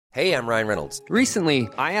Hey, I'm Ryan Reynolds. Recently,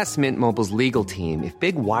 I asked Mint Mobile's legal team if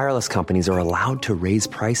big wireless companies are allowed to raise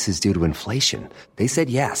prices due to inflation. They said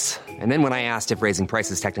yes. And then when I asked if raising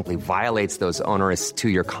prices technically violates those onerous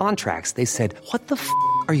two-year contracts, they said, "What the f***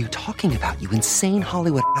 are you talking about, you insane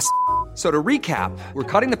Hollywood ass?" So to recap, we're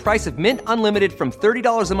cutting the price of Mint Unlimited from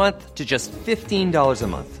 $30 a month to just $15 a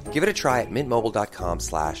month. Give it a try at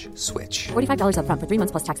mintmobile.com/switch. $45 up front for 3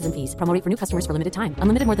 months plus taxes and fees. Promo rate for new customers for limited time.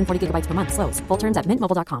 Unlimited more than 40 gigabytes per month. Slows full terms at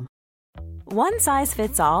mintmobile.com. One size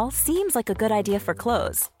fits all seems like a good idea for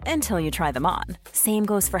clothes until you try them on. Same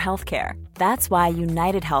goes for healthcare. That's why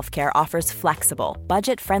United Healthcare offers flexible,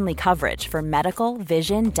 budget-friendly coverage for medical,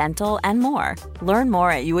 vision, dental, and more. Learn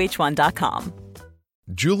more at uh1.com.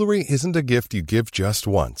 Jewelry isn't a gift you give just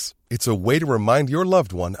once. It's a way to remind your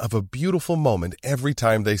loved one of a beautiful moment every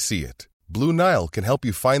time they see it. Blue Nile can help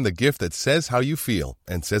you find the gift that says how you feel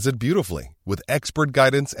and says it beautifully, with expert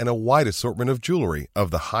guidance and a wide assortment of jewelry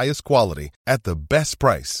of the highest quality at the best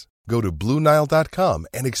price. Go to BlueNile.com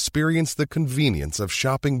and experience the convenience of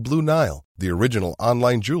shopping Blue Nile, the original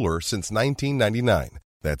online jeweler since 1999.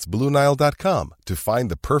 That's BlueNile.com to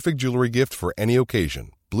find the perfect jewelry gift for any occasion.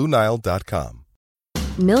 BlueNile.com.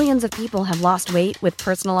 Millions of people have lost weight with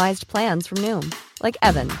personalized plans from Noom. Like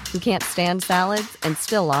Evan, who can't stand salads and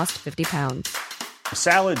still lost 50 pounds.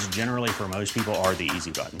 Salads generally for most people are the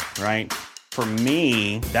easy button, right? For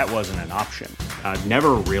me, that wasn't an option. I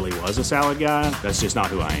never really was a salad guy. That's just not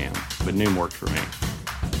who I am. But Noom worked for me.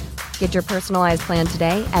 Get your personalized plan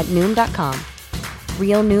today at Noom.com.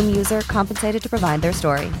 Real Noom user compensated to provide their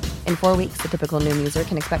story. In 4 weeks, the typical Noom user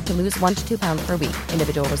can expect to lose 1 to 2 pounds per week.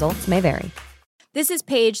 Individual results may vary. This is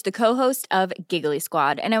Paige, the co-host of Giggly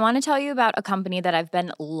Squad, and I want to tell you about a company that I've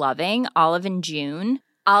been loving, Olive & June.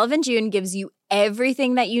 Olive & June gives you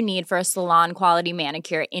everything that you need for a salon-quality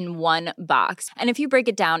manicure in one box. And if you break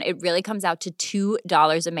it down, it really comes out to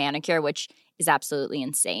 $2 a manicure, which is absolutely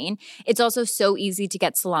insane. It's also so easy to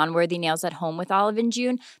get salon-worthy nails at home with Olive &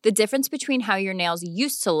 June. The difference between how your nails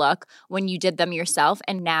used to look when you did them yourself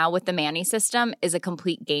and now with the Mani system is a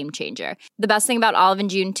complete game changer. The best thing about Olive &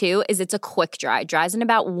 June, too, is it's a quick dry. Dries in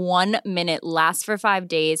about 1 minute, lasts for 5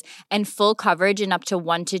 days, and full coverage in up to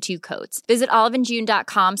 1 to 2 coats. Visit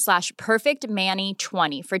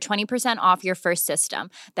oliveandjune.com/perfectmani20 for 20% off your first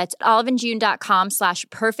system. That's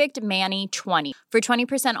oliveandjune.com/perfectmani20 for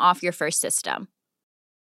 20% off your first system.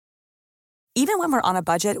 Even when we're on a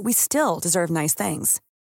budget, we still deserve nice things.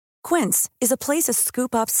 Quince is a place to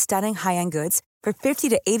scoop up stunning high-end goods for 50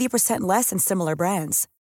 to 80% less than similar brands.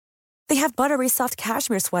 They have buttery soft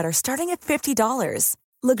cashmere sweaters starting at $50,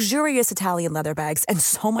 luxurious Italian leather bags, and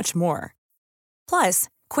so much more. Plus,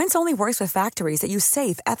 Quince only works with factories that use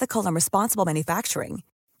safe, ethical, and responsible manufacturing.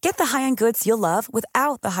 Get the high-end goods you'll love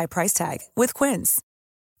without the high price tag with Quince.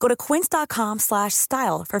 Go to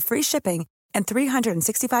quince.com/style for free shipping and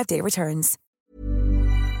 365-day returns.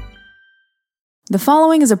 The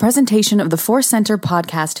following is a presentation of the OtherCenter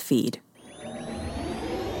podcast feed.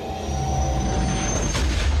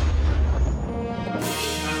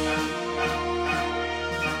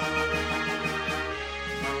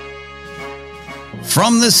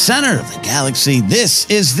 From the center of the galaxy, this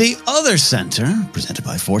is the OtherCenter, presented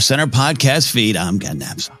by OtherCenter podcast feed. I'm Ken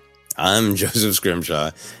Napsok. I'm Joseph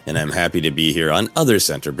Scrimshaw, and I'm happy to be here on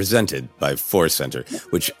OtherCenter, presented by OtherCenter,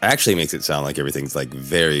 which actually makes it sound like everything's like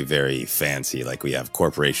very, very fancy, like we have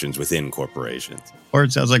corporations within corporations. Or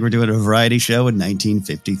it sounds like we're doing a variety show in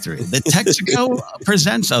 1953. The Texaco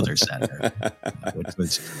presents OtherCenter, which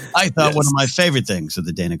was, I thought, one of my favorite things of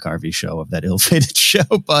the Dana Carvey show, of that ill-fated show,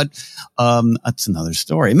 but that's another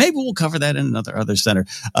story. Maybe we'll cover that in another OtherCenter.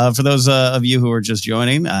 For those of you who are just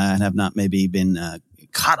joining and have not maybe been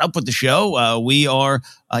caught up with the show, we are,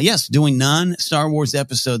 doing non-Star Wars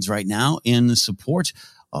episodes right now in support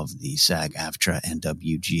of the SAG-AFTRA and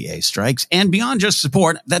WGA strikes. And beyond just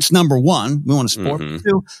support, that's number one. We want to support them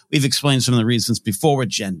too. We've explained some of the reasons before, with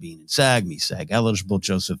Jen being in SAG, me SAG eligible,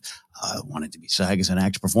 Joseph wanted to be SAG as an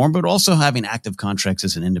actor performer, but also having active contracts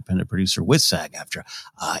as an independent producer with SAG-AFTRA.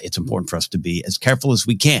 It's important for us to be as careful as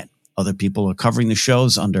we can. Other people are covering the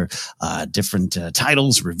shows under different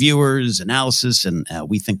titles, reviewers, analysis, and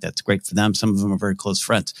we think that's great for them. Some of them are very close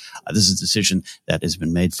friends. This is a decision that has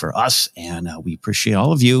been made for us, and we appreciate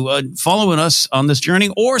all of you following us on this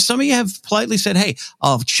journey. Or some of you have politely said, hey,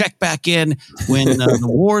 I'll check back in when the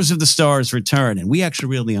Wars of the Stars return, and we actually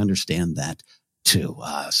really understand that too.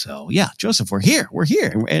 Joseph, we're here.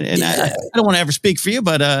 And I don't want to ever speak for you,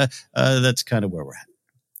 but that's kind of where we're at.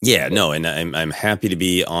 Yeah, no, and I'm happy to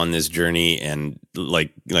be on this journey, and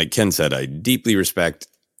like Ken said, I deeply respect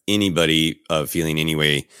anybody feeling any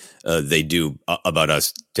way they do about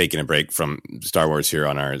us taking a break from Star Wars here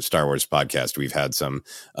on our Star Wars podcast. We've had some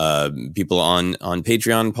people on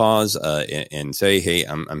Patreon pause and say, hey,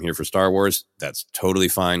 I'm here for Star Wars. That's totally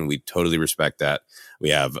fine. We totally respect that. We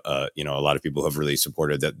have, a lot of people who have really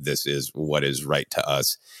supported that this is what is right to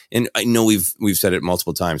us. And I know we've said it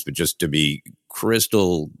multiple times, but just to be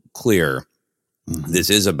crystal clear, this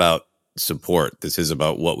is about support. This is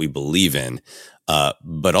about what we believe in.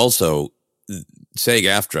 But also,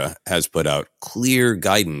 SAG-AFTRA has put out clear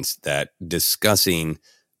guidance that discussing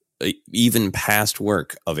even past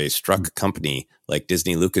work of a struck company like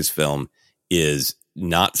Disney Lucasfilm is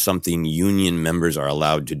not something union members are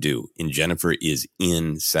allowed to do. And Jennifer is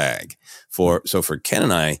in SAG. So for Ken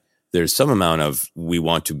and I, there's some amount of we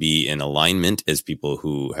want to be in alignment as people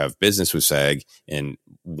who have business with SAG and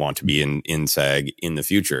want to be in SAG in the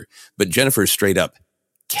future. But Jennifer straight up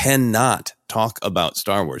cannot talk about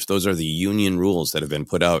Star Wars. Those are the union rules that have been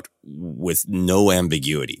put out with no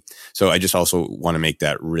ambiguity. So I just also want to make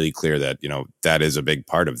that really clear that, that is a big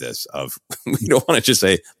part of this of we don't want to just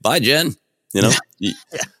say, bye, Jen,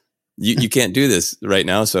 you can't do this right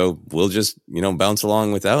now. So we'll just, bounce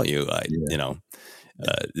along without you.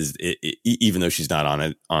 Even though she's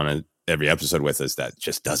not on every episode with us, that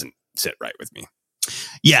just doesn't sit right with me.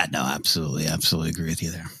 Yeah, no, absolutely. Absolutely agree with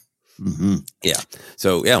you there. Mm-hmm. Yeah.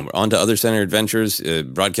 So, we're on to OtherCenter Adventures,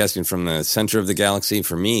 broadcasting from the center of the galaxy.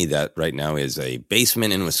 For me, that right now is a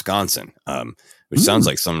basement in Wisconsin, which sounds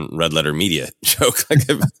like some Red Letter Media joke. Like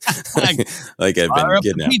I've been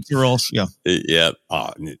getting pizza rolls. Yeah. Yeah.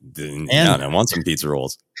 I want some pizza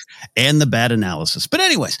rolls. And the bad analysis. But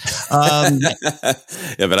anyways.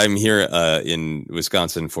 But I'm here in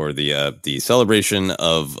Wisconsin for the celebration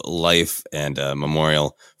of life and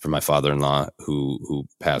memorial for my father-in-law who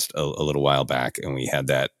passed a little while back. And we had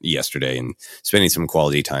that yesterday and spending some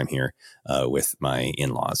quality time here with my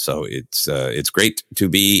in-laws. So it's great to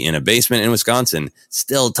be in a basement in Wisconsin,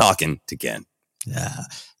 still talking to Ken. Yeah.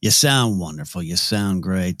 You sound wonderful. You sound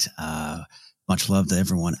great. Much love to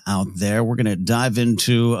everyone out there. We're going to dive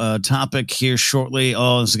into a topic here shortly.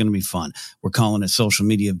 Oh, this is going to be fun. We're calling it Social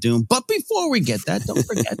Media of Doom. But before we get that, don't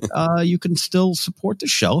forget, you can still support the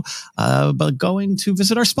show by going to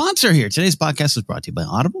visit our sponsor here. Today's podcast is brought to you by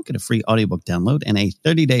Audible. Get a free audiobook download and a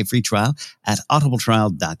 30-day free trial at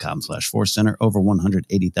audibletrial.com/4center. Over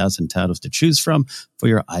 180,000 titles to choose from for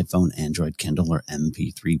your iPhone, Android, Kindle, or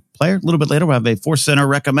MP3 player. A little bit later, we'll have a 4Center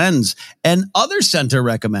recommends and OtherCenter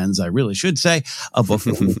recommends, I really should say, a book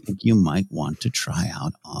that we think you might want to try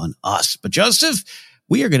out on us. But Joseph,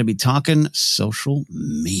 we are going to be talking social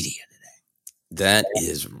media today. That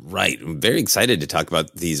is right. I'm very excited to talk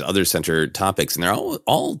about these OtherCenter topics. And they're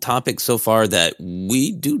all topics so far that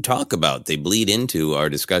we do talk about. They bleed into our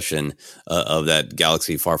discussion of that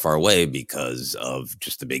galaxy far, far away because of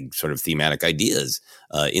just the big sort of thematic ideas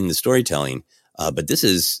in the storytelling. But this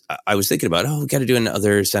is, I was thinking about, we got to do an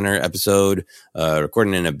OtherCenter episode,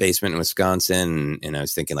 recording in a basement in Wisconsin. And I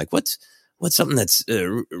was thinking like, what's something that's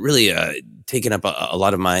really taken up a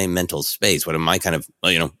lot of my mental space? What am I kind of,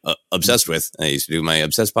 obsessed with? I used to do my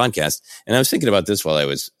Obsessed podcast. And I was thinking about this while I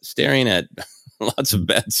was staring at lots of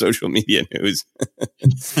bad social media news.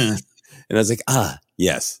 And I was like,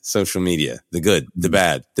 yes, social media, the good, the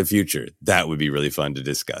bad, the future. That would be really fun to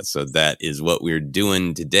discuss. So that is what we're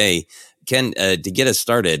doing today. Ken, to get us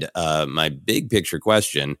started, my big picture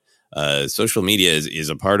question, social media is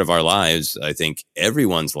a part of our lives. I think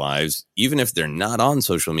everyone's lives, even if they're not on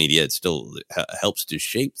social media, it still helps to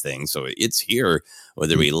shape things. So it's here,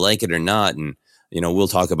 whether we like it or not. And, we'll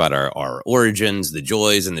talk about our origins, the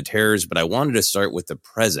joys and the terrors. But I wanted to start with the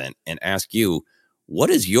present and ask you,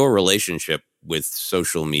 what is your relationship with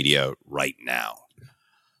social media right now?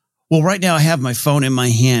 Well, right now I have my phone in my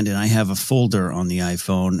hand and I have a folder on the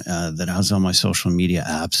iPhone that has all my social media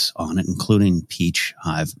apps on it, including Peach,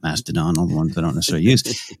 Hive, Mastodon, all the ones I don't necessarily use,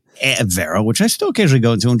 and Vero, which I still occasionally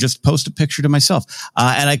go into and just post a picture to myself.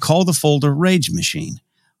 And I call the folder Rage Machine,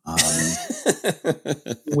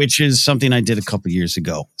 which is something I did a couple years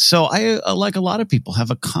ago. So I, like a lot of people,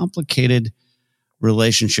 have a complicated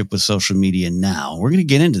relationship with social media now. We're going to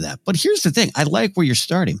get into that. But here's the thing. I like where you're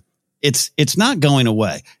starting. It's not going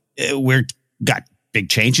away. We're got big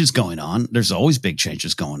changes going on. There's always big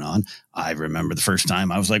changes going on. I remember the first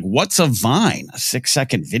time I was like, what's a Vine? A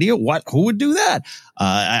 6-second video? What? Who would do that?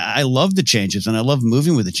 I love the changes and I love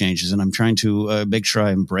moving with the changes. And I'm trying to make sure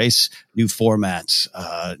I embrace new formats,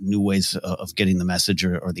 new ways of getting the message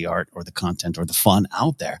or the art or the content or the fun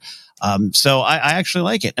out there. So I actually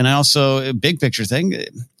like it. And I also, a big picture thing,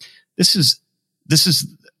 this is,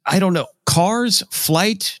 I don't know, cars,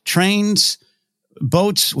 flight, trains,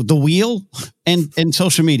 boats, the wheel, and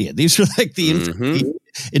social media. These are like the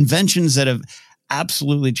inventions that have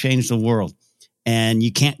absolutely changed the world. And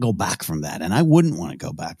you can't go back from that. And I wouldn't want to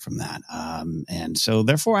go back from that. And so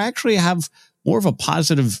therefore, I actually have more of a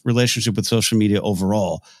positive relationship with social media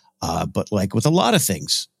overall. But like with a lot of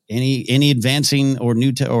things, any advancing or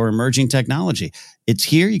new or emerging technology, it's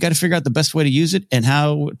here. You got to figure out the best way to use it and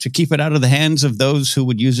how to keep it out of the hands of those who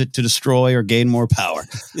would use it to destroy or gain more power.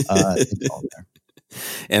 It's all there.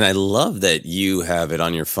 And I love that you have it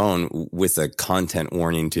on your phone with a content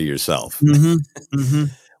warning to yourself.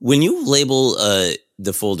 When you label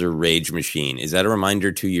the folder Rage Machine, is that a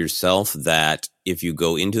reminder to yourself that if you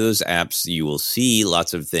go into those apps, you will see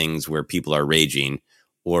lots of things where people are raging?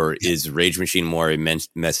 Or is Rage Machine more a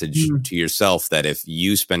message to yourself that if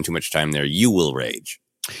you spend too much time there, you will rage?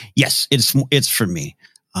 Yes, it's for me.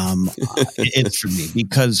 It's for me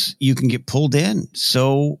because you can get pulled in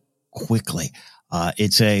so quickly.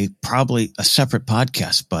 It's probably a separate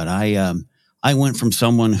podcast, but I went from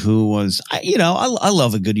someone who was, I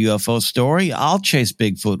love a good UFO story. I'll chase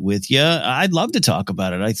Bigfoot with you. I'd love to talk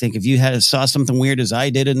about it. I think if you saw something weird as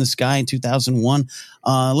I did in the sky in 2001,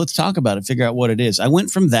 let's talk about it, figure out what it is. I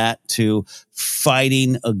went from that to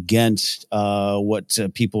fighting against what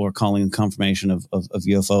people are calling confirmation of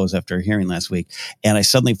UFOs after hearing last week. And I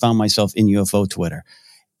suddenly found myself in UFO Twitter.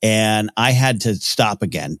 And I had to stop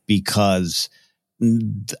again because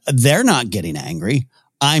they're not getting angry.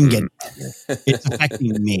 I'm getting angry. It's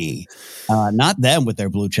affecting me, not them with their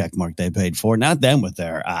blue check mark they paid for, not them with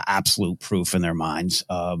their absolute proof in their minds.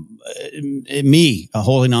 Me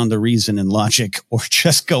holding on to reason and logic, or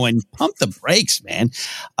just going pump the brakes, man.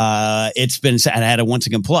 It's been, and I had to once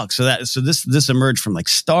again plug. So this emerged from like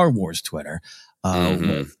Star Wars Twitter.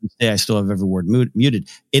 I still have every word muted.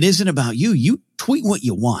 It isn't about you. You tweet what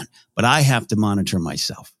you want, but I have to monitor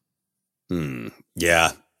myself.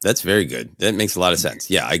 Yeah. That's very good. That makes a lot of sense.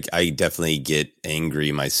 Yeah, I definitely get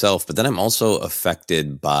angry myself, but then I'm also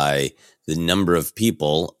affected by the number of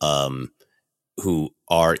people who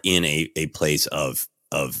are in a place of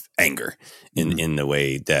anger in the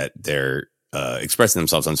way that they're expressing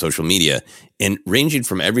themselves on social media, and ranging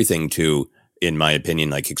from everything to, in my opinion,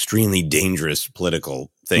 like extremely dangerous political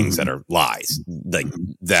things that are lies, like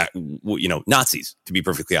that, Nazis, to be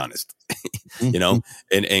perfectly honest, and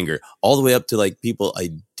anger, all the way up to like people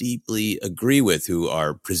I deeply agree with who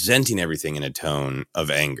are presenting everything in a tone of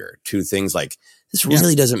anger, to things like, this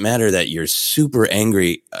really doesn't matter that you're super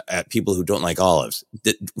angry at people who don't like olives.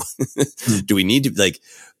 Do we need to like,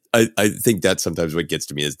 I think that's sometimes what gets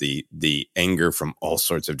to me is the anger from all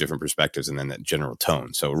sorts of different perspectives, and then that general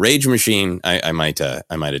tone. So Rage Machine, I might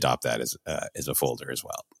adopt that as a folder as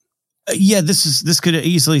well. This could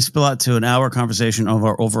easily spill out to an hour conversation of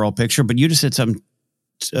our overall picture, but you just said something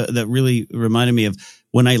that really reminded me of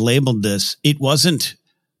when I labeled this. It wasn't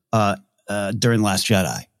during Last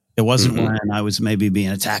Jedi. It wasn't when I was maybe being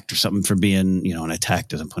attacked or something for being, and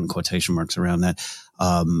attacked, as I'm putting quotation marks around that,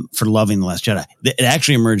 for loving The Last Jedi. It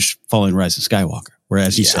actually emerged following Rise of Skywalker,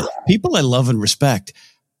 whereas you said, people I love and respect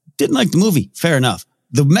didn't like the movie. Fair enough.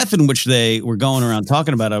 The method in which they were going around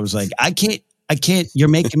talking about it, I was like, I can't, you're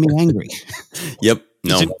making me angry. Yep.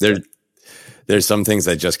 No, there's some things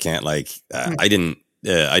I just can't like. I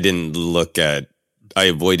didn't look at, I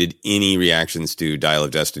avoided any reactions to Dial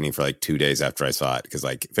of Destiny for like 2 days after I saw it. Cause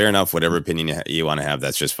like, fair enough, whatever opinion you want to have,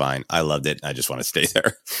 that's just fine. I loved it. I just want to stay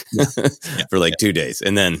there for like 2 days.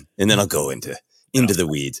 And then I'll go into the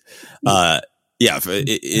weeds.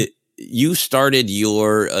 You started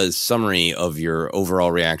your summary of your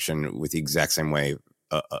overall reaction with the exact same way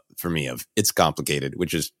for me of it's complicated,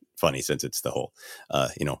 which is funny since it's the whole,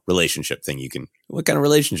 relationship thing. What kind of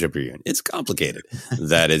relationship are you in? It's complicated.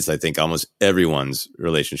 That is, I think, almost everyone's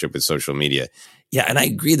relationship with social media. Yeah. And I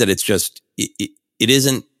agree that it's just, it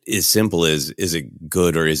isn't as simple as, is it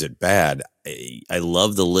good or is it bad? I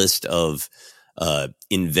love the list of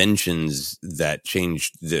inventions that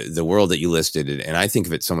changed the world that you listed. And I think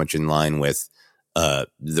of it so much in line with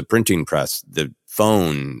the printing press, the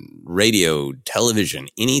phone, radio, television,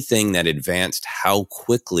 anything that advanced how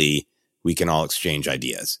quickly we can all exchange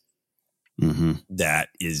ideas. That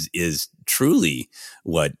is truly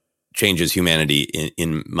what changes humanity,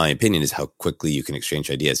 in my opinion, is how quickly you can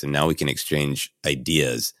exchange ideas. And now we can exchange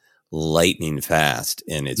ideas lightning fast.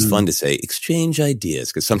 And it's fun to say exchange ideas,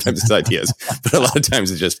 because sometimes it's ideas, but a lot of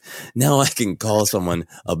times it's just, now I can call someone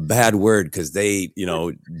a bad word because they,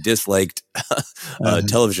 disliked a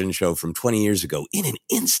television show from 20 years ago in an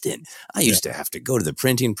instant. I used to have to go to the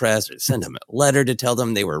printing press or send them a letter to tell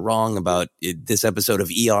them they were wrong about this episode of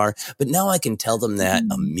ER, but now I can tell them that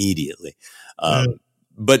immediately.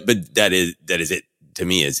 But that is it to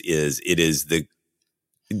me.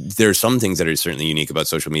 There are some things that are certainly unique about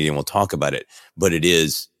social media, and we'll talk about it. But it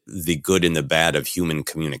is the good and the bad of human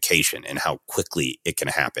communication and how quickly it can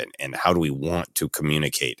happen, and how do we want to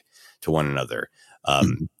communicate to one another.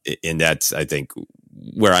 And that's, I think,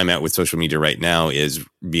 where I'm at with social media right now, is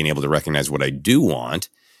being able to recognize what I do want,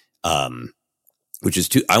 which is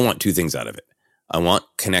I want two things out of it. I want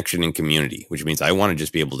connection and community, which means I want to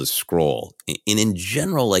just be able to scroll. And in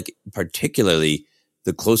general, like particularly,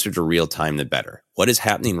 the closer to real time, the better. What is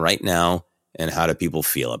happening right now, and how do people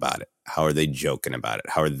feel about it? How are they joking about it?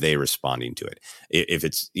 How are they responding to it? If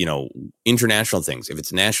it's, international things, if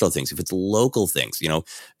it's national things, if it's local things,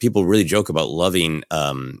 people really joke about loving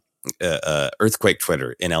earthquake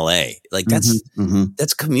Twitter in LA. Like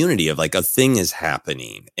that's community of like a thing is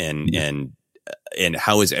happening, and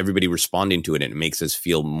how is everybody responding to it? And it makes us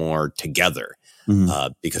feel more together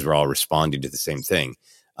because we're all responding to the same thing.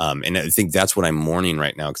 And I think that's what I'm mourning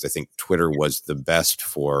right now, because I think Twitter was the best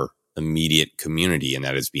for immediate community, and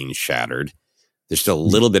that is being shattered. There's still a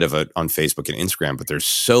little bit of it on Facebook and Instagram, but there's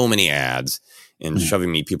so many ads and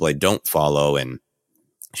shoving me people I don't follow and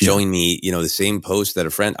showing me, the same post that a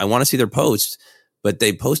friend, I want to see their posts, but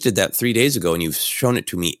they posted that 3 days ago and you've shown it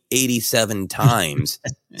to me 87 times.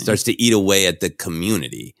 Starts to eat away at the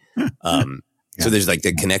community. So there's like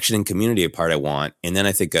the connection and community part I want. And then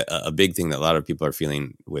I think a big thing that a lot of people are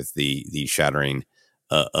feeling with the shattering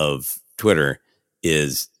of Twitter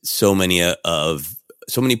is so many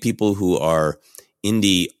people who are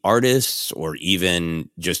indie artists, or even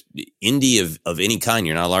just indie of any kind.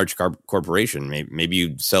 You're not a large corporation. Maybe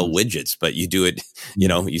you sell widgets, but you do it,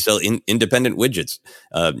 you sell independent widgets.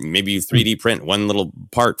 Maybe you 3D print one little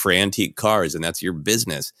part for antique cars, and that's your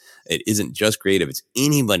business. It isn't just creative. It's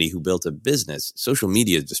anybody who built a business. Social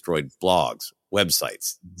media has destroyed blogs,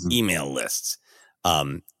 websites, email lists.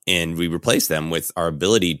 And we replace them with our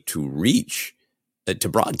ability to reach, to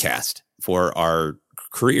broadcast for our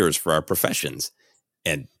careers, for our professions.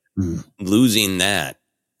 And losing that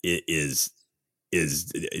is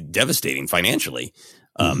devastating financially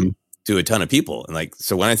to a ton of people. And like,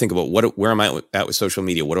 so when I think about where am I at with social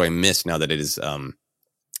media, what do I miss now that it is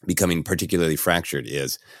becoming particularly fractured,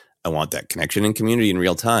 is I want that connection and community in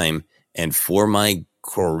real time. And for my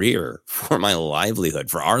career, for my livelihood,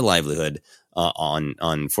 for our livelihood on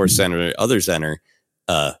OtherCenter, OtherCenter,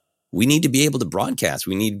 we need to be able to broadcast.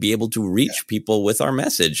 We need to be able to reach people with our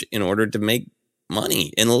message in order to make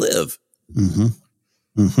money and live.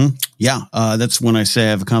 Yeah. That's when I say I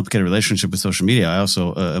have a complicated relationship with social media. I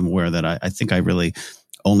also am aware that I think I really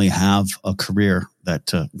only have a career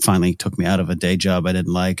that finally took me out of a day job I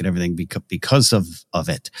didn't like and everything because of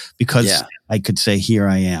it. Because I could say, here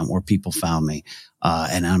I am, or people found me.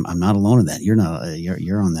 And I'm not alone in that. You're not,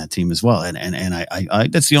 you're on that team as well. And I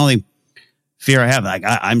that's the only fear I have. Like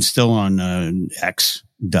I'm still on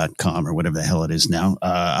X.com or whatever the hell it is now.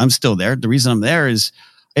 I'm still there. The reason I'm there is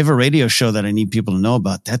I have a radio show that I need people to know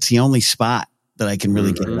about. That's the only spot that I can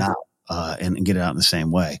really get it out and get it out in the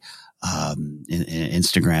same way. In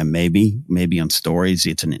Instagram, maybe on stories,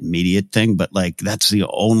 it's an immediate thing, but like that's the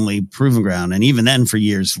only proven ground. And even then, for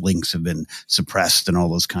years, links have been suppressed and all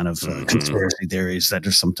those kind of conspiracy theories that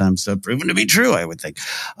are sometimes proven to be true, I would think.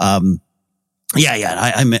 I'm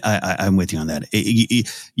with you on that.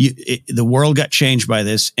 The world got changed by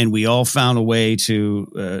this, and we all found a way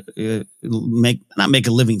to not make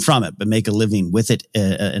a living from it, but make a living with it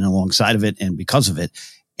and alongside of it, and because of it.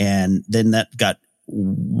 And then that got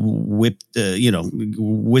whisked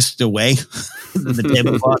away. The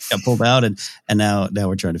tablecloth got pulled out, and now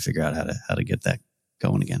we're trying to figure out how to get that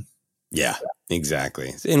going again. Yeah,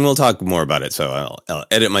 exactly. And we'll talk more about it. So I'll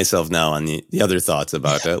edit myself now on the other thoughts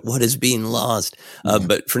about what is being lost.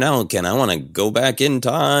 But for now, Ken, I want to go back in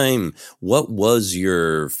time. What was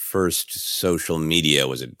your first social media?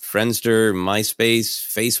 Was it Friendster, MySpace,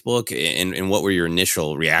 Facebook? And what were your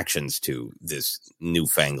initial reactions to this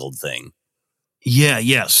newfangled thing?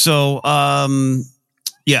 Yeah. So,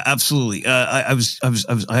 absolutely. I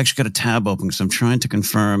actually got a tab open because I'm trying to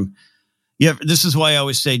confirm. Yeah, this is why I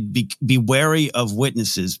always say be wary of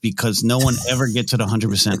witnesses, because no one ever gets it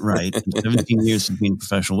 100% right. In 17 years of being a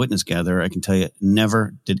professional witness gatherer, I can tell you,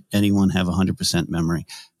 never did anyone have 100% memory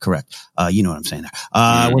correct. You know what I'm saying there.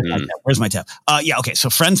 Where's my tab? Okay. So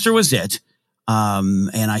Friendster was it.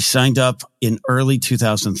 And I signed up in early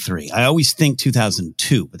 2003. I always think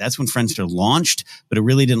 2002, but that's when Friendster launched, but it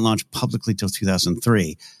really didn't launch publicly till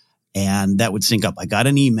 2003. And that would sync up. I got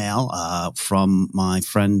an email from my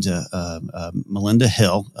friend Melinda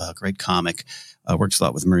Hill, a great comic, works a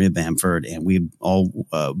lot with Maria Bamford, and we've all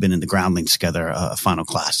been in the Groundlings together, final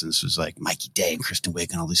class. And this was like Mikey Day and Kristen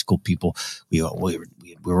Wiig and all these cool people. We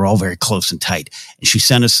were all very close and tight. And she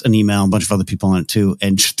sent us an email, a bunch of other people on it too.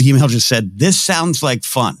 And the email just said, "This sounds like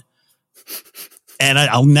fun." And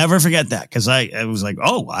I'll never forget that, because I was like,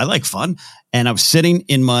 oh, I like fun. And I was sitting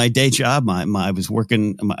in my day job. I was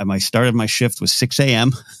working. My start of my shift was 6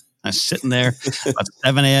 a.m. I was sitting there about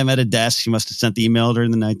 7 a.m. at a desk. She must have sent the email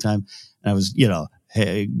during the nighttime. And I was,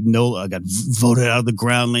 hey, no, I got voted out of the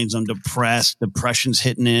Groundlings. I'm depressed. Depression's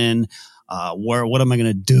hitting in. What am I going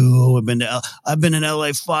to do? I've been in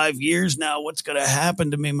LA 5 years now. What's going to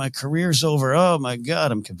happen to me? My career's over. Oh my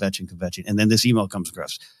God, I'm kvetching. And then this email comes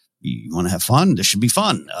across. You want to have fun? This should be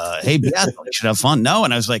fun. Hey, Beato, you should have fun. No.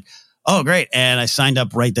 And I was like, oh, great. And I signed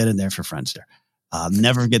up right then and there for Friendster.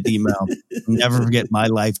 Never forget the email. Never forget my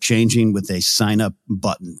life changing with a sign up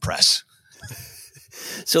button press.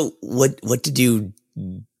 So what did you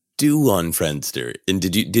do on Friendster? And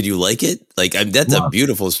did you like it? Like, that's a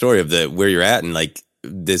beautiful story of where you're at, and like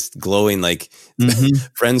this glowing, like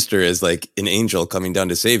Friendster is like an angel coming down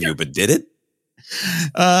to save you. But did it?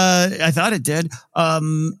 I thought it did.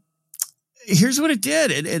 Here's what it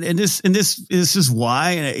did. And this is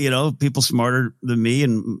why, people smarter than me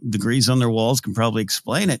and degrees on their walls can probably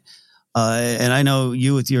explain it. And I know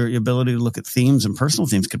you, with your ability to look at themes and personal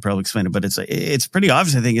themes, could probably explain it, but it's pretty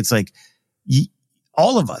obvious. I think it's like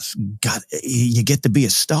all of us you get to be a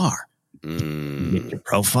star. You get your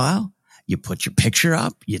profile, you put your picture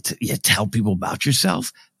up, you tell people about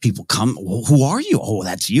yourself. People come, well, who are you? Oh,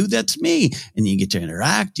 that's you. That's me. And you get to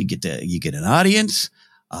interact. You get an audience.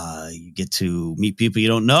 You get to meet people you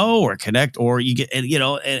don't know or connect, or you get,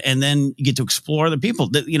 and then you get to explore other people.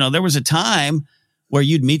 There was a time where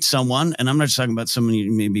you'd meet someone, and I'm not just talking about someone you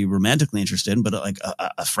may be romantically interested in, but like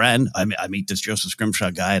a friend. I meet this Joseph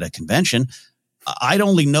Scrimshaw guy at a convention. I'd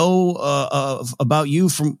only know about you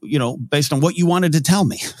from, based on what you wanted to tell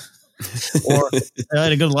me. Or I had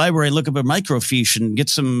to go to the library and look up a microfiche and get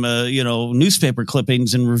some, newspaper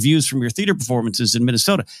clippings and reviews from your theater performances in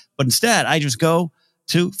Minnesota. But instead, I just go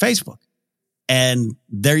to Facebook, and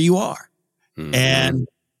there you are. Mm-hmm. And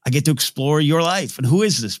I get to explore your life. And who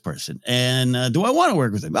is this person? And do I want to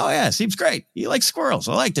work with him? Oh, yeah, seems great. You like squirrels.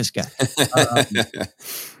 I like this guy.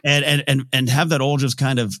 And have that all just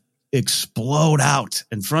kind of explode out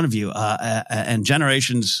in front of you. And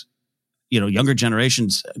generations, younger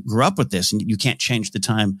generations grew up with this, and you can't change the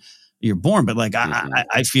time you're born. But like,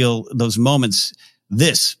 I feel those moments,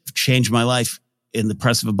 this changed my life in the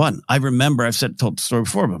press of a button. I remember I've told the story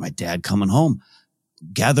before about my dad coming home.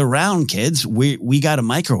 Gather round, kids. We got a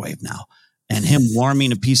microwave now, and him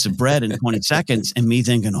warming a piece of bread in 20 seconds, and me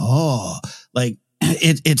thinking, oh, like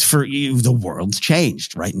it's for you. The world's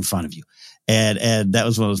changed right in front of you. And that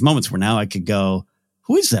was one of those moments where now I could go,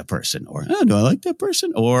 who is that person? Or, oh, do I like that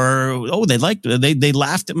person? Or, oh, they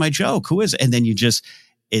laughed at my joke. Who is it? And then you just,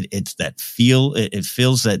 it's that it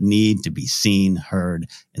feels that need to be seen, heard,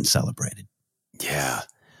 and celebrated. Yeah.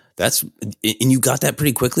 And you got that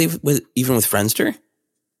pretty quickly even with Friendster?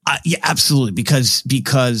 Yeah, absolutely. Because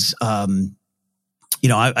I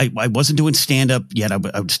wasn't doing stand up yet. I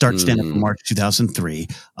would start stand up in March 2003.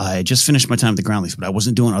 I just finished my time at the Groundlings, but I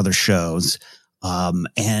wasn't doing other shows.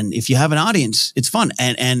 And if you have an audience, it's fun.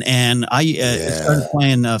 And I started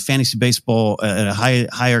playing fantasy baseball at a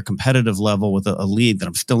higher competitive level with a league that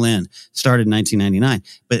I'm still in. Started in 1999,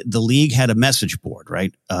 but the league had a message board,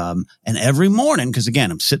 right? And every morning, because again,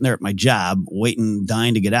 I'm sitting there at my job,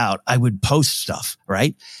 dying to get out, I would post stuff,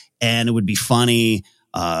 right? And it would be funny,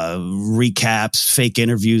 recaps, fake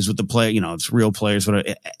interviews with the player, it's real players,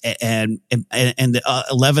 whatever. And the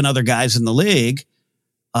 11 other guys in the league,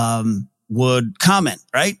 would comment,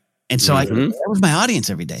 right? And so that was my audience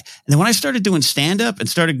every day. And then when I started doing stand-up and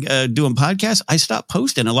started doing podcasts, I stopped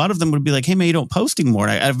posting. A lot of them would be like, hey, man, you don't post anymore.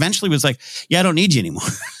 And I eventually was like, yeah, I don't need you anymore.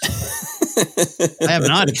 I have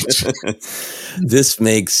an audience. This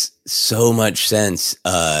makes so much sense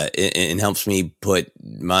and helps me put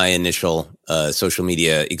my initial social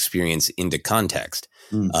media experience into context.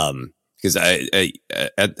 Because I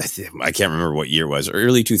can't remember what year it was,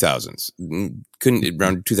 early 2000s,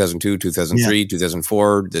 around 2002, 2003,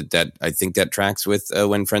 2004. That I think that tracks with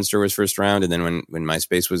when Friendster was first around, and then when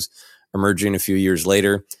MySpace was emerging a few years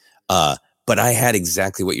later. But I had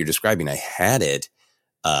exactly what you're describing. I had it.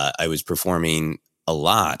 I was performing a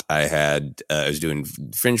lot. I was doing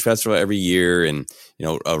Fringe Festival every year, and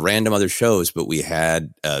random other shows. But we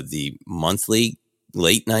had the monthly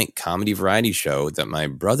late night comedy variety show that my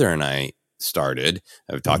brother and I started.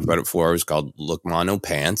 I've talked about it before. It was called Look Mono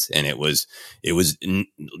Pants, and it was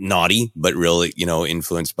naughty, but really,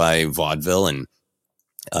 influenced by vaudeville. And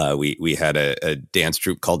we had a dance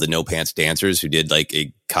troupe called the No Pants Dancers, who did like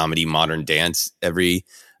a comedy modern dance every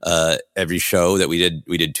show that we did.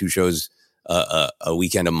 We did 2 shows a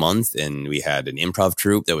weekend a month, and we had an improv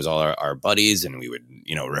troupe that was all our buddies, and we would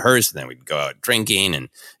rehearse, and then we'd go out drinking, and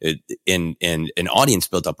an audience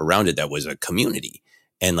built up around it that was a community.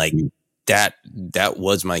 And like that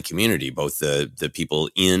was my community, both the people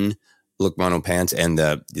in Look Mono Pants and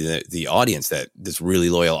the audience, this really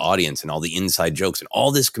loyal audience, and all the inside jokes and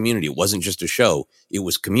all this community. It wasn't just a show, it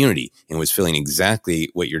was community, and was feeling exactly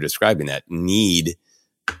what you're describing, that need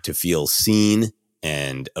to feel seen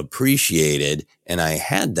and appreciated. And I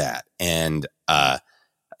had that. And, I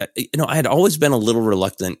had always been a little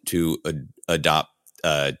reluctant to adopt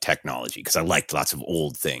technology, because I liked lots of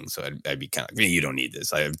old things. So I'd be kind of like, you don't need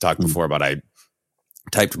this. I've talked before about, I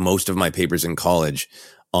typed most of my papers in college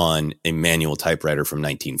on a manual typewriter from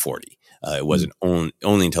 1940. It wasn't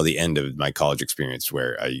only until the end of my college experience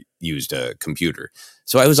where I used a computer.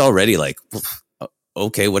 So I was already like,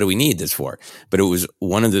 okay, what do we need this for? But it was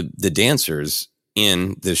one of the dancers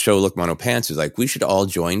in the show Look Mono Pants was like, we should all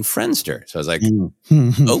join Friendster. So I was like,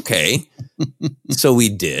 okay. So we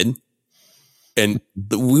did. And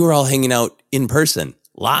we were all hanging out in person,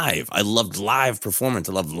 live. I loved live performance.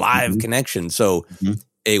 I loved live connection. So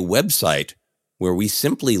a website where we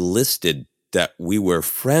simply listed that we were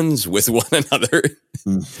friends with one another.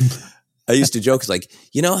 I used to joke, it's like,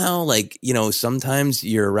 how sometimes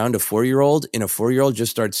you're around a 4-year-old and a 4-year-old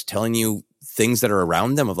just starts telling you things that are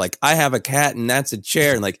around them, of like, I have a cat and that's a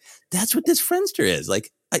chair. And like, that's what this Friendster is.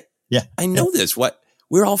 Like, I know this. What?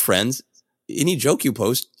 We're all friends. Any joke you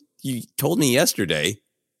post, you told me yesterday,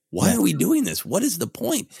 why are we doing this? What is the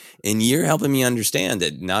point? And you're helping me understand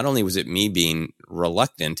that not only was it me being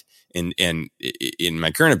reluctant and in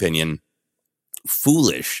my current opinion,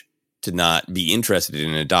 foolish to not be interested in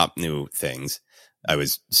and adopt new things. I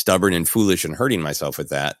was stubborn and foolish and hurting myself with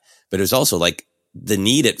that. But it was also like the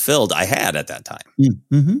need it filled I had at that time.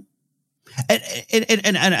 Mm-hmm.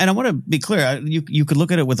 And I want to be clear. You could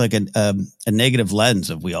look at it with like a negative lens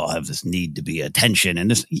of, we all have this need to be attention, and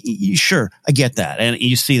this. Sure, I get that, and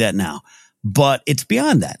you see that now. But it's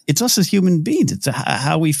beyond that. It's us as human beings. It's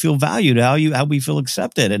how we feel valued, how we feel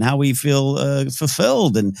accepted, and how we feel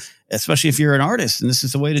fulfilled. And especially if you're an artist, and this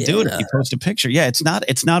is the way to do it. If you post a picture, it's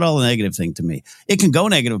not all a negative thing to me. It can go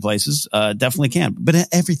negative places, definitely can, but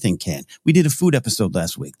everything can. We did a food episode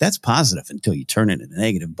last week. That's positive until you turn it into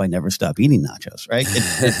negative by never stop eating nachos, right?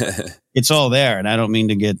 It's all there, and I don't mean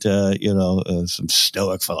to get some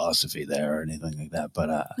stoic philosophy there or anything like that.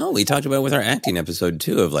 But no, we talked about it with our acting episode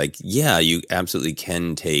too. Of like, you absolutely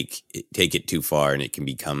can take it too far, and it can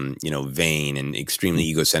become vain and extremely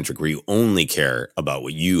egocentric, where you only care about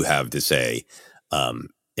what you have to say,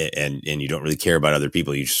 and you don't really care about other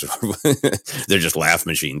people. You just they're just laugh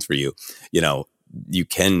machines for you. You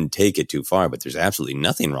can take it too far, but there's absolutely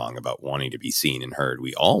nothing wrong about wanting to be seen and heard.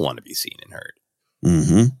 We all want to be seen and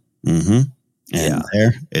heard. And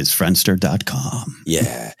there is Friendster.com.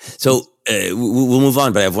 Yeah. So we'll move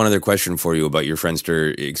on, but I have one other question for you about your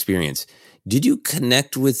Friendster experience. Did you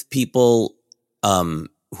connect with people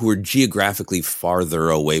who are geographically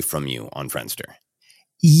farther away from you on Friendster?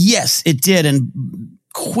 Yes, it did. And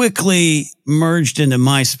quickly merged into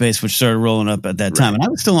MySpace, which started rolling up at that time. And I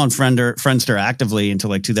was still on Friendster actively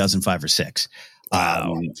until like 2005 or 6.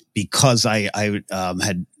 Because I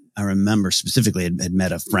remember specifically had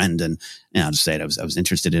met a friend, and I'll just say it, I was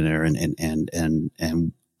interested in her,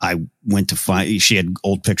 and I went to find, she had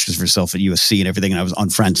old pictures of herself at USC and everything. And I was on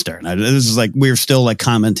Friendster, and this is like, we were still like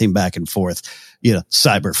commenting back and forth,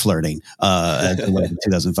 cyber flirting,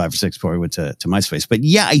 2005 or 6 before we went to MySpace. But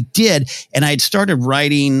yeah, I did. And I had started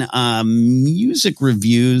writing, music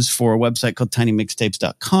reviews for a website called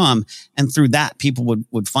tinymixtapes.com. And through that, people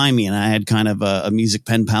would find me. And I had kind of a music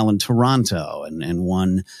pen pal in Toronto and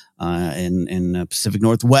one, in Pacific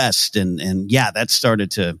Northwest. And that started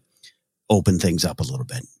to open things up a little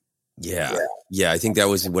bit. Yeah. I think that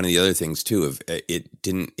was one of the other things too, of it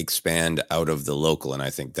didn't expand out of the local. And I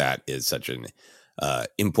think that is such an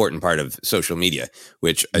important part of social media,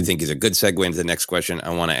 which I think is a good segue into the next question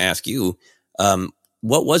I want to ask you.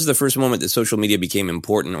 What was the first moment that social media became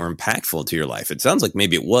important or impactful to your life? It sounds like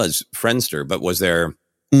maybe it was Friendster, but was there,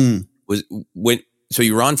 so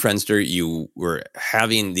you were on Friendster, you were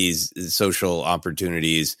having these social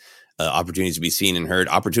opportunities to be seen and heard,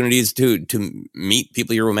 opportunities to meet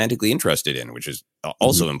people you're romantically interested in, which is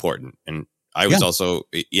also important. And I was also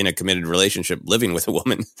in a committed relationship living with a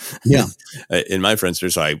woman in my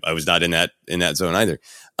Friendster. So I was not in that zone either.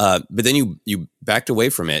 But then you backed away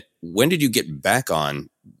from it. When did you get back on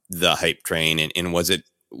the hype train? And was it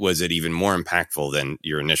even more impactful than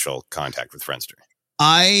your initial contact with Friendster?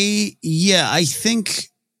 I think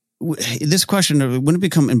this question, when it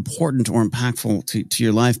become important or impactful to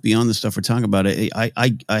your life beyond the stuff we're talking about,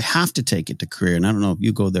 I have to take it to career. And I don't know if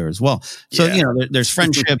you go there as well. So, there's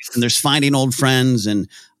friendships and there's finding old friends. And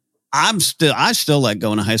I still like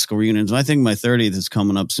going to high school reunions. I think my 30th is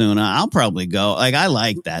coming up soon. I'll probably go. Like, I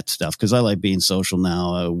like that stuff because I like being social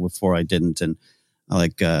now. Before I didn't. And I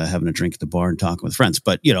like having a drink at the bar and talking with friends.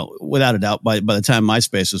 But, without a doubt, by the time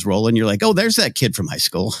MySpace is rolling, you're like, oh, there's that kid from high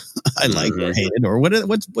school I like or hated, or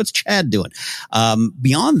what's Chad doing?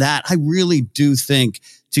 Beyond that, I really do think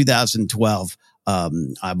 2012,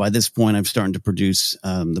 by this point, I'm starting to produce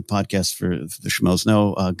the podcast for the Schmoes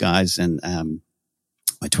Know guys. And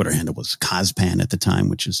my Twitter handle was Cospan at the time,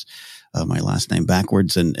 which is my last name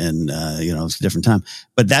backwards. And it's a different time.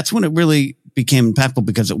 But that's when it really became impactful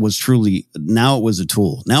because it was truly, now it was a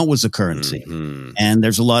tool. Now it was a currency. Mm-hmm. And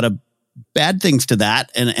there's a lot of bad things to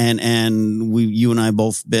that. And you and I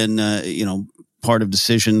both been, part of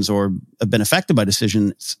decisions or have been affected by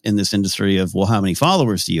decisions in this industry of, well, how many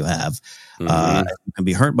followers do you have? Mm-hmm. You can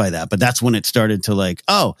be hurt by that. But that's when it started to like,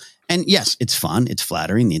 oh, and yes, it's fun. It's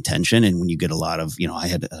flattering, the attention. And when you get a lot of, I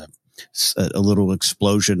had a little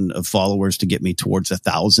explosion of followers to get me towards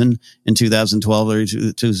 1,000 in 2012 or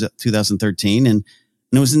 2013. And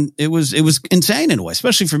it was insane in a way,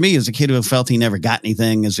 especially for me as a kid who felt he never got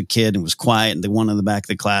anything as a kid and was quiet and the one in the back of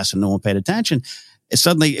the class and no one paid attention. It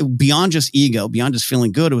suddenly, beyond just ego, beyond just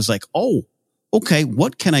feeling good, it was like, oh, okay,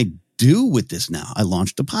 what can I do with this now? I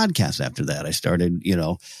launched a podcast after that. I started,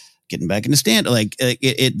 getting back in the stand. Like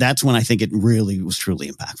that's when I think it really was truly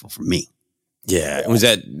impactful for me. Yeah. Was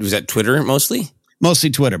that Twitter mostly? Mostly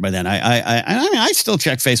Twitter by then. I still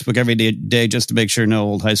check Facebook every day just to make sure no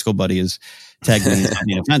old high school buddy is tagging me as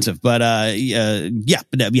being offensive. But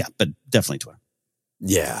but definitely Twitter.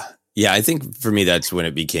 Yeah. Yeah, I think for me that's when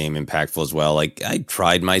it became impactful as well. Like I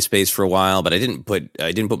tried MySpace for a while, but I didn't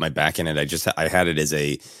put my back in it. I had it as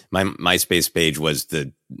my MySpace page was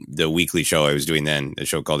the weekly show I was doing then, a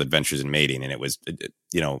show called Adventures in Mating, and it was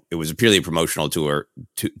it was purely a promotional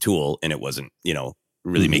tool, and it wasn't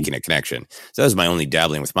really making a connection. So that was my only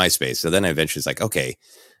dabbling with MySpace. So then I eventually was like, okay,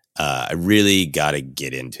 I really got to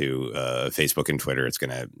get into Facebook and Twitter. It's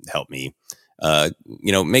going to help me.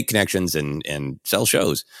 Make connections and sell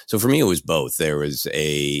shows. So for me, it was both. There was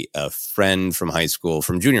a friend from high school,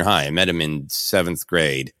 from junior high. I met him in 7th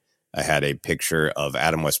grade. I had a picture of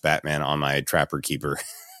Adam West Batman on my Trapper Keeper,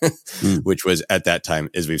 which was at that time,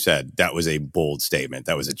 as we've said, that was a bold statement.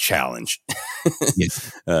 That was a challenge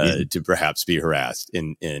to perhaps be harassed.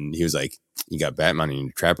 And he was like, you got Batman on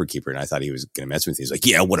your Trapper Keeper. And I thought he was going to mess with me. He's like,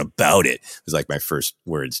 yeah, what about it? It was like my first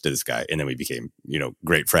words to this guy. And then we became,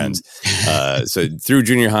 great friends. So through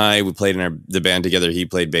junior high, we played in the band together. He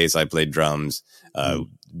played bass. I played drums.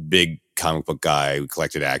 Big comic book guy. We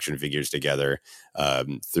collected action figures together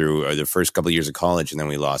through the first couple of years of college. And then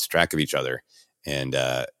we lost track of each other. And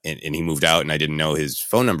he moved out and I didn't know his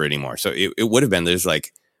phone number anymore. So it would have been, there's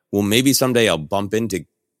like, well, maybe someday I'll bump into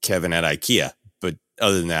Kevin at IKEA. But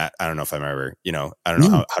other than that, I don't know if I'm ever, I don't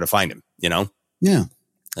know how to find him, Yeah.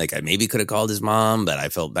 Like I maybe could have called his mom, but I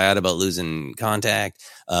felt bad about losing contact.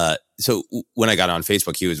 So when I got on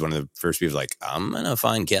Facebook, he was one of the first people like, I'm going to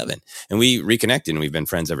find Kevin. And we reconnected and we've been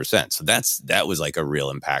friends ever since. So that was like a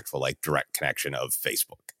real impactful, like direct connection of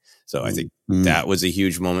Facebook. So I think that was a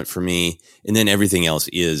huge moment for me. And then everything else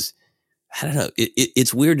is, I don't know,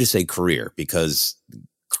 it's weird to say career because,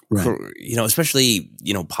 especially,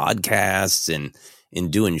 podcasts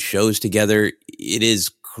and doing shows together, it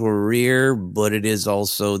is career, but it is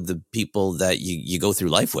also the people that you go through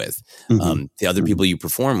life with, the other people you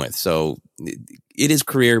perform with. So it is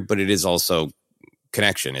career, but it is also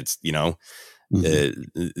connection. It's,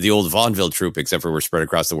 the old vaudeville troupe, except for we're spread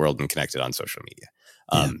across the world and connected on social media.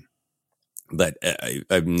 But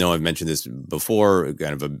I know I've mentioned this before.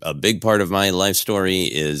 Kind of a big part of my life story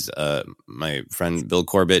is my friend Bill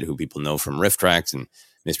Corbett, who people know from Riff Tracks and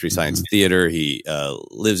Mystery Science Theater. He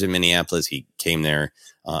lives in Minneapolis. He came there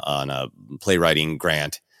on a playwriting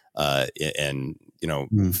grant and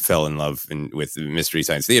fell in love with Mystery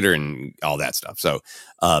Science Theater and all that stuff. So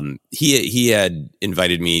he had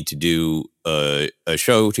invited me to do a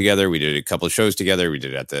show together. We did a couple of shows together. We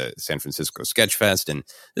did it at the San Francisco Sketch Fest, and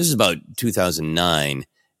this is about 2009.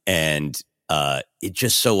 And it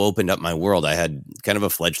just so opened up my world. I had kind of a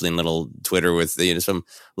fledgling little Twitter with some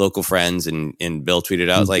local friends, and Bill tweeted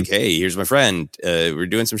out like, "Hey, here's my friend. We're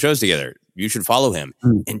doing some shows together. You should follow him."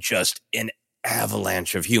 And just an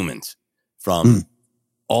avalanche of humans from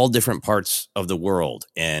all different parts of the world,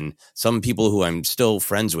 and some people who I'm still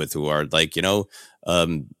friends with who are like,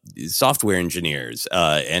 software engineers.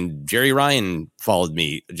 And Jerry Ryan followed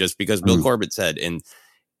me just because Bill Corbett said,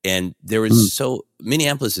 and there was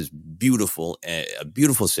Minneapolis is beautiful, a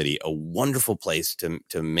beautiful city, a wonderful place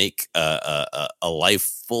to make a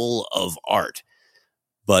life full of art.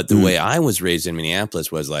 But the way I was raised in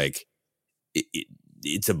Minneapolis was like,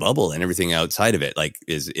 it's a bubble, and everything outside of it like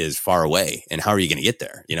is far away. And how are you going to get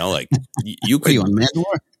there? Like you could, on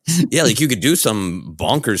Mandalore? Yeah, like you could do some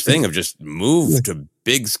bonkers thing of just move to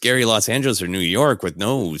big scary Los Angeles or New York with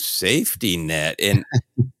no safety net. And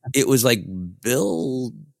it was like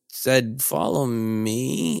Bill said, "Follow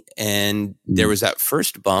me," and there was that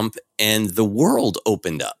first bump, and the world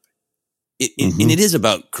opened up. And it is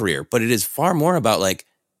about career, but it is far more about like,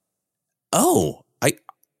 oh,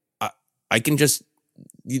 I can just,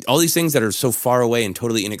 all these things that are so far away and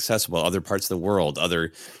totally inaccessible, other parts of the world,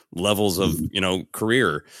 other levels of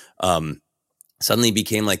career, suddenly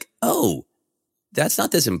became like, oh, that's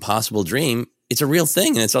not this impossible dream. It's a real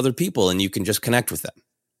thing, and it's other people, and you can just connect with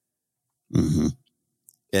them.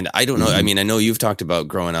 And I don't know. I mean, I know you've talked about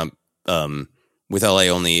growing up with LA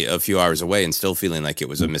only a few hours away and still feeling like it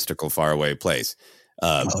was a mystical, faraway place.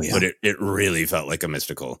 But it really felt like a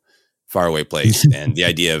mystical, faraway place. And the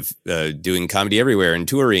idea of doing comedy everywhere and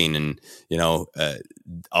touring and,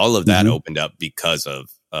 all of that opened up because of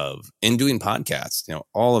and doing podcasts,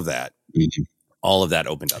 all of that. All of that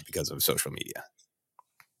opened up because of social media.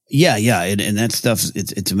 Yeah. And that stuff,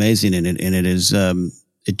 it's amazing. And it is,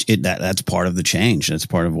 that's part of the change. That's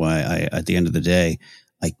part of why at the end of the day,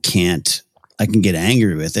 I can get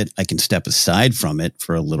angry with it. I can step aside from it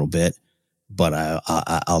for a little bit, but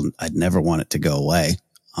I'd never want it to go away.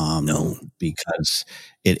 No, because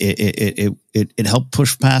it helped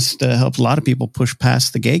push past, helped a lot of people push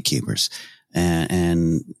past the gatekeepers.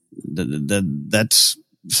 And that's,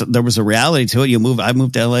 so there was a reality to it. I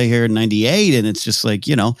moved to LA here in 98, and it's just like,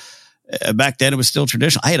 back then it was still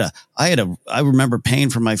traditional. I remember paying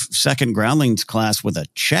for my second groundlings class with a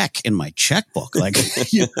check in my checkbook. Like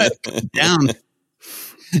you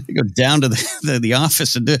go down to the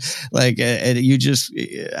office and do and you just,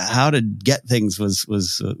 how to get things was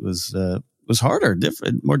harder,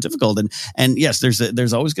 more difficult. And yes,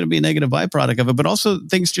 there's always going to be a negative byproduct of it, but also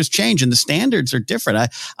things just change and the standards are different.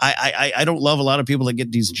 I don't love a lot of people that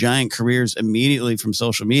get these giant careers immediately from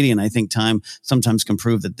social media. And I think time sometimes can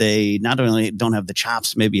prove that they not only don't have the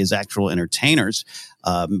chops, maybe as actual entertainers.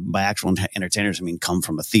 By actual entertainers, I mean, come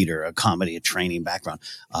from a theater, a comedy, a training background.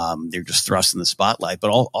 They're just thrust in the spotlight, but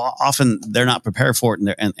often they're not prepared for it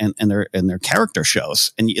in their character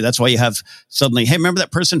shows. And that's why you have suddenly, hey, remember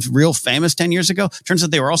that person real famous 10 years ago? Turns out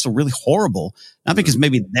they were also really horrible. Not because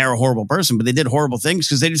maybe they're a horrible person, but they did horrible things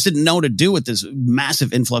because they just didn't know what to do with this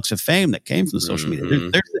massive influx of fame that came from the social media.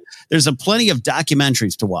 There's a plenty of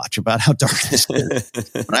documentaries to watch about how dark this is.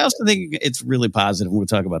 But I also think it's really positive when we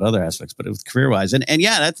talk about other aspects, but it was career-wise. And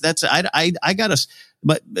yeah, I got us,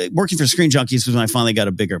 but working for Screen Junkies was when I finally got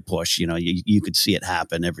a bigger push. You could see it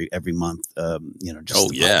happen every month.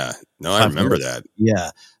 Just I remember that. Yeah.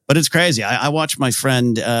 But it's crazy. I watched my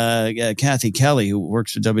friend Kathy Kelly, who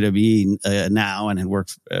works for WWE now and had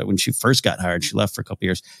worked when she first got hired. She left for a couple of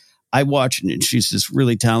years. I watched, and she's this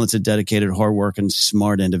really talented, dedicated, hardworking,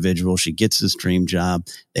 smart individual. She gets this dream job.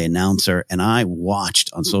 They announce her, and I watched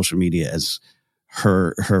on social media as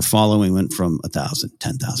her following went from 1,000,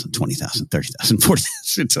 10,000, 20,000, 30,000,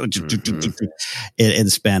 40,000 in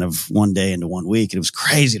the span of one day into 1 week. And it was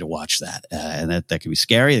crazy to watch that. And that can be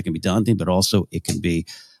scary. That can be daunting, but also it can be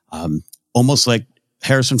almost like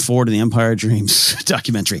Harrison Ford in the Empire Dreams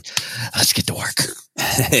documentary. Let's get to work.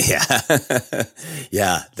 That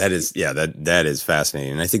is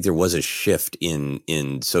fascinating. And I think there was a shift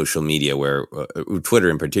in social media where Twitter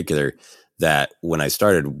in particular, that when I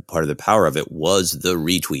started, part of the power of it was the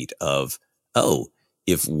retweet of, oh,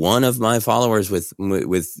 if one of my followers with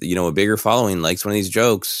a bigger following likes one of these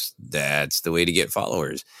jokes, that's the way to get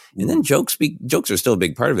followers. And then jokes are still a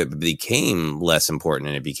big part of it, but became less important,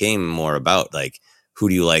 and it became more about like, who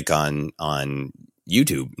do you like on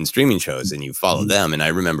YouTube and streaming shows, and you follow them. And I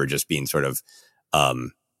remember just being sort of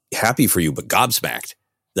happy for you, but gobsmacked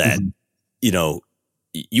that you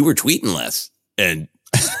were tweeting less, and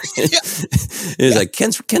it was like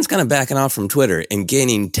Ken's kind of backing off from Twitter and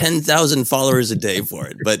gaining 10,000 followers a day for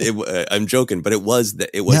it. But I'm joking. But it was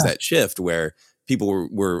that shift where people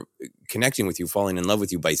were connecting with you, falling in love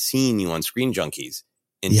with you by seeing you on Screen Junkies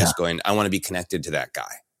and just going, I want to be connected to that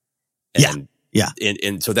guy. And,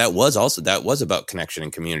 And so that was about connection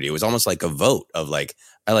and community. It was almost like a vote of like,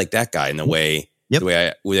 I like that guy. And the way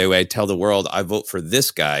I tell the world I vote for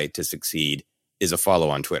this guy to succeed is a follow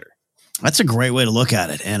on Twitter. That's a great way to look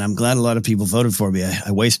at it. And I'm glad a lot of people voted for me.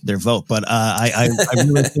 I wasted their vote, but I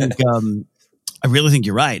really think, I really think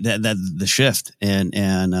you're right that the shift and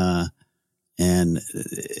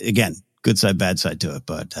again, good side, bad side to it.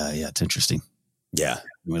 But it's interesting. Yeah.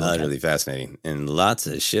 Really fascinating and lots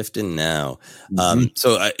of shifting now.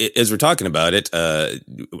 So as we're talking about it,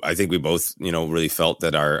 I think we both, really felt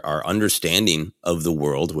that our understanding of the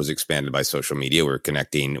world was expanded by social media. We're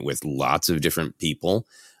connecting with lots of different people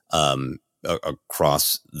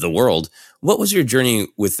across the world. What was your journey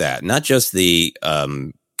with that? Not just the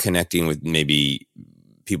connecting with maybe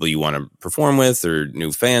people you want to perform with or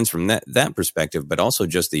new fans from that perspective, but also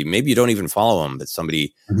just maybe you don't even follow them, but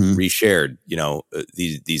somebody reshared,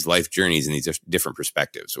 these life journeys and these different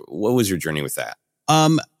perspectives. What was your journey with that?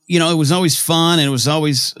 It was always fun and it was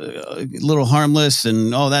always a little harmless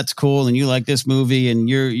and, oh, that's cool. And you like this movie and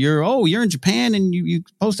you're in Japan and you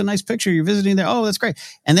post a nice picture. You're visiting there. Oh, that's great.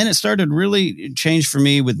 And then it started really change for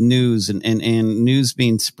me with news and news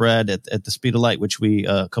being spread at the speed of light, which we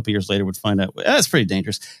a couple years later would find out that's pretty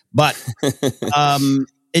dangerous. But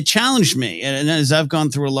it challenged me. And as I've gone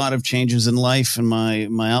through a lot of changes in life and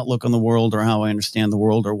my outlook on the world or how I understand the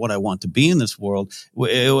world or what I want to be in this world,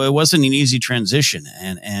 it wasn't an easy transition.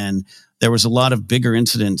 And there was a lot of bigger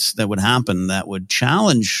incidents that would happen that would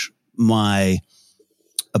challenge my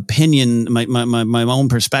opinion, my own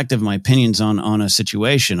perspective, my opinions on a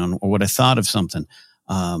situation or what I thought of something.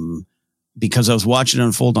 Because I was watching it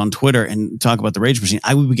unfold on Twitter and talk about the rage machine,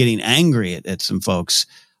 I would be getting angry at some folks.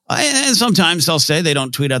 And sometimes they'll say they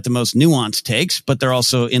don't tweet out the most nuanced takes, but they're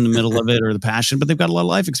also in the middle of it or the passion, but they've got a lot of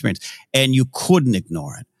life experience and you couldn't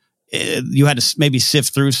ignore it. You had to maybe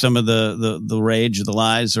sift through some of the rage or the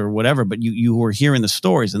lies or whatever, but you were hearing the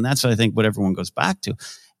stories. And that's, I think, what everyone goes back to.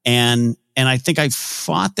 And I think I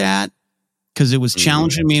fought that because it was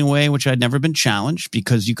challenging me in a way which I'd never been challenged,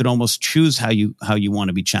 because you could almost choose how you want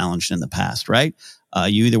to be challenged in the past, right?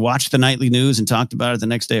 You either watched the nightly news and talked about it the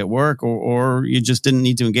next day at work, or you just didn't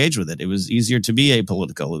need to engage with it. It was easier to be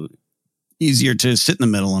apolitical, easier to sit in the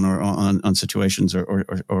middle on situations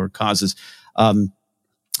or causes.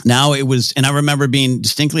 Now it was, and I remember being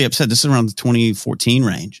distinctly upset. This is around the 2014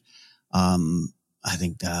 range. I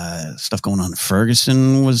think stuff going on in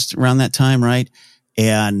Ferguson was around that time, right?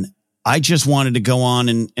 And I just wanted to go on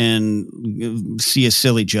and see a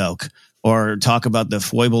silly joke or talk about the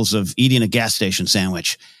foibles of eating a gas station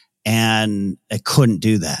sandwich. And I couldn't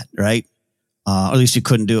do that, right? Or at least you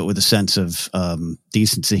couldn't do it with a sense of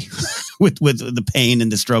decency with the pain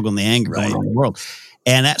and the struggle and the anger going on in the world.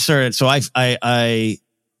 And that started, so I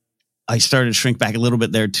started to shrink back a little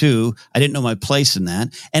bit there too. I didn't know my place in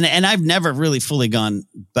that. And I've never really fully gone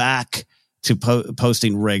back to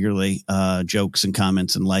posting regularly jokes and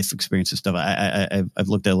comments and life experience and stuff. I've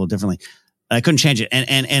looked at it a little differently. I couldn't change it.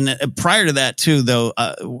 And prior to that too, though,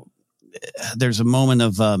 there's a moment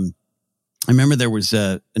of, I remember there was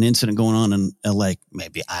an incident going on in LA,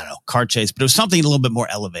 maybe, I don't know, car chase, but it was something a little bit more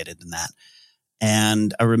elevated than that.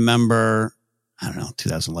 And I remember,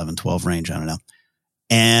 2011, 12 range, I don't know.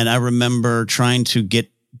 And I remember trying to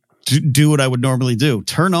do what I would normally do.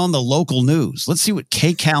 Turn on the local news. Let's see what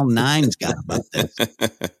KCAL9's got about this.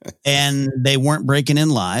 And they weren't breaking in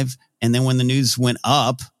live. And then when the news went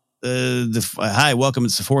up, hi, welcome.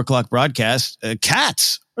 It's the 4:00 broadcast.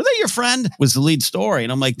 Cats, are they your friend? Was the lead story.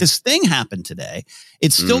 And I'm like, this thing happened today.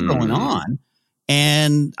 It's still going on.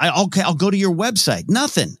 And I'll go to your website.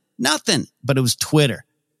 Nothing. But it was Twitter.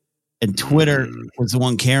 And Twitter was the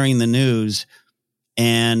one carrying the news.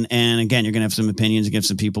 And again, you're going to have some opinions against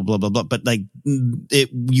some people, blah, blah, blah. But like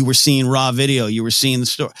you were seeing raw video, you were seeing the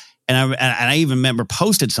story. And I even remember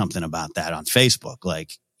posted something about that on Facebook,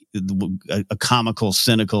 like a comical,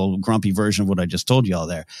 cynical, grumpy version of what I just told you all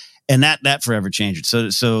there. And that forever changed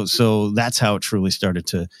it. So that's how it truly started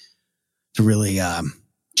to really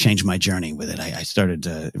change my journey with it. I started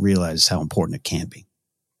to realize how important it can be.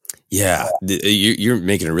 Yeah, you're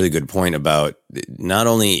making a really good point about not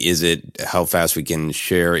only is it how fast we can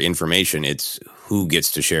share information, it's who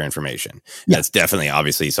gets to share information. Yeah. That's definitely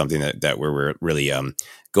obviously something that we're really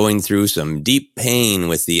going through some deep pain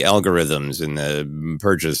with the algorithms and the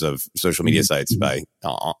purchase of social media sites by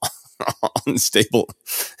unstable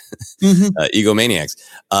egomaniacs.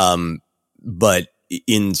 But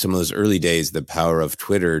in some of those early days, the power of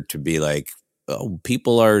Twitter to be like,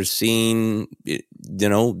 people are seeing,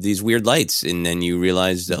 these weird lights. And then you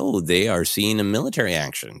realize, they are seeing a military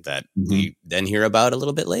action that we then hear about a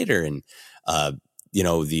little bit later. And,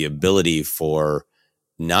 the ability for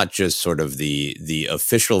not just sort of the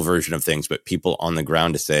official version of things, but people on the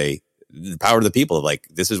ground to say the power of the people of like,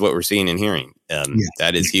 this is what we're seeing and hearing.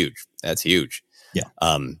 That is huge. That's huge. Yeah.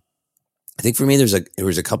 I think for me, there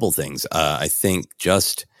was a couple things. I think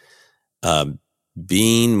just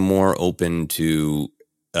being more open to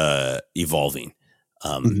evolving,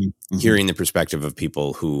 hearing the perspective of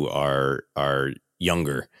people who are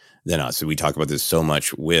younger than us. So we talk about this so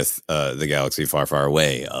much with the Galaxy Far, Far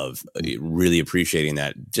Away, of really appreciating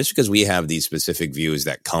that just because we have these specific views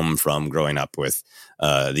that come from growing up with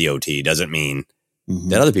the OT doesn't mean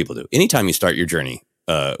that other people do. Anytime you start your journey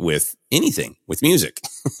with anything, with music,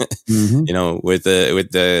 with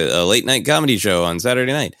the late night comedy show on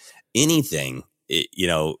Saturday night, anything,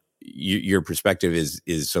 your perspective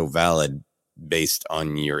is so valid based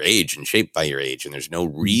on your age and shaped by your age. And there's no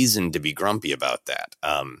reason to be grumpy about that.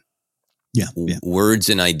 Words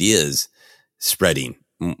and ideas spreading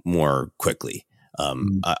more quickly.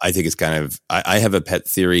 I think it's kind of, I have a pet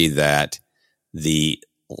theory that the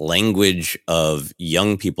language of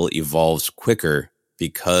young people evolves quicker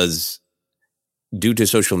because due to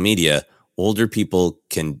social media, older people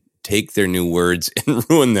can take their new words and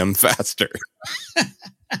ruin them faster.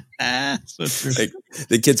 So true. Like,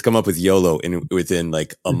 the kids come up with YOLO, and within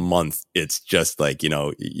like a month, it's just like,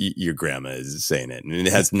 your grandma is saying it. And it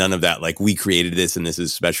has none of that. Like, we created this and this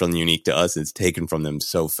is special and unique to us. It's taken from them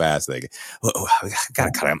so fast. Like, I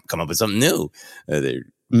got to come up with something new. They're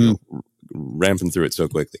ramping through it so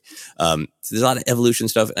quickly. So there's a lot of evolution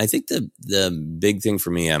stuff. And I think the big thing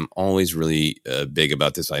for me, I'm always really big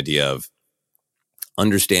about this idea of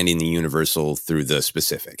understanding the universal through the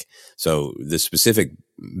specific. So the specific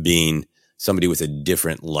being somebody with a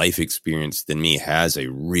different life experience than me has a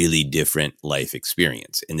really different life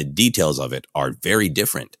experience. And the details of it are very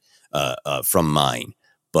different from mine.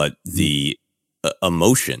 But the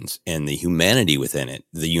emotions and the humanity within it,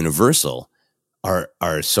 the universal,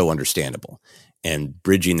 are so understandable. And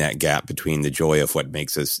bridging that gap between the joy of what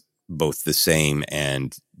makes us both the same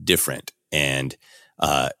and different. And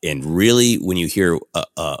really, when you hear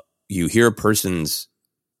a person's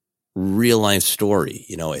real life story,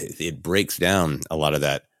 it breaks down a lot of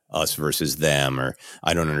that us versus them, or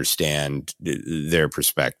I don't understand their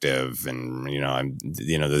perspective, and I'm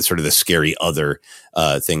the sort of the scary other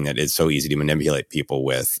thing that is so easy to manipulate people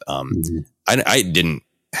with. I didn't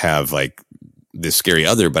have like this scary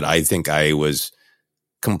other, but I think I was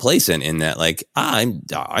complacent in that, like, I'm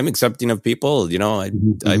accepting of people,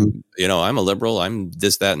 I'm a liberal, I'm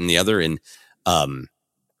this, that, and the other. And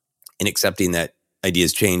accepting that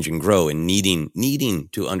ideas change and grow, and needing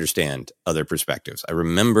to understand other perspectives. I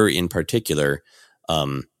remember in particular,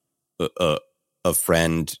 a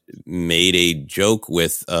friend made a joke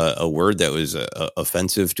with a word that was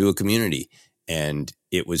offensive to a community. And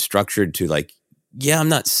it was structured to like, I'm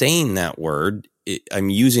not saying that word. I'm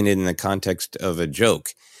using it in the context of a joke.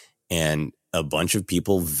 And a bunch of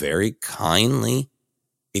people very kindly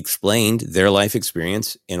explained their life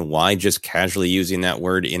experience and why just casually using that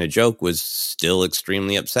word in a joke was still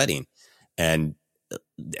extremely upsetting. And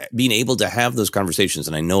being able to have those conversations,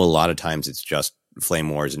 and I know a lot of times it's just flame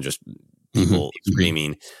wars and just people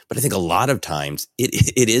screaming, but I think a lot of times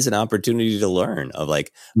it is an opportunity to learn of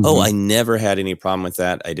like, I never had any problem with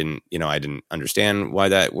that. I didn't understand why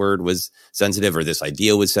that word was sensitive, or this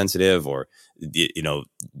idea was sensitive, or,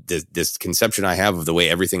 this conception I have of the way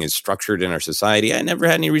everything is structured in our society. I never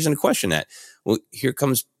had any reason to question that. Well, here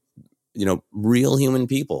comes, real human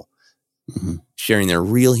people sharing their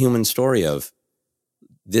real human story of,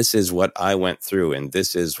 this is what I went through and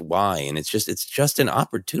this is why. And it's just an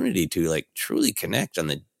opportunity to like truly connect on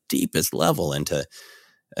the deepest level. And to,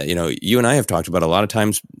 you and I have talked about a lot of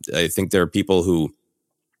times, I think there are people who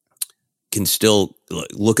can still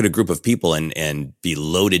look at a group of people and be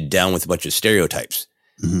loaded down with a bunch of stereotypes.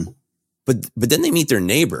 But then they meet their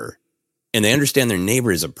neighbor and they understand their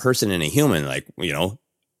neighbor is a person and a human. Like,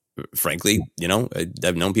 frankly,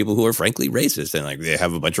 I've known people who are frankly racist, and like they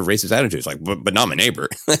have a bunch of racist attitudes, like, but not my neighbor.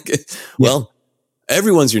 Well,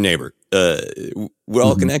 everyone's your neighbor. We're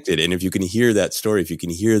all connected. And if you can hear that story,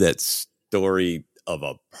 of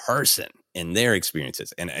a person and their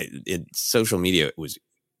experiences, and social media was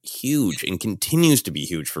huge and continues to be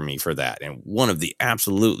huge for me for that. And one of the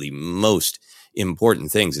absolutely most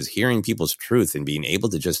important things is hearing people's truth and being able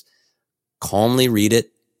to just calmly read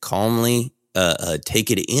it, calmly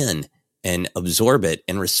take it in and absorb it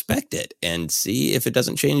and respect it and see if it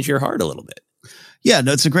doesn't change your heart a little bit. Yeah,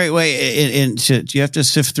 no, it's a great way. And you have to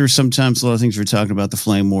sift through sometimes a lot of things we're talking about, the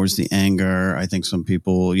flame wars, the anger. I think some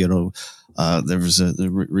people, there was a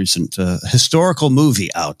recent historical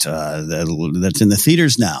movie out that's in the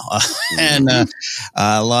theaters now. And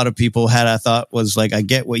a lot of people I thought was like, I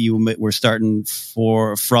get what you were starting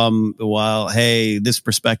from a while. Hey, this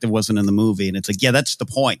perspective wasn't in the movie. And it's like, yeah, that's the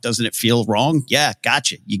point. Doesn't it feel wrong? Yeah,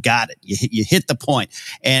 gotcha. You got it. You hit the point.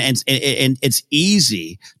 And it's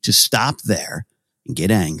easy to stop there and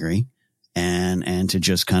get angry and to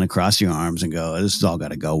just kind of cross your arms and go, this has all got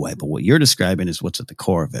to go away. But what you're describing is what's at the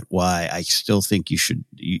core of it. Why I still think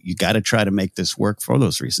you got to try to make this work for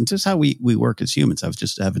those reasons. This is how we work as humans. I was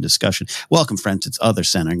just having a discussion. Welcome, friends. It's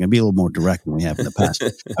OtherCenter. I'm going to be a little more direct than we have in the past.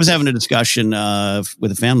 I was having a discussion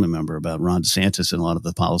with a family member about Ron DeSantis and a lot of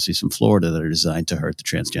the policies in Florida that are designed to hurt the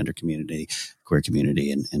transgender community, queer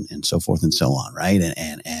community, and so forth and so on. Right.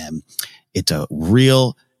 And it's a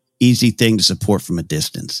real easy thing to support from a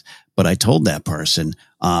distance. But I told that person,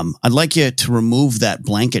 I'd like you to remove that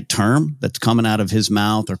blanket term that's coming out of his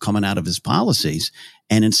mouth or coming out of his policies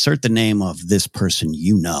and insert the name of this person who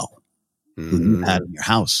you had in your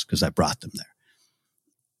house, because I brought them there.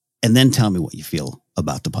 And then tell me what you feel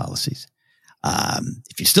about the policies.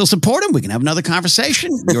 If you still support them, we can have another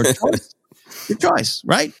conversation. Your choice. Your choice,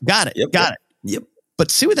 right? Got it. Got it. Yep. But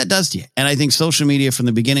see what that does to you. And I think social media from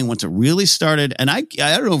the beginning, once it really started, and I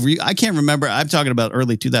don't know, I can't remember, I'm talking about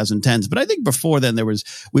early 2010s, but I think before then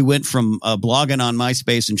we went from blogging on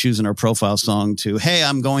MySpace and choosing our profile song to, hey,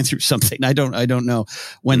 I'm going through something. I don't know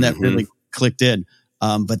when that really clicked in.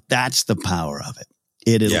 But that's the power of it.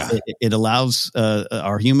 It allows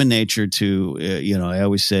our human nature to, I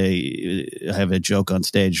always say, I have a joke on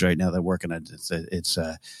stage right now that I'm working on.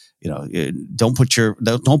 Don't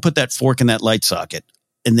put that fork in that light socket,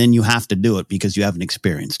 and then you have to do it because you haven't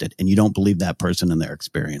experienced it, and you don't believe that person and their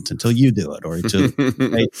experience until you do it or until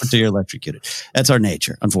you're electrocuted. That's our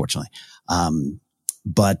nature, unfortunately.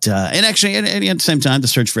 But at the same time, the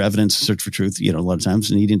search for evidence, search for truth, a lot of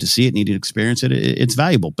times needing to see it, needing to experience it, it's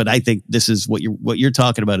valuable. But I think this is what you're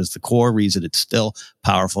talking about is the core reason it's still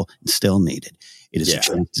powerful and still needed. It is a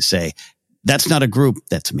chance to say, that's not a group,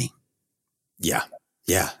 that's me. Yeah.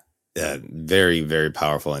 Yeah. Very, very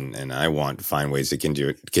powerful. And I want to find ways to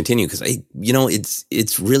continue because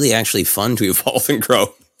it's really actually fun to evolve and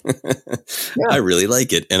grow. I really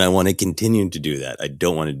like it. And I want to continue to do that. I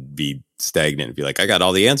don't want to be stagnant and be like, I got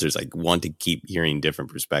all the answers. I want to keep hearing different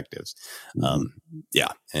perspectives. And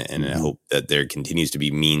I hope that there continues to be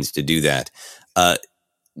means to do that.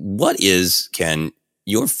 What is, Ken,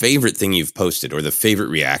 your favorite thing you've posted or the favorite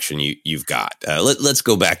reaction you've got? Let's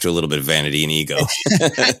go back to a little bit of vanity and ego.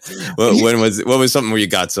 What was something where you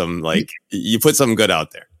got some, you put something good out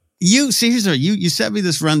there? You sent me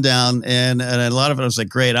this rundown and a lot of it I was like,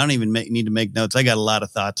 great. I don't even need to make notes. I got a lot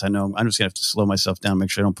of thoughts. I know I'm just gonna have to slow myself down,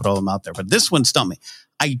 make sure I don't put all of them out there. But this one stumped me.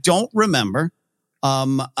 I don't remember.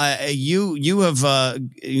 You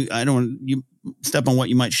step on what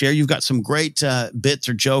you might share. You've got some great bits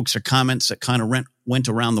or jokes or comments that kind of went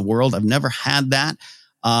around the world. I've never had that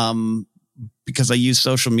because I use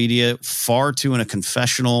social media far too in a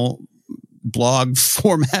confessional blog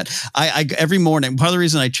format. I every morning, part of the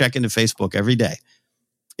reason I check into Facebook every day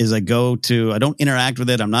is I don't interact with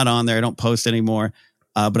it. I'm not on there. I don't post anymore.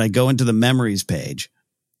 But I go into the memories page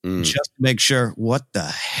just to make sure, what the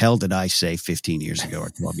hell did I say 15 years ago or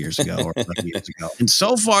 12 years ago or 11 years ago? And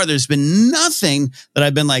so far, there's been nothing that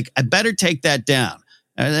I've been like, I better take that down.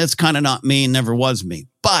 And that's kind of not me and never was me.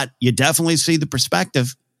 But you definitely see the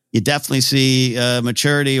perspective. You definitely see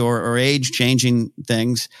maturity or age changing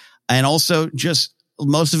things. And also just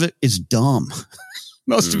most of it is dumb.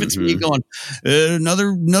 Most of it's me going,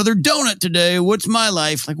 another donut today. What's my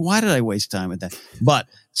life? Like, why did I waste time with that? But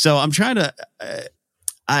so I'm trying to,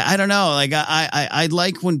 I don't know. Like I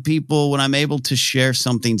like when I'm able to share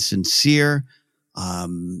something sincere,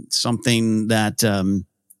 something that,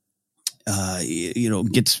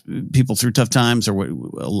 gets people through tough times or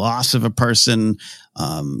a loss of a person,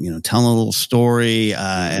 telling a little story,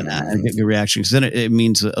 and I get good reaction because then it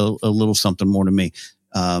means a little something more to me.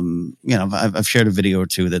 I've shared a video or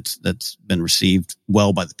two that's been received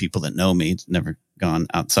well by the people that know me. It's never gone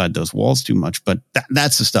outside those walls too much, but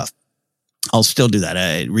that's the stuff. I'll still do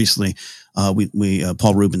that. Recently,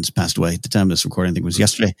 Paul Rubens passed away at the time of this recording. I think it was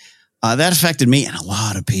yesterday. That affected me and a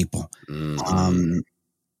lot of people.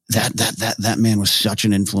 That man was such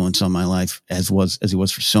an influence on my life as he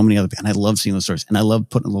was for so many other people. And I love seeing those stories and I love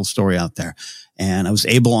putting a little story out there. And I was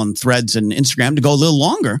able on Threads and Instagram to go a little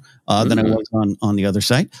longer, than I was on the other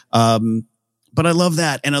site. But I love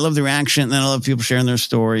that. And I love the reaction. And I love people sharing their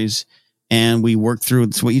stories. and we work through.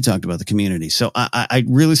 It's what you talked about, the community. So I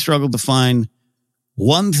really struggled to find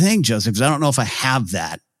one thing, Joseph, because I don't know if I have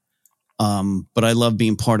that. But I love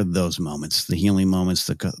being part of those moments, the healing moments,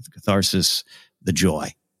 the catharsis, the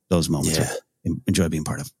joy, those moments. Yeah. I enjoy being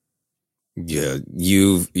part of. Yeah,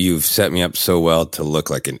 you've set me up so well to look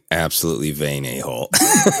like an absolutely vain a-hole.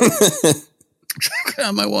 Get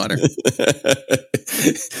on my water.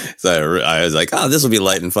 So I was like, oh, this will be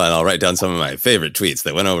light and fun. I'll write down some of my favorite tweets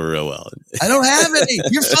that went over real well. I don't have any.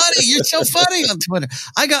 You're funny. You're so funny on Twitter.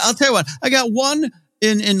 I'll tell you what, I got one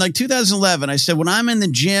in like 2011. I said, when I'm in the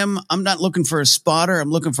gym, I'm not looking for a spotter. I'm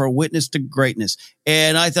looking for a witness to greatness.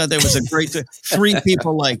 And I thought that was a great, 3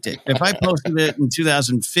 people liked it. If I posted it in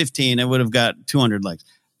 2015, it would have got 200 likes.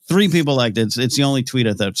 3 people liked it. It's the only tweet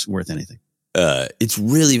I thought's worth anything. It's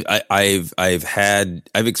really, I've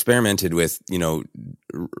experimented with,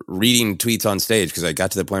 reading tweets on stage, because I got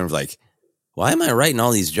to the point of like, why am I writing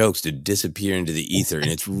all these jokes to disappear into the ether? And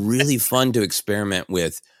it's really fun to experiment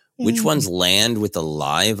with which ones land with the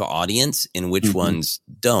live audience and which ones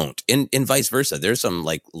don't, and vice versa. There's some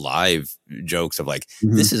like live jokes of like,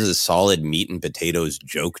 this is a solid meat and potatoes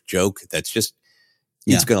joke that's just,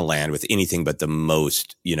 it's going to land with anything but the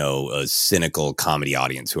most, cynical comedy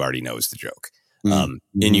audience who already knows the joke. And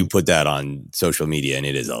you put that on social media and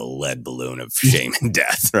it is a lead balloon of shame and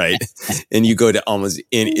death, right? And you go to almost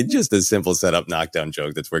it's just a simple setup knockdown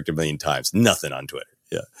joke that's worked a million times. Nothing on Twitter.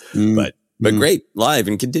 Yeah. But great live,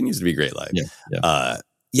 and continues to be great live.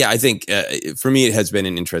 I think for me, it has been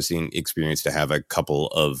an interesting experience to have a couple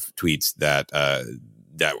of tweets that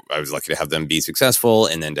I was lucky to have them be successful,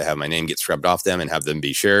 and then to have my name get scrubbed off them and have them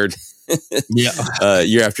be shared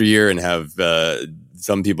year after year, and have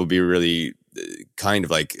some people be really kind of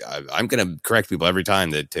like, I'm going to correct people every time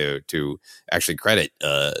that to actually credit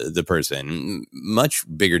the person. Much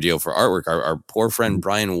bigger deal for artwork. Our poor friend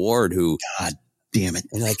Brian Ward, who God damn it.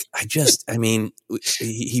 And like,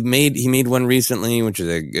 he made one recently, which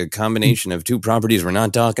is a combination of 2 properties we're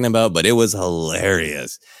not talking about, but it was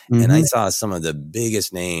hilarious. And I saw some of the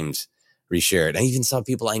biggest names reshare it. I even saw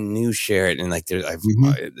people I knew share it. And like, I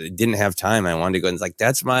didn't have time. I wanted to go and it's like,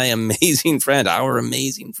 that's my amazing friend, our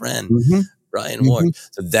amazing friend, Brian Ward.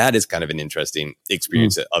 So that is kind of an interesting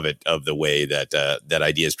experience of the way that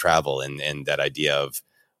ideas travel, and that idea of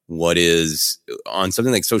what is on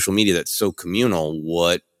something like social media that's so communal,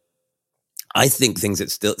 what I think things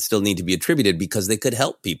that still need to be attributed because they could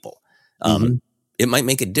help people. It might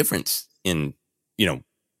make a difference in,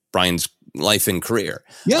 Brian's life and career.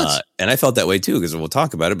 Yes. And I felt that way too, because we'll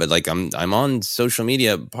talk about it, but like I'm on social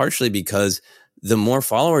media partially because the more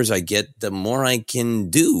followers I get, the more I can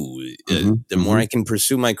do, the more I can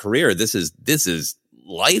pursue my career. This is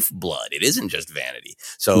lifeblood. It isn't just vanity.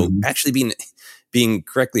 So actually being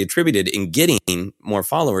correctly attributed and getting more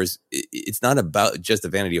followers, it's not about just the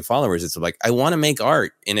vanity of followers. It's like, I want to make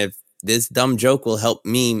art. And if this dumb joke will help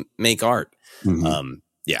me make art.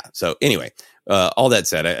 So anyway, all that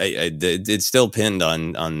said, it's still pinned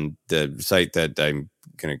on the site that I'm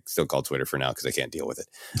going to still call Twitter for now, because I can't deal with it.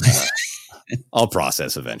 I'll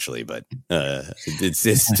process eventually, but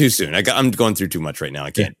it's too soon. I'm going through too much right now.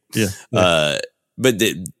 I can't. But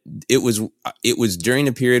it was during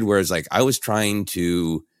a period where it's like I was trying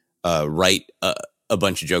to write a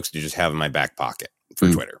bunch of jokes to just have in my back pocket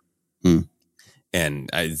for Twitter. And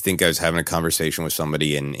I think I was having a conversation with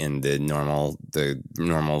somebody in the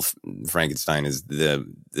normal Frankenstein is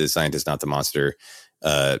the scientist, not the monster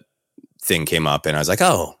thing came up. And I was like,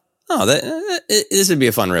 this would be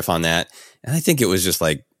a fun riff on that. And I think it was just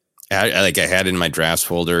like, I had it in my drafts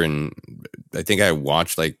folder, and I think I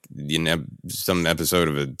watched some episode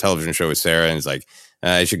of a television show with Sarah, and it's like,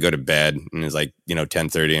 I should go to bed. And it's like,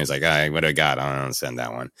 10:30, and it's like, what do I got? I don't know, send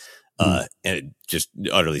that one. And it just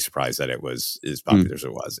utterly surprised that it was as popular as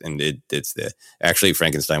it was. And it's actually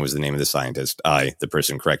Frankenstein was the name of the scientist. I, the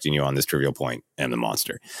person correcting you on this trivial point, am the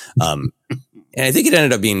monster. And I think it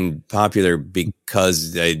ended up being popular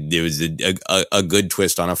because it was a good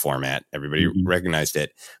twist on a format. Everybody recognized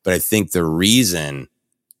it. But I think the reason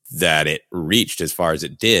that it reached as far as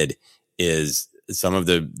it did is some of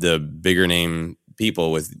the bigger name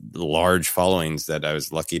people with large followings that I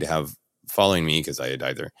was lucky to have following me, because I had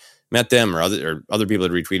either met them or other people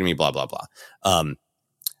had retweeted me, blah, blah, blah,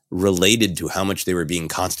 related to how much they were being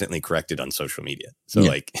constantly corrected on social media. So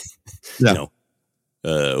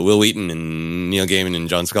Will Wheaton and Neil Gaiman and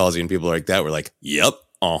John Scalzi and people like that were like, yep,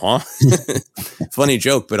 funny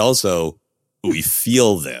joke, but also we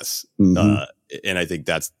feel this. And I think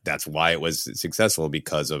that's why it was successful,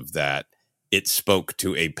 because of that. It spoke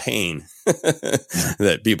to a pain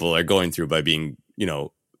that people are going through by being,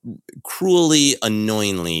 cruelly,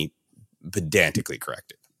 annoyingly pedantically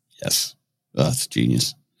corrected. Yes. Oh, it's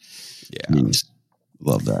genius. Yeah. Genius.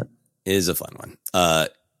 Love that. It is a fun one.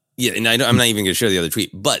 Yeah, and I'm not even going to share the other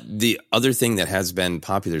tweet. But the other thing that has been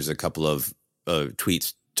popular is a couple of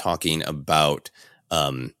tweets talking about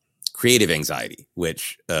creative anxiety,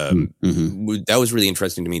 which that was really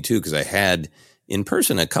interesting to me too, because I had in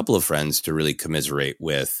person a couple of friends to really commiserate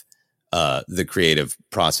with the creative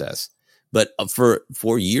process. But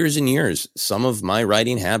for years and years, some of my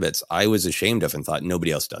writing habits I was ashamed of and thought nobody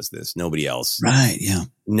else does this. Nobody else. Right. Yeah.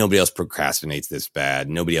 Nobody else procrastinates this bad.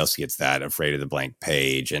 Nobody else gets that afraid of the blank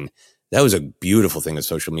page. And that was a beautiful thing with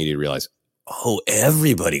social media to realize, oh,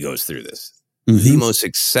 everybody goes through this. The most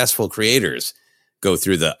successful creators go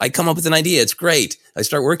through I come up with an idea. It's great. I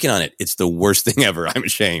start working on it. It's the worst thing ever. I'm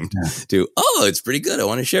ashamed to, it's pretty good. I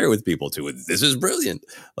want to share it with people too. This is brilliant.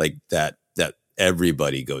 Like that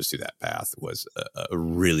everybody goes through that path was a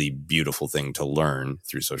really beautiful thing to learn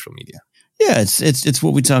through social media. Yeah, it's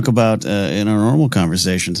what we talk about in our normal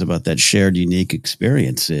conversations about that shared unique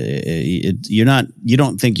experience. You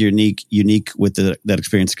don't think you're unique with that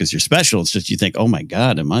experience because you're special. It's just you think, oh my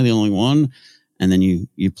God, am I the only one? And then you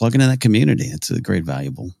plug into that community. It's a great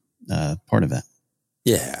valuable part of that.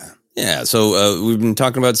 Yeah. So we've been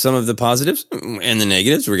talking about some of the positives and the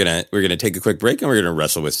negatives. We're gonna take a quick break and we're gonna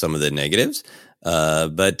wrestle with some of the negatives.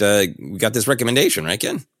 But we got this recommendation, right,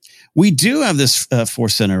 Ken? We do have this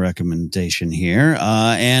Force Center recommendation here,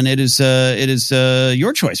 and it is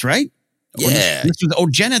your choice, right? Yeah.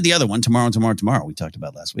 Jen had the other one, Tomorrow. We talked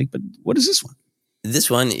about last week, but what is this one?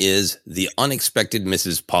 This one is The Unexpected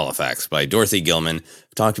Mrs. Polifax by Dorothy Gilman.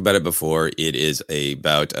 I've talked about it before. It is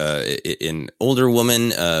about an older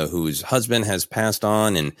woman whose husband has passed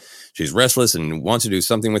on, and she's restless and wants to do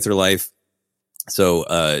something with her life.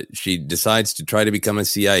 So she decides to try to become a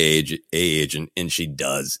CIA agent, and she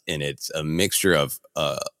does. And it's a mixture of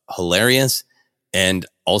hilarious and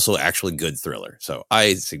also actually good thriller. So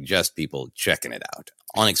I suggest people checking it out.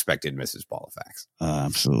 Unexpected Mrs. Polifax.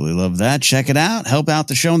 Absolutely love that. Check it out. Help out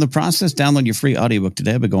the show in the process. Download your free audiobook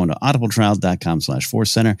today by going to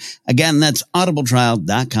audibletrial.com/forcecenter. Again, that's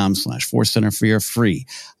audibletrial.com/forcecenter for your free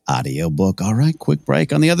audiobook. All right, quick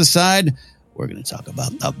break. On the other side, we're going to talk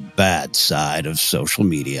about the bad side of social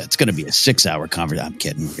media. It's going to be a 6-hour conversation. I'm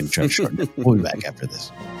kidding. We're going to try to shorten it. We'll be back after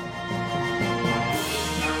this.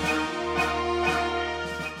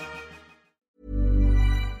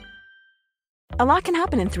 A lot can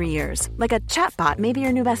happen in 3 years, like a chatbot may be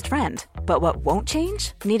your new best friend. But what won't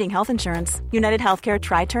change? Needing health insurance. United Healthcare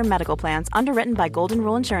Tri-Term Medical Plans, underwritten by Golden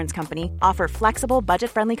Rule Insurance Company, offer flexible,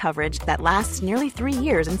 budget-friendly coverage that lasts nearly 3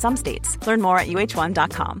 years in some states. Learn more at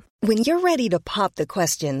uh1.com. When you're ready to pop the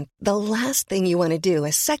question, the last thing you want to do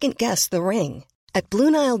is second-guess the ring. At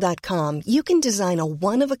BlueNile.com, you can design a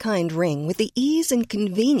one-of-a-kind ring with the ease and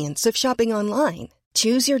convenience of shopping online.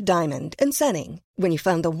 Choose your diamond and setting. When you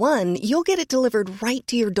find the one, you'll get it delivered right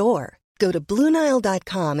to your door. Go to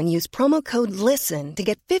BlueNile.com and use promo code LISTEN to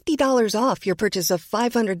get $50 off your purchase of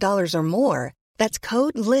 $500 or more. That's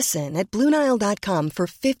code LISTEN at BlueNile.com for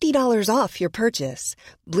 $50 off your purchase.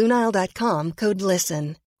 BlueNile.com, code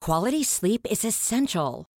LISTEN. Quality sleep is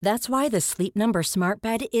essential. That's why the Sleep Number Smart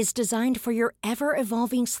Bed is designed for your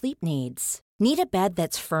ever-evolving sleep needs. Need a bed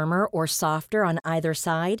that's firmer or softer on either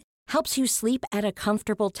side? Helps you sleep at a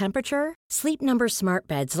comfortable temperature? Sleep Number Smart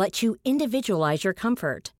Beds let you individualize your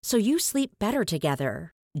comfort, so you sleep better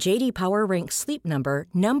together. J.D. Power ranks Sleep Number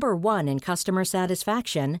number 1 in customer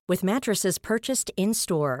satisfaction with mattresses purchased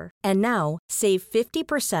in-store. And now, save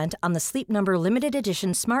 50% on the Sleep Number Limited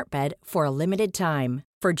Edition Smart Bed for a limited time.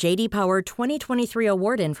 For J.D. Power 2023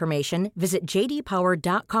 award information, visit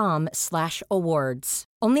jdpower.com/awards.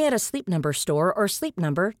 Only at a Sleep Number store or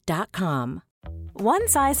sleepnumber.com. One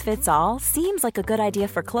size fits all seems like a good idea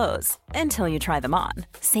for clothes until you try them on.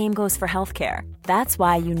 Same goes for healthcare. That's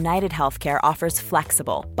why United Healthcare offers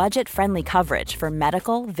flexible, budget-friendly coverage for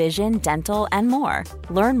medical, vision, dental, and more.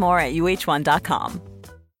 Learn more at uh1.com.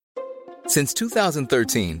 Since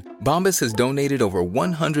 2013, Bombas has donated over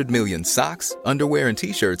 100 million socks, underwear, and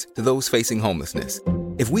T-shirts to those facing homelessness.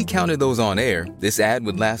 If we counted those on air, this ad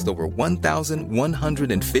would last over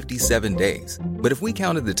 1,157 days. But if we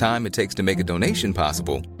counted the time it takes to make a donation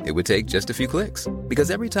possible, it would take just a few clicks.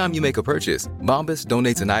 Because every time you make a purchase, Bombas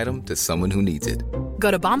donates an item to someone who needs it.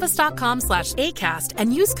 Go to bombas.com/ACAST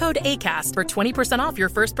and use code ACAST for 20% off your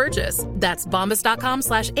first purchase. That's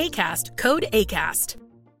bombas.com/ACAST, code ACAST.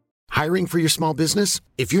 Hiring for your small business?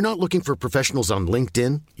 If you're not looking for professionals on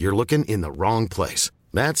LinkedIn, you're looking in the wrong place.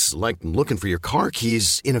 That's like looking for your car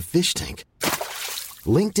keys in a fish tank.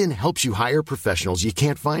 LinkedIn helps you hire professionals you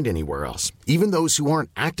can't find anywhere else, even those who aren't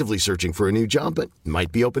actively searching for a new job but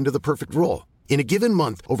might be open to the perfect role. In a given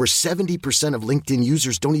month, over 70% of LinkedIn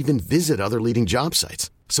users don't even visit other leading job sites.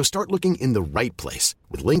 So start looking in the right place.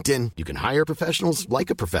 With LinkedIn, you can hire professionals like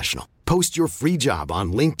a professional. Post your free job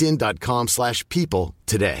on linkedin.com/people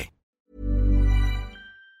today.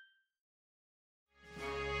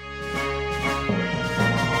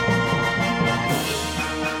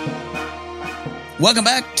 Welcome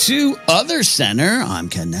back to Other Center. I'm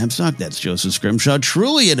Ken Napzok. That's Joseph Scrimshaw.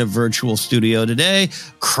 Truly in a virtual studio today.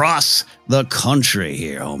 Across the country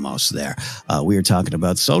here, almost there. We are talking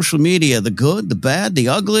about social media, the good, the bad, the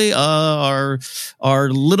ugly, our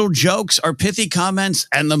little jokes, our pithy comments,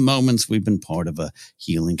 and the moments we've been part of a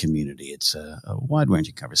healing community. It's a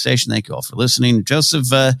wide-ranging conversation. Thank you all for listening. Joseph,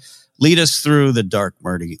 lead us through the dark,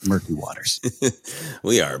 murky waters.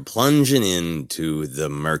 We are plunging into the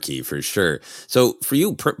murky for sure. So for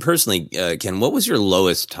you personally, Ken, what was your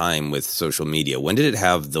lowest time with social media? When did it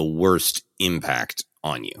have the worst impact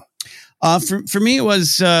on you? For me, it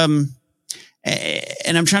was, and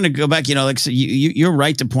I'm trying to go back, like so you're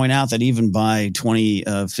right to point out that even by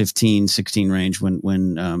 2015, 16 range,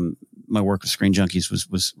 when my work with Screen Junkies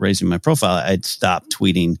was raising my profile, I'd stopped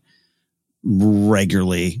tweeting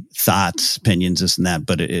regularly, thoughts, opinions, this and that,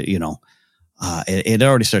 but it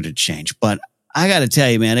already started to change. But I got to tell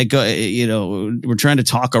you, man, we're trying to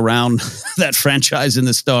talk around that franchise in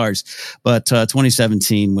the stars, but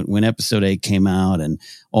 2017 when episode 8 came out and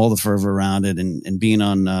all the fervor around it, and being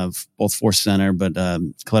on both Force Center, but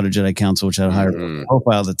Collector Jedi Council, which had a higher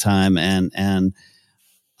profile at the time, and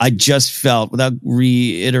I just felt, without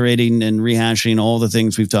reiterating and rehashing all the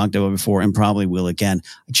things we've talked about before and probably will again,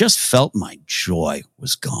 I just felt my joy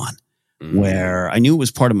was gone. Where I knew it was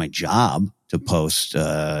part of my job to post,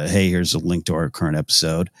 hey, here's a link to our current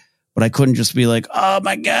episode. But I couldn't just be like, oh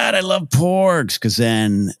my God, I love porgs, because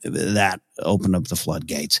then that opened up the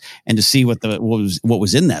floodgates. And to see what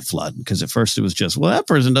was in that flood, because at first it was just, well, that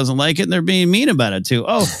person doesn't like it and they're being mean about it too.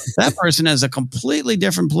 Oh, that person has a completely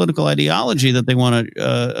different political ideology that they want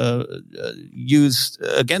to use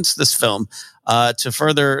against this film to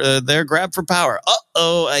further their grab for power.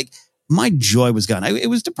 My joy was gone. It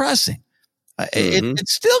was depressing.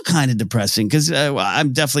 It's still kind of depressing because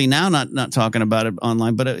I'm definitely now not talking about it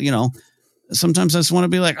online, but sometimes I just want to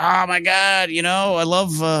be like, oh my God, I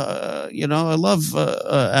love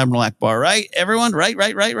Admiral Akbar, right? Everyone,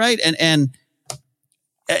 right. And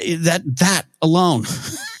that alone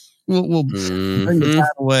will bring the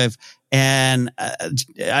tidal wave. And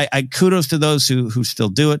I kudos to those who still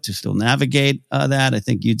do it, to still navigate that. I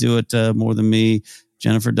think you do it more than me.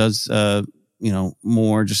 Jennifer does,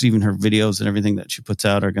 more, just even her videos and everything that she puts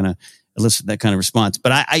out are going to elicit that kind of response.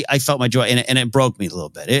 But I felt my joy, and it broke me a little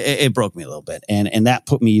bit. It broke me a little bit. And that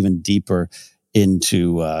put me even deeper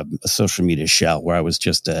into a social media shell where I was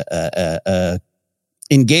just a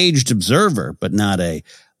engaged observer, but not a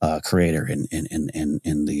creator in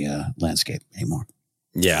the landscape anymore.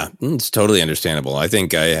 Yeah, it's totally understandable. I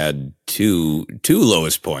think I had two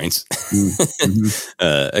lowest points.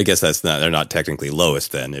 I guess they're not technically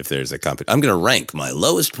lowest then if there's a I'm going to rank my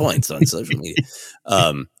lowest points on social media.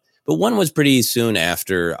 But one was pretty soon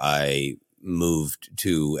after I moved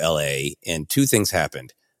to LA, and two things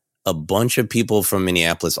happened. A bunch of people from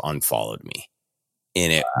Minneapolis unfollowed me.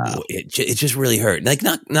 And it just really hurt. Like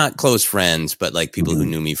not close friends, but like people who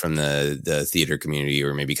knew me from the theater community,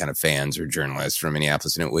 or maybe kind of fans or journalists from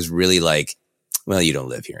Minneapolis. And it was really like, well, you don't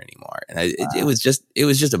live here anymore. And it was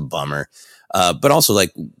just a bummer. But also,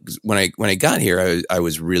 like when I got here, I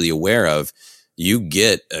was really aware of, you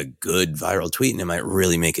get a good viral tweet and it might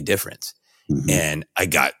really make a difference. And I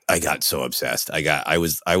got so obsessed. I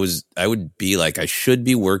would be like, I should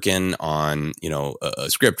be working on, a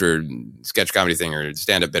script or sketch comedy thing or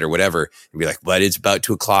stand up bit or whatever, and be like, but it's about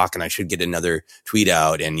 2:00 and I should get another tweet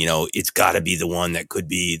out. And, it's gotta be the one that could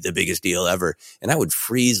be the biggest deal ever. And I would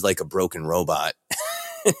freeze like a broken robot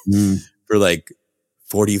for like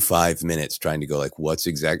 45 minutes trying to go like, what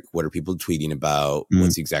are people tweeting about?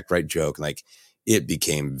 What's the exact right joke? And like, it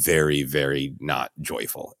became very, very not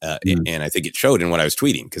joyful. And I think it showed in what I was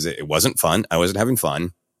tweeting, because it wasn't fun. I wasn't having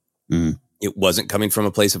fun. It wasn't coming from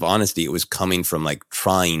a place of honesty. It was coming from like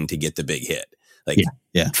trying to get the big hit, like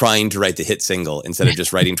trying to write the hit single instead of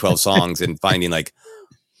just writing 12 songs and finding like,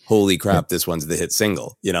 holy crap, this one's the hit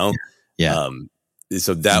single,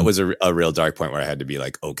 So that was a real dark point where I had to be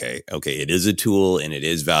like, okay, it is a tool and it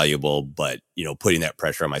is valuable, but putting that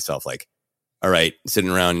pressure on myself, like, all right,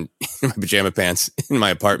 sitting around in my pajama pants in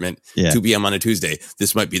my apartment, 2 p.m. on a Tuesday,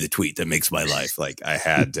 this might be the tweet that makes my life. Like I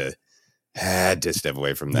had Had to step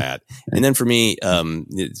away from that. And then for me,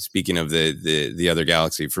 speaking of the other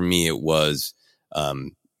galaxy, for me it was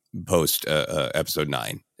post episode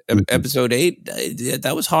 9. Episode 8,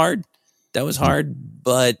 that was hard. That was hard.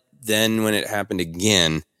 But then when it happened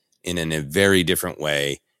again in a very different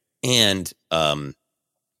way, and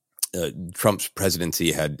Trump's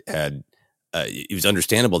presidency had it was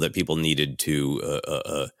understandable that people needed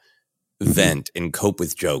to vent and cope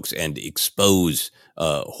with jokes and expose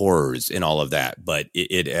horrors and all of that, but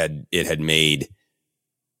it had made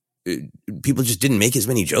people just didn't make as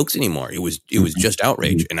many jokes anymore. It was just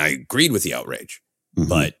outrage, and I agreed with the outrage,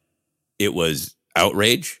 but it was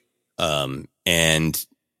outrage, and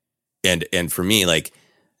for me, like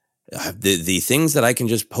the things that I can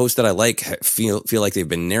just post that I like feel like they've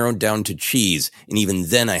been narrowed down to cheese, and even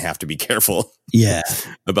then I have to be careful. Yeah,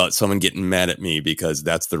 about someone getting mad at me because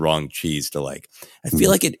that's the wrong cheese to like. I feel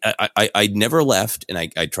like it. I never left, and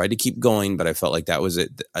I tried to keep going, but I felt like that was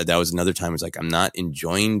it. That was another time. It's like I'm not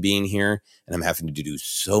enjoying being here, and I'm having to do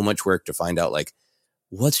so much work to find out like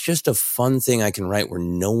what's just a fun thing I can write where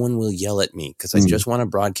no one will yell at me because I just want to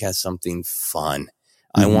broadcast something fun.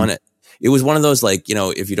 I want it. It was one of those like, you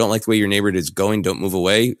know, if you don't like the way your neighborhood is going, don't move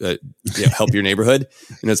away. Help your neighborhood.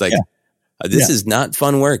 And it's like. This is not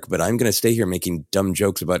fun work, but I'm going to stay here making dumb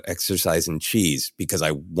jokes about exercise and cheese because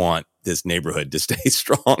I want this neighborhood to stay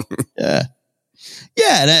strong. Yeah.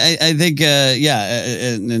 And I think,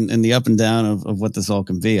 and the up and down of what this all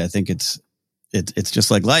can be, I think it's just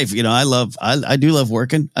like life. You know, I do love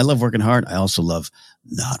working. I love working hard. I also love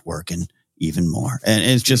not working even more. And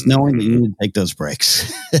it's just knowing that you need to take those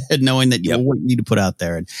breaks and knowing that you need to put out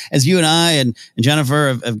there. And as you and I and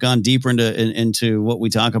Jennifer have gone deeper into what we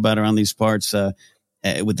talk about around these parts,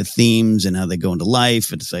 with the themes and how they go into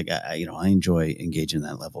life. It's like, I enjoy engaging in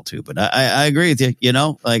that level too, but I agree with you. You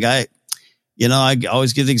know, like I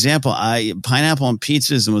always give the example. Pineapple on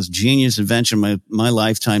pizza is the most genius invention of my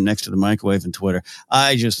lifetime next to the microwave and Twitter.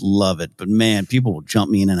 I just love it. But man, people will jump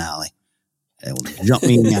me in an alley. They will jump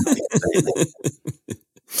me in the alley.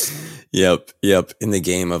 Yep. In the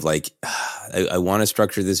game of like, I want to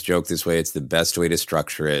structure this joke this way. It's the best way to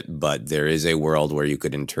structure it, but there is a world where you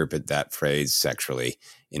could interpret that phrase sexually.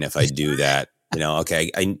 And if I do that,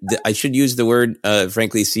 okay, I should use the word,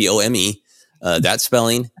 frankly, COME, that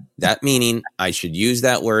spelling, that meaning. I should use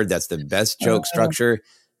that word. That's the best joke structure,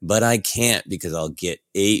 but I can't because I'll get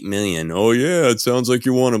 8 million. Oh yeah, it sounds like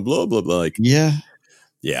you want to blah, blah, blah. Like, yeah.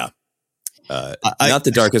 Not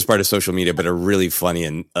the darkest part of social media, but a really funny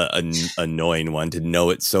and annoying one to know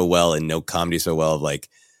it so well and know comedy so well of like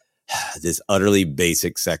this utterly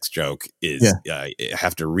basic sex joke is I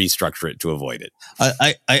have to restructure it to avoid it.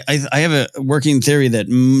 I have a working theory that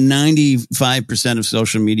 95% of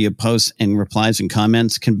social media posts and replies and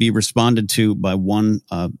comments can be responded to by one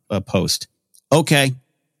post. Okay.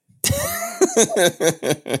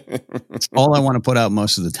 That's all I want to put out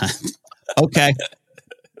most of the time. Okay.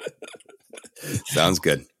 Sounds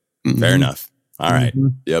good. Fair enough. All right.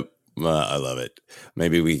 Yep. I love it.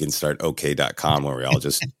 Maybe we can start OK.com where we all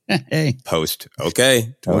just post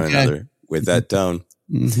OK to one another with that tone.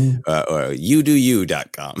 Or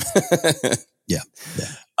youdou.com.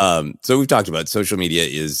 So we've talked about social media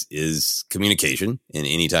is communication, and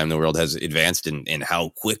anytime the world has advanced in how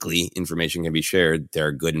quickly information can be shared, there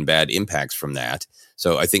are good and bad impacts from that.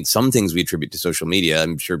 So I think some things we attribute to social media,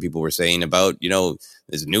 I'm sure people were saying about,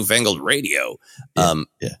 this newfangled radio.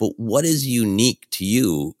 But what is unique to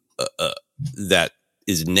you that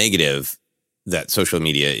is negative that social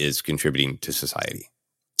media is contributing to society?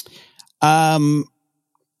 I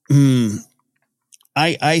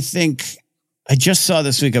think I just saw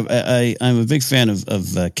this week. I'm a big fan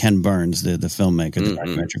of Ken Burns, the filmmaker, the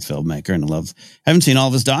documentary filmmaker, and haven't seen all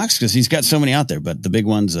of his docs because he's got so many out there. But the big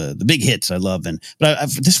ones, the big hits, I love. But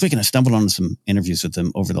this weekend I stumbled on some interviews with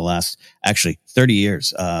him over the last 30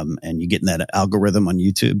 years. And you get in that algorithm on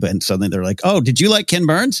YouTube, and suddenly they're like, "Oh, did you like Ken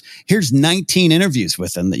Burns? Here's 19 interviews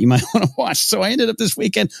with him that you might want to watch." So I ended up this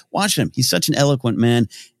weekend watching him. He's such an eloquent man.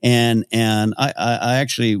 And I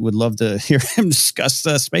actually would love to hear him discuss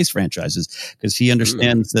space franchises because he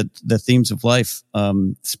understands that the themes of life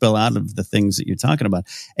spill out of the things that you're talking about.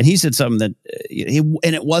 And he said something that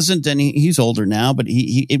it wasn't, and he's older now, but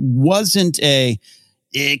it wasn't a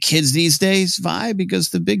kids these days vibe because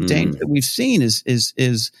the big danger that we've seen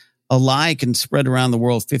is a lie can spread around the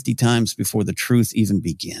world 50 times before the truth even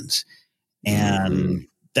begins. And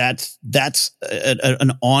that's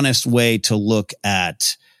an honest way to look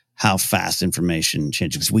at how fast information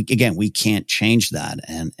changes. Because we can't change that.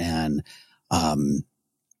 And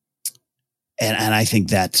I think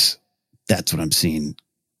that's what I'm seeing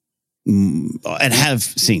and have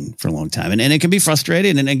seen for a long time. And it can be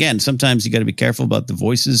frustrating. And again, sometimes you got to be careful about the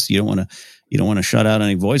voices. You don't want to shut out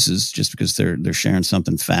any voices just because they're sharing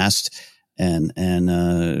something fast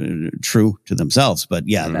and true to themselves. But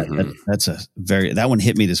yeah, that's that one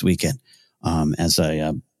hit me this weekend as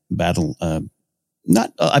I battle.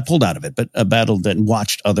 I pulled out of it, but I battled and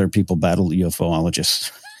watched other people battle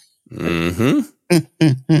UFOologists.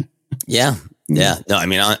 Yeah. Yeah, no, I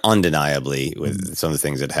mean, undeniably, with some of the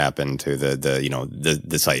things that happened to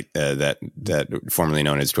the site that formerly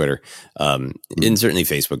known as Twitter, and certainly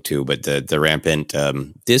Facebook too, but the rampant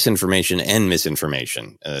disinformation and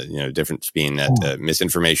misinformation. Difference being that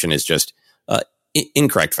misinformation is just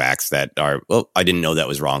incorrect facts that are, well, I didn't know that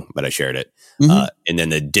was wrong, but I shared it, and then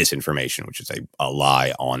the disinformation, which is a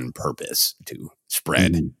lie on purpose to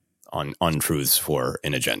spread on untruths for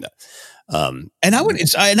an agenda. And I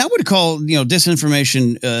would call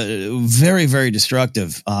disinformation very, very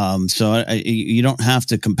destructive. So you don't have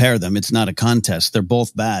to compare them. It's not a contest. They're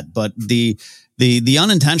both bad. But the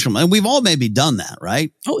unintentional, and we've all maybe done that,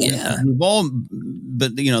 right? Oh yeah, we've all.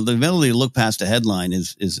 But the ability to look past a headline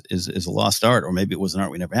is a lost art, or maybe it was an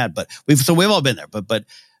art we never had. But we've all been there. But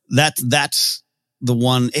that's the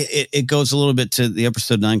one. It goes a little bit to the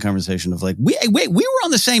episode 9 conversation of like we were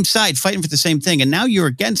on the same side fighting for the same thing, and now you're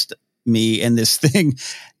against me and this thing,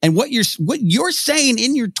 and what you're saying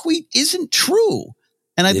in your tweet isn't true.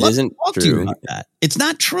 And I'd love to talk to you about that. It's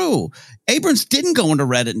not true. Abrams didn't go into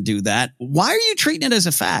Reddit and do that. Why are you treating it as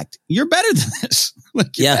a fact? You're better than this.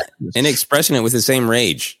 And expressing it with the same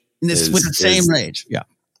rage. With the same rage. Yeah.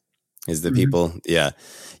 Is the people. Yeah.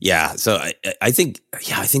 Yeah. So I think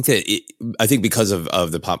because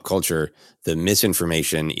of the pop culture, the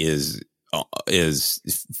misinformation is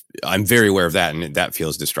I'm very aware of that, and that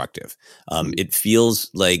feels destructive. It feels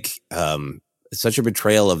like such a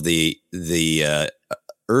betrayal of the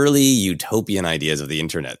early utopian ideas of the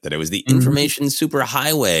internet, that it was the information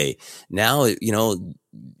superhighway. Now,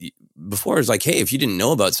 before it was like, hey, if you didn't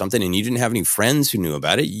know about something and you didn't have any friends who knew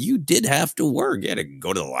about it, you did have to work. You had to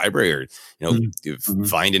go to the library or,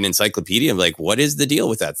 find an encyclopedia. Like, what is the deal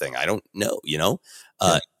with that thing? I don't know,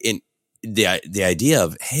 and the idea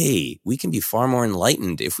of, hey, we can be far more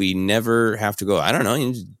enlightened if we never have to go, I don't know,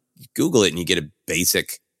 you just Google it and you get a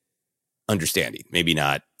basic understanding. Maybe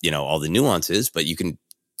not, all the nuances, but you can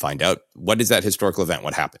find out what is that historical event,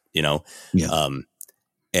 what happened,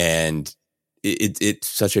 and it's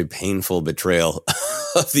such a painful betrayal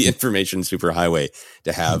of the information superhighway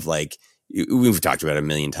to have, like, we've talked about it a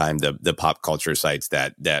million times, the pop culture sites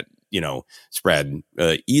that spread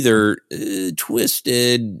either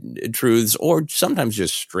twisted truths or sometimes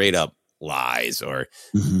just straight up lies, or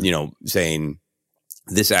saying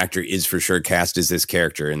this actor is for sure cast as this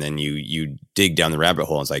character, and then you dig down the rabbit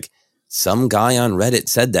hole and it's like, some guy on Reddit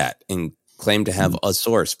said that and claimed to have a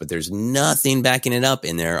source, but there's nothing backing it up,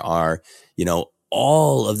 and there are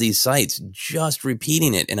all of these sites just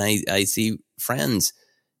repeating it, and I see friends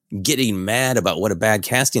getting mad about what a bad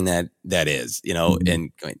casting that is,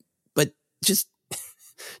 and going, but just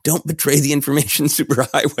don't betray the information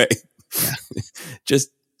superhighway. Just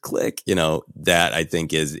click, that I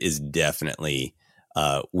think is definitely,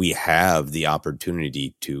 we have the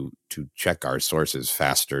opportunity to check our sources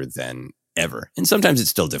faster than ever. And sometimes it's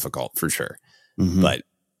still difficult, for sure, but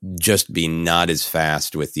just be not as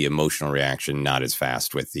fast with the emotional reaction, not as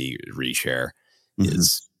fast with the reshare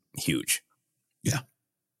is huge. Yeah.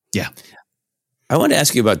 Yeah. I want to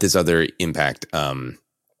ask you about this other impact.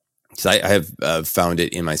 So I have found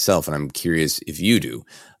it in myself, and I'm curious if you do.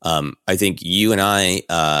 I think you and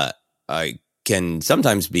I can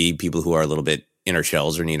sometimes be people who are a little bit in our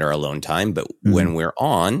shells or need our alone time. But when we're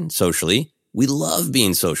on socially, we love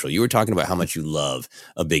being social. You were talking about how much you love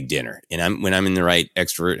a big dinner. And when I'm in the right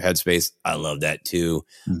extrovert headspace, I love that too.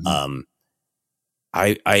 But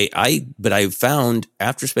I found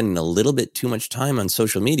after spending a little bit too much time on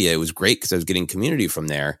social media, it was great because I was getting community from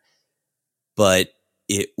there. But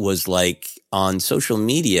it was like on social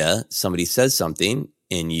media, somebody says something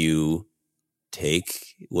and you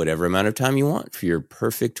take whatever amount of time you want for your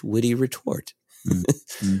perfect witty retort.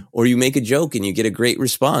 Or you make a joke and you get a great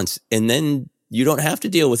response, and then you don't have to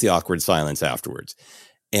deal with the awkward silence afterwards.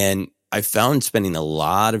 And I found spending a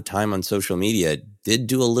lot of time on social media did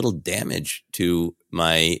do a little damage to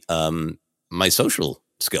my my social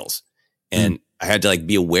skills. And I had to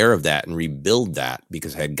be aware of that and rebuild that,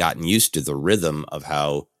 because I had gotten used to the rhythm of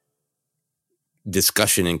how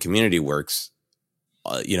discussion and community works,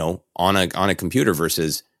 on a computer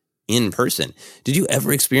versus in person. Did you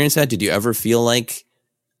ever experience that? Did you ever feel like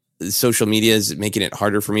social media is making it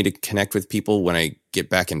harder for me to connect with people when I get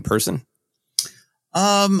back in person?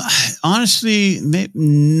 Honestly,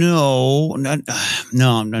 no.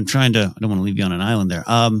 I'm trying to. I don't want to leave you on an island there.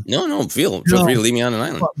 No. Feel free to leave me on an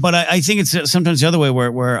island. But I think it's sometimes the other way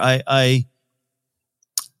where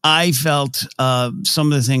I felt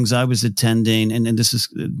some of the things I was attending, and this is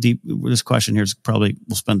deep. This question here is probably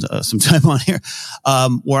we'll spend some time on here,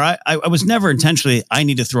 where I was never intentionally. I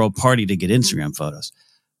need to throw a party to get Instagram photos,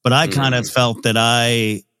 but I kind of felt that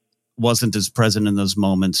I wasn't as present in those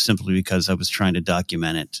moments simply because I was trying to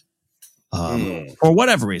document it for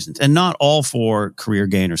whatever reasons, and not all for career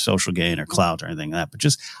gain or social gain or clout or anything like that, but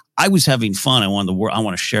just I was having fun. I want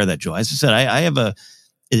to share that joy. As I said, I have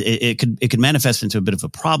it could manifest into a bit of a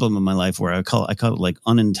problem in my life where I call it like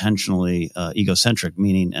unintentionally egocentric,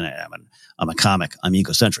 meaning, and I'm a comic, I'm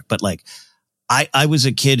egocentric, but like I was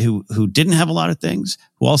a kid who didn't have a lot of things,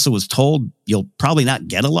 who also was told you'll probably not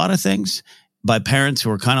get a lot of things by parents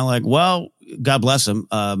who were kind of like, well, God bless them.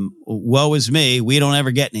 Woe is me. We don't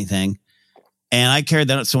ever get anything. And I carried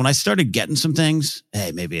that. So when I started getting some things,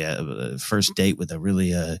 hey, maybe a first date with a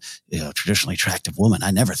really, traditionally attractive woman,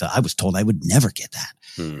 I was told I would never get that.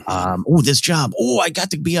 This job. I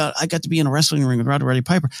got to be in a wrestling ring with Roddy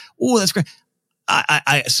Piper. Oh, that's great.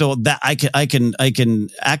 So that I can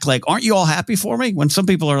act like, aren't you all happy for me? When some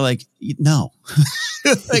people are like, no,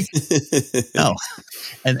 like, no.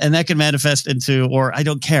 And that can manifest into, or I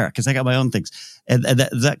don't care because I got my own things. And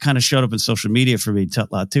that kind of showed up in social media for me a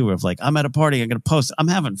lot too, of like, I'm at a party, I'm going to post, I'm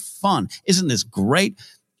having fun. Isn't this great?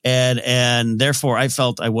 And therefore I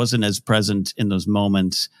felt I wasn't as present in those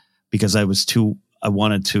moments because I was so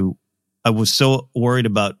worried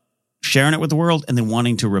about sharing it with the world and then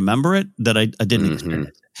wanting to remember it that I didn't experience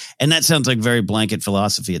it. And that sounds like very blanket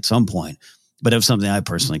philosophy at some point, but it was something I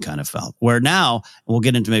personally kind of felt. Where now, we'll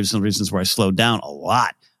get into maybe some reasons where I slowed down a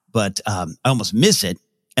lot, but I almost miss it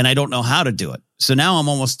and I don't know how to do it. So now I'm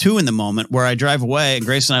almost two in the moment where I drive away and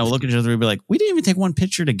Grace and I will look at each other and be like, we didn't even take one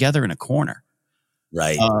picture together in a corner.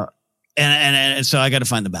 Right. And so I got to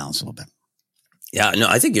find the balance a little bit. Yeah, no,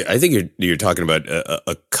 I think you're talking about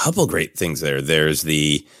a couple great things there. There's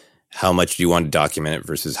the how much do you want to document it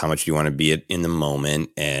versus how much do you want to be it in the moment.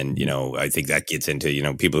 And, I think that gets into,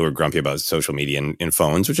 people who are grumpy about social media and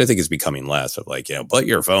phones, which I think is becoming less of like, put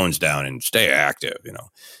your phones down and stay active, And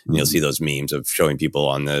you'll see those memes of showing people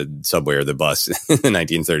on the subway or the bus in the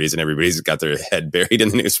 1930s and everybody's got their head buried in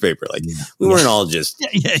the newspaper. Like we weren't all just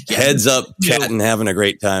heads up chatting, having a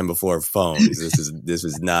great time before phones. This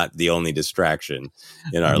is not the only distraction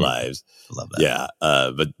in our lives. I love that. Yeah.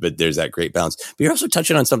 But there's that great balance. But you're also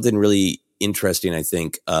touching on something really interesting, I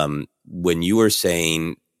think, when you were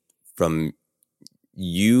saying from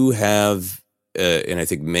you have, and I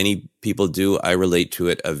think many people do, I relate to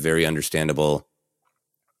it, a very understandable,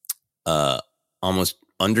 almost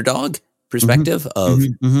underdog perspective of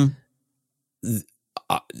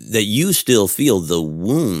that you still feel the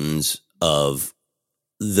wounds of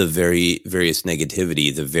the various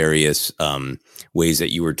negativity, the various ways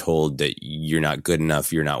that you were told that you're not good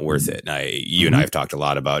enough, you're not worth it. And you and I have talked a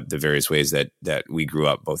lot about the various ways that we grew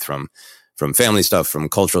up, both from family stuff, from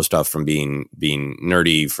cultural stuff, from being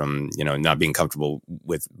nerdy, from not being comfortable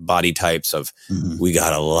with body types. Of we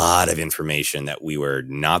got a lot of information that we were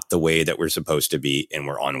not the way that we're supposed to be, and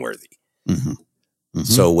we're unworthy.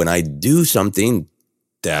 So when I do something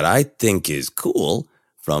that I think is cool,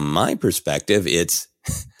 from my perspective, it's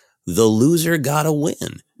the loser gotta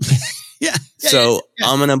win. So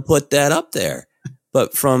I'm going to put that up there.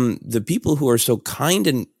 But from the people who are so kind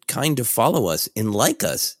to follow us and like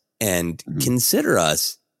us and consider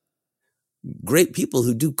us great people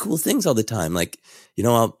who do cool things all the time. Like,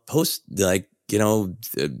 I'll post like,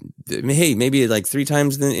 hey, maybe like 3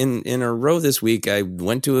 times in a row this week, I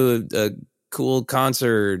went to a cool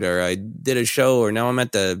concert, or I did a show, or now I'm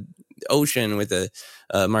at the ocean with a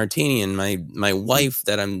martini, and my wife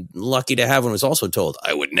that I'm lucky to have one was also told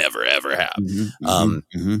I would never ever have.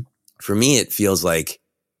 For me, it feels like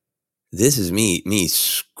this is me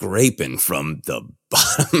scraping from the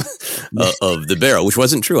bottom of the barrel, which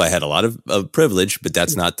wasn't true. I had a lot of privilege, but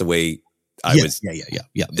that's not the way I was.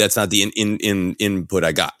 Yeah. That's not the input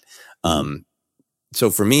I got. So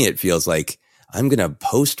for me, it feels like I'm going to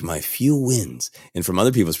post my few wins, and from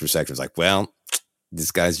other people's perspectives, like, well,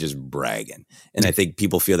 this guy's just bragging. And I think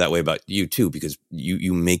people feel that way about you too, because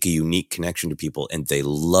you make a unique connection to people and they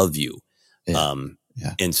love you.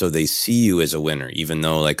 And so they see you as a winner, even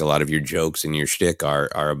though like a lot of your jokes and your shtick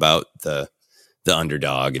are about the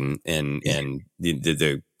underdog and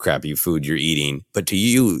the crappy food you're eating. But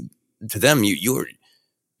to them, you're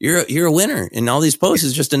you're a winner. And all these posts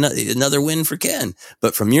is just another win for Ken.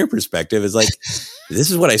 But from your perspective, it's like, this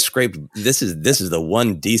is what I scraped. This is the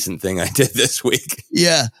one decent thing I did this week.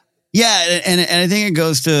 Yeah. Yeah, and I think it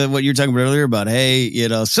goes to what you were talking about earlier about, hey,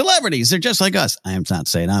 celebrities, they're just like us. I am not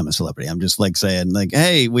saying I'm a celebrity. I'm just like saying, like,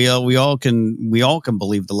 hey, we all can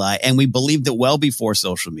believe the lie, and we believed it well before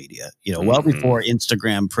social media. Well before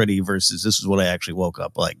Instagram pretty versus this is what I actually woke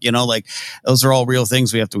up like. Like those are all real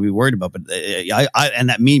things we have to be worried about. But I and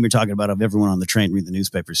that meme you're talking about of everyone on the train reading the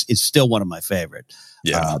newspapers is still one of my favorite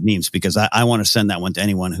memes, because I want to send that one to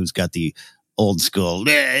anyone who's got the old school,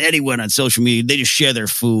 anyone on social media, they just share their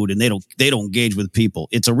food and they don't engage with people.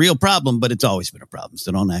 It's a real problem, but it's always been a problem.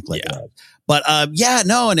 So don't act like that. But and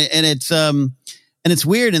it's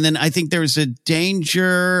weird. And then I think there's a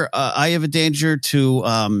danger. I have a danger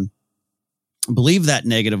to believe that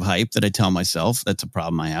negative hype that I tell myself. That's a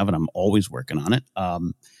problem I have, and I'm always working on it.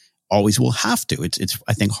 Always will have to. It's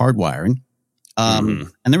I think hardwiring.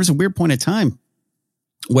 And there was a weird point of time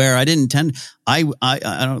where I didn't intend. I don't.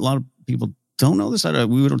 A lot of people don't know this.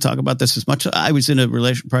 We don't talk about this as much. I was in a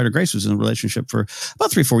relation prior to Grace was in a relationship for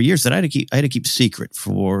about 3-4 years that I had to keep secret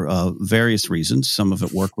for various reasons. Some of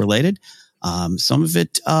it work related, some of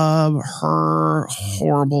it her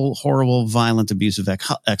horrible, violent, abusive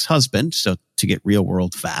ex-husband. So to get real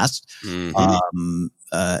world fast, it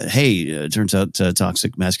turns out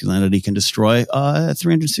toxic masculinity can destroy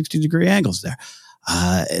 360-degree angles there,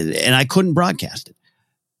 and I couldn't broadcast it.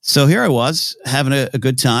 So here I was having a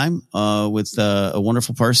good time with a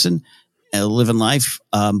wonderful person, living life.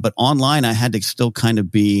 But online, I had to still kind of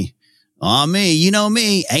be,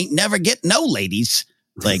 me, ain't never getting no ladies.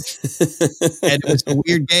 Like, and it was a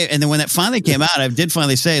weird game. And then when that finally came out, I did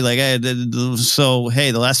finally say, like,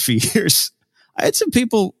 the last few years, I had some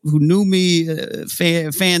people who knew me,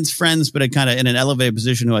 fans, friends, but I kind of in an elevated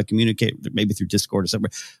position who I communicate maybe through Discord or somewhere.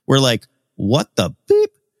 Were like, what the beep?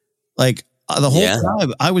 Like, the whole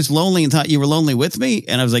time I was lonely and thought you were lonely with me.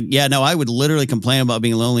 And I was like, yeah, no, I would literally complain about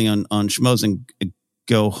being lonely on Schmoes and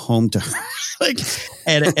go home to her.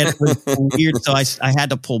 and it was weird. So I had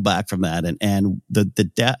to pull back from that. And the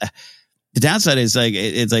downside is like,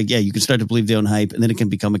 it's like, yeah, you can start to believe the own hype, and then it can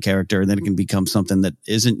become a character, and then it can become something that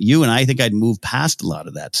isn't you. And I think I'd move past a lot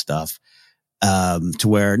of that stuff, to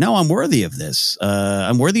where, no, I'm worthy of this.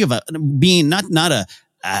 I'm worthy of being not I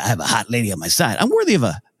have a hot lady on my side. I'm worthy of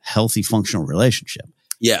a healthy, functional relationship.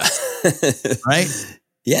 Yeah. Right?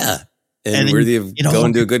 Yeah. And worthy of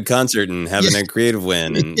going to a good concert and having a creative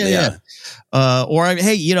win. And I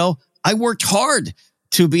worked hard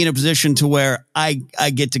to be in a position to where I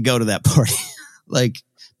get to go to that party. Like,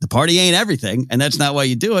 the party ain't everything, and that's not why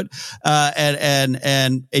you do it.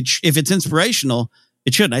 If it's inspirational,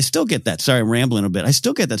 it shouldn't. I still get that. Sorry, I'm rambling a bit. I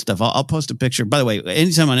still get that stuff. I'll post a picture. By the way,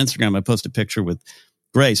 anytime on Instagram I post a picture with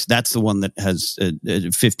Grace, that's the one that has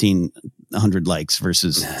 1,500 likes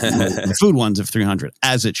versus the food ones of 300,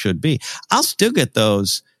 as it should be. I'll still get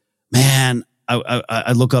those. Man,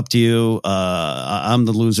 I look up to you. I'm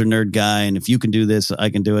the loser nerd guy, and if you can do this, I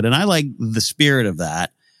can do it. And I like the spirit of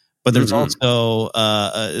that. But there's also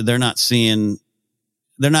they're not seeing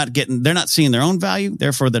their own value.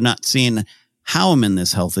 Therefore, they're not seeing how I'm in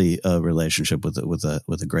this healthy relationship with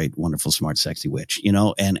a great, wonderful, smart, sexy witch, and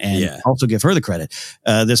also give her the credit.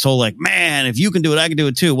 This whole like, man, if you can do it, I can do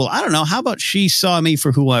it too. Well, I don't know. How about she saw me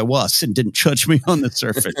for who I was and didn't judge me on the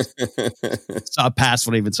surface? Saw past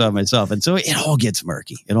what I even saw myself. And so it all gets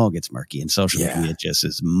murky. And social media just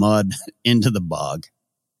is mud into the bog.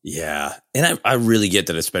 Yeah. And I really get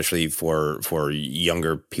that, especially for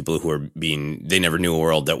younger people who they never knew a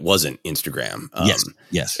world that wasn't Instagram.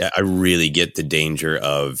 Yes. I really get the danger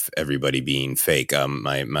of everybody being fake.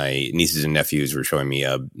 My nieces and nephews were showing me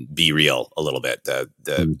Be Real a little bit.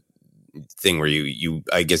 The thing where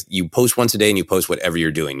I guess you post once a day and you post whatever you're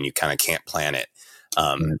doing, and you kind of can't plan it.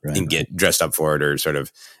 And get dressed up for it, or sort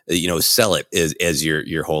of, sell it as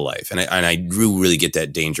your whole life. And I do really get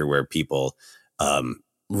that danger where people,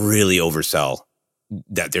 really oversell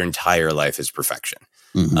that their entire life is perfection,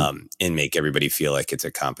 and make everybody feel like it's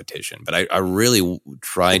a competition. But I really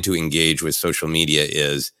try to engage with social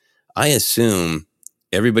media I assume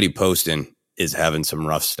everybody posting is having some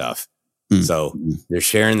rough stuff. So they're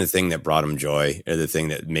sharing the thing that brought them joy, or the thing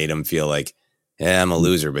that made them feel like, yeah, I'm a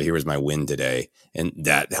loser, but here was my win today. And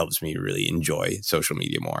that helps me really enjoy social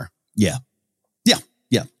media more. Yeah.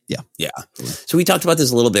 So we talked about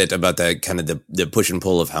this a little bit, about that kind of the push and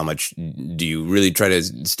pull of how much do you really try to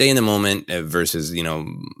stay in the moment versus,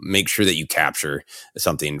 make sure that you capture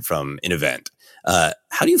something from an event.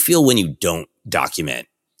 How do you feel when you don't document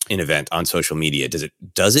an event on social media?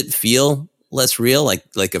 Does it feel less real? Like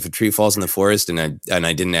if a tree falls in the forest and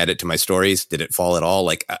I didn't add it to my stories, did it fall at all?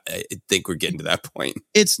 Like I think we're getting to that point.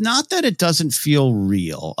 It's not that it doesn't feel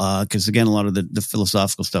real, because again, a lot of the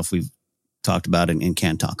philosophical stuff we've talked about and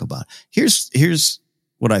can talk about. Here's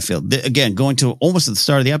what I feel. Again, going to almost at the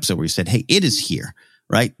start of the episode where you said, hey, it is here,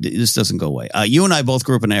 right? This doesn't go away. You and I both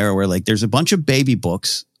grew up in an era where like there's a bunch of baby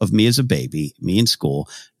books of me as a baby, me in school,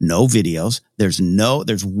 no videos.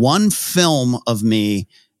 There's one film of me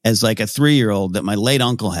as like a 3-year-old that my late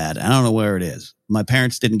uncle had. I don't know where it is. My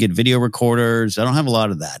parents didn't get video recorders. I don't have a lot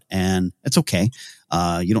of that, and it's okay.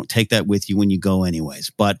 You don't take that with you when you go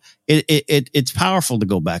anyways, but it's powerful to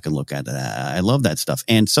go back and look at that. I love that stuff.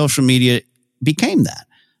 And social media became that.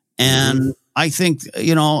 And I think,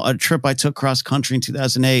 a trip I took cross country in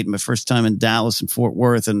 2008, my first time in Dallas and Fort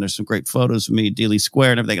Worth, and there's some great photos of me at Dealey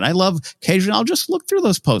Square and everything. And I love occasionally, I'll just look through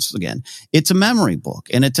those posts again. It's a memory book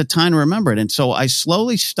and it's a time to remember it. And so I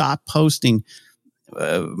slowly stopped posting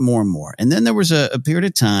more and more. And then there was a period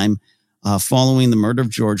of time following the murder of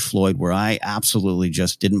George Floyd where I absolutely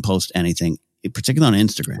just didn't post anything, particularly on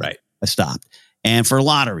Instagram. Right. I stopped. And for a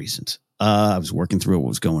lot of reasons. I was working through what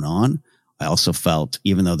was going on. I also felt,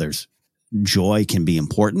 even though there's joy can be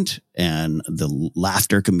important and the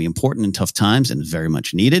laughter can be important in tough times and is very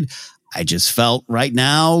much needed, I just felt right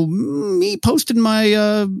now me posting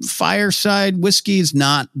my fireside whiskey is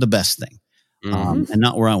not the best thing, and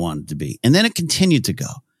not where I wanted to be. And then it continued to go.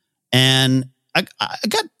 And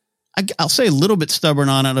I'll say a little bit stubborn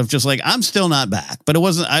on it of just like, I'm still not back, but it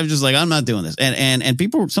wasn't, I was just like, I'm not doing this. And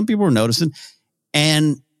some people were noticing,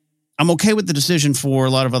 and I'm okay with the decision for a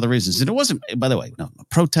lot of other reasons. And it wasn't, by the way, no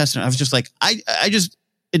protesting. I was just like,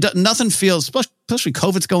 nothing feels, especially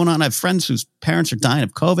COVID's going on. I have friends whose parents are dying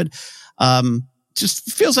of COVID.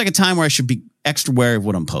 Just feels like a time where I should be extra wary of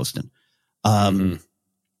what I'm posting.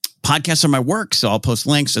 Podcasts are my work, so I'll post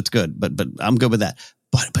links. That's good, but I'm good with that.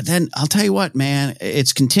 But then I'll tell you what, man,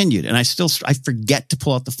 it's continued, and I forget to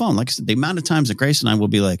pull out the phone. Like I said, the amount of times that Grace and I will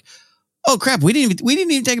be like, "Oh crap, we didn't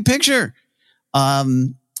even take a picture."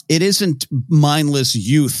 It isn't mindless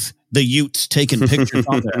youth, the Utes taking pictures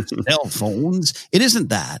on their cell phones. It isn't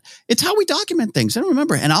that. It's how we document things. I don't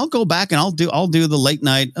remember, and I'll go back and I'll do the late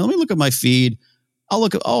night. Let me look at my feed. I'll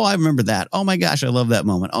look at, I remember that. Oh my gosh, I love that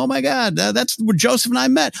moment. Oh my God, that's where Joseph and I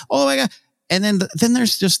met. Oh my God, and then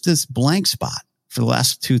there's just this blank spot for the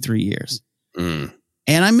last 2-3 years. And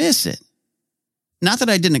I miss it. Not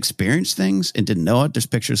that I didn't experience things and didn't know it. There's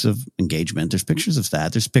pictures of engagement. There's pictures of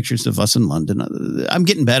that. There's pictures of us in London. I'm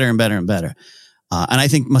getting better and better and better. And I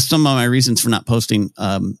think some of my reasons for not posting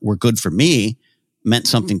were good for me, meant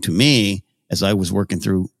something to me as I was working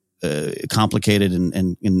through complicated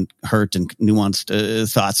and hurt and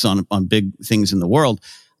nuanced thoughts on big things in the world.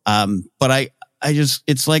 But I just,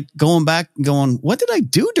 it's like going back and going, what did I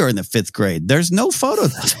do during the 5th grade? There's no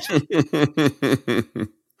photos of it.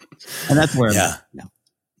 And that's where I'm at now.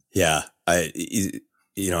 Yeah.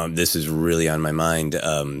 This is really on my mind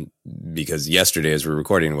because yesterday, as we're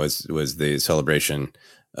recording, was the celebration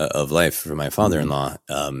of life for my father-in-law.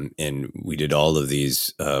 And we did all of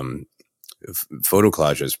these photo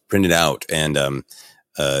collages printed out and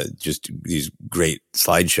just these great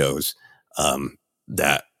slideshows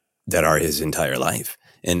that are his entire life.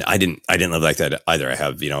 And I didn't live like that either. I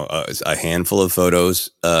have, a handful of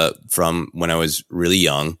photos from when I was really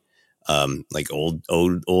young. Like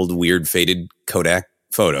old, weird, faded Kodak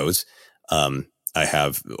photos. I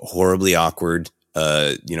have horribly awkward,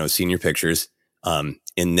 senior pictures.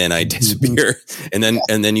 And then I disappear. and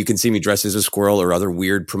then you can see me dressed as a squirrel or other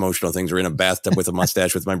weird promotional things, or in a bathtub with a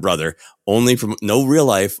mustache with my brother. Only from no real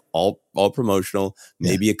life, all promotional,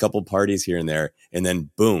 maybe a couple parties here and there. And then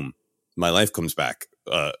boom, my life comes back,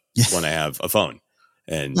 when I have a phone.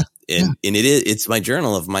 And it's my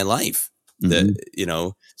journal of my life.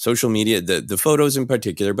 Social media, the photos in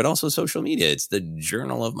particular, but also social media. It's the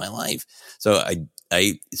journal of my life. So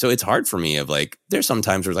so it's hard for me of like, there's some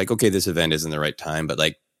times where it's like, okay, this event isn't the right time, but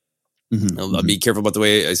like, I'll be careful about the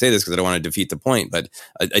way I say this because I don't want to defeat the point, but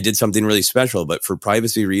I did something really special, but for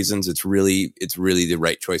privacy reasons, it's really the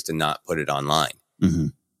right choice to not put it online.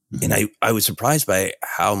 And I was surprised by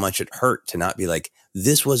how much it hurt to not be like,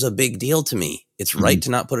 this was a big deal to me. It's right to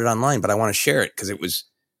not put it online, but I want to share it because it was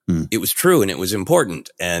true and it was important.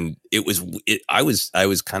 And I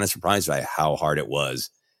was kind of surprised by how hard it was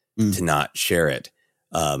to not share it.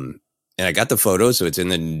 And I got the photo, so it's in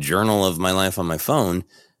the journal of my life on my phone.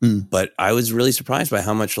 But I was really surprised by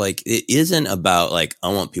how much like it isn't about like, I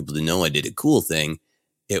want people to know I did a cool thing.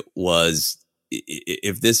 It was,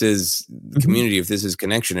 if this is community, if this is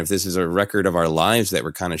connection, if this is a record of our lives that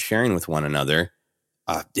we're kind of sharing with one another,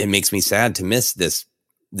 it makes me sad to miss this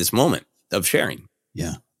moment. sharing.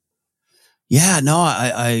 Yeah. Yeah. No,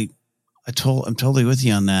 I'm totally with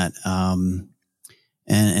you on that.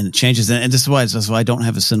 And it changes. And this is why I don't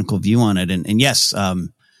have a cynical view on it. And yes, I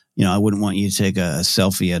wouldn't want you to take a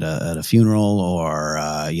selfie at a funeral or,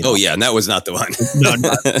 Oh yeah. And that was not the one. No.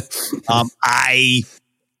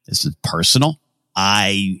 This is personal.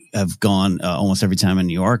 I have gone almost every time in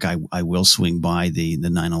New York. I will swing by the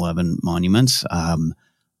 9/11 monuments.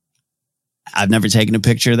 I've never taken a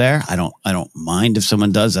picture there. I don't mind if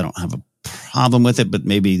someone does. I don't have a problem with it, but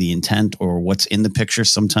maybe the intent or what's in the picture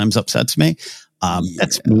sometimes upsets me.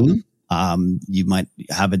 That's me. You might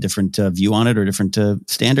have a different view on it or different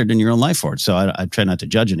standard in your own life for it. So I try not to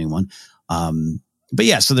judge anyone. But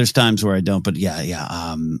yeah, so there's times where I don't. But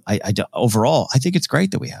I don't, overall, I think it's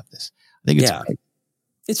great that we have this. I think it's great.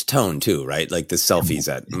 It's tone too, right? Like the selfies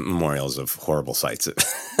at memorials of horrible sites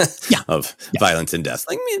of violence and death.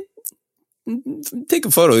 Like, take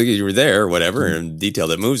a photo, you were there or whatever, and detail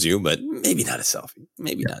that moves you, but maybe not a selfie.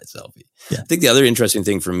 Maybe not a selfie. Yeah. I think the other interesting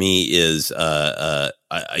thing for me is I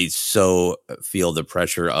so feel the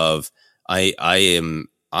pressure of I am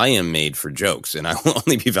made for jokes, and I will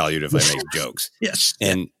only be valued if I make jokes. Yes.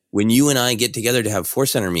 And when you and I get together to have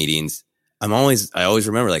Force Center meetings, I always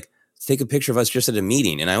remember, like, let's take a picture of us just at a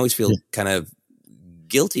meeting, and I always feel kind of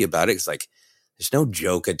guilty about it. It's like, there's no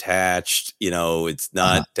joke attached. It's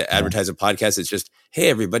not to advertise a podcast. It's just, hey,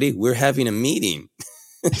 everybody, we're having a meeting.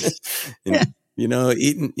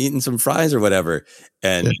 Eating some fries or whatever.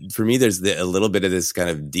 And for me, there's a little bit of this kind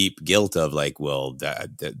of deep guilt of like, well,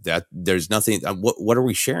 that there's nothing. What are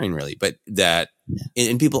we sharing really? But that,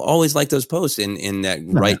 and people always like those posts and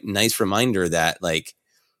that nice reminder that like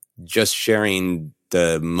just sharing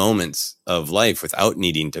the moments of life without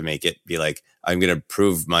needing to make it be like, I'm going to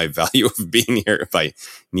prove my value of being here by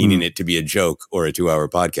needing it to be a joke or a 2-hour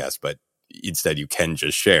podcast, but instead you can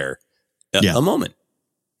just share a moment.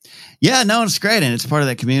 Yeah, no, it's great. And it's part of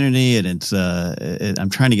that community. And it's,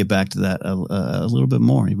 I'm trying to get back to that a little bit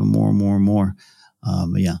more, even more and more and more.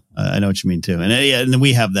 But yeah, I know what you mean too. And and then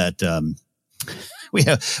we have that, we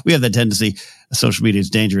have that tendency. Social media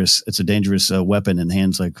is dangerous. It's a dangerous weapon in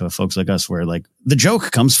hands like folks like us, where like the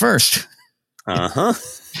joke comes first.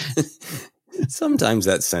 Sometimes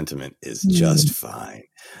that sentiment is just fine.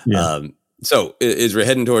 Yeah. So as we're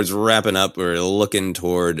heading towards wrapping up, we're looking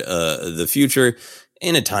toward the future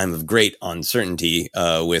in a time of great uncertainty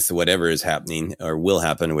with whatever is happening or will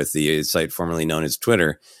happen with the site formerly known as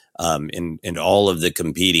Twitter, and all of the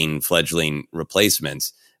competing fledgling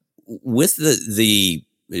replacements. With the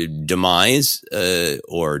demise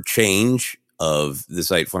or change of the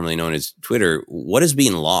site formerly known as Twitter, what is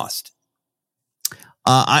being lost?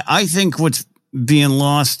 I think what's being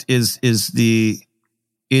lost is the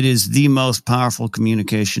most powerful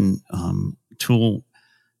communication tool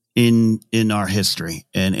in our history,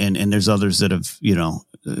 and there's others that have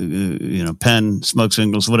pen, smoke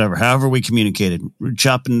signals, whatever. However we communicated,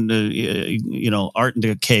 chopping art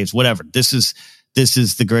into caves, whatever. This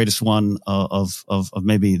is the greatest one of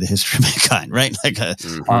maybe the history of mankind, right? Like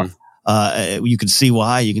you can see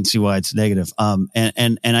why. You can see why it's negative.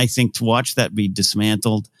 And I think to watch that be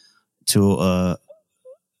dismantled to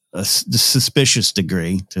a suspicious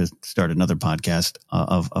degree, to start another podcast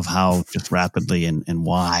of how just rapidly and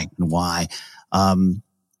why,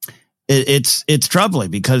 it's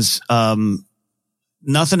troubling because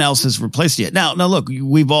nothing else has replaced it. Now look,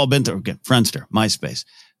 we've all been through Friendster, MySpace,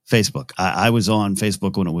 Facebook. I was on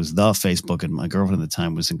Facebook when it was the Facebook, and my girlfriend at the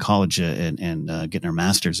time was in college and getting her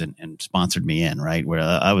master's and sponsored me in, right? Where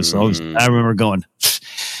I was always, I remember going,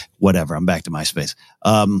 whatever, I'm back to MySpace.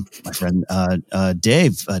 My friend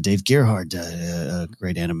Dave Gerhard, a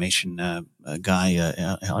great animation guy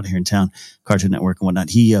out here in town, Cartoon Network and whatnot,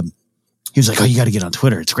 he was like, oh, you got to get on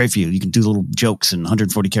Twitter. It's great for you. You can do little jokes and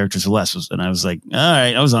 140 characters or less. And I was like, all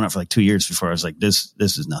right. I was on it for like 2 years before I was like, this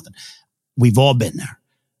is nothing. We've all been there.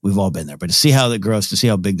 But to see how that grows, to see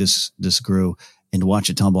how big this grew, and to watch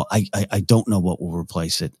it tumble, I don't know what will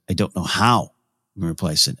replace it. I don't know how we'll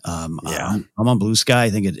replace it. I'm on Blue Sky. I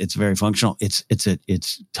think it's very functional. It's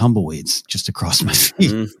tumbleweeds just across my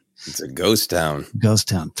feet. Mm-hmm. It's a ghost town.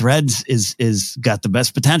 Threads is got the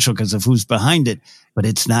best potential because of who's behind it, but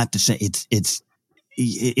it's not the same. It's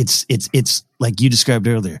like you described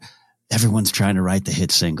earlier. Everyone's trying to write the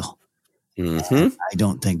hit single. Mm-hmm. I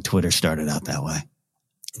don't think Twitter started out that way.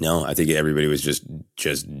 No, I think everybody was just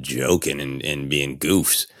joking and being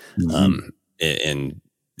goofs. Mm-hmm.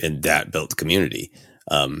 And that built the community.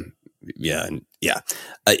 I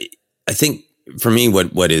think for me,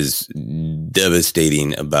 what is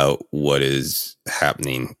devastating about what is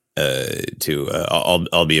happening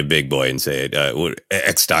I'll be a big boy and say it.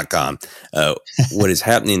 X.com. What is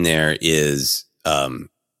happening there is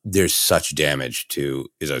there's such damage to,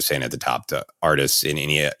 as I was saying at the top, to artists in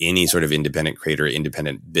any sort of independent creator,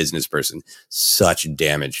 independent business person, such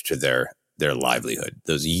damage to their livelihood.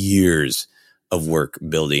 Those years of work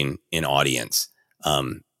building an audience.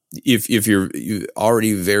 If you're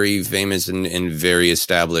already very famous and very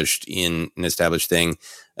established in an established thing,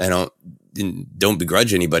 I don't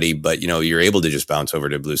begrudge anybody, but you're able to just bounce over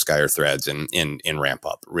to Blue Sky or Threads and ramp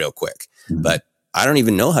up real quick. Mm-hmm. But I don't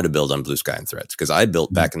even know how to build on Blue Sky and Threads because I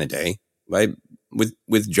built back in the day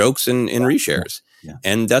with jokes and reshares. Yeah.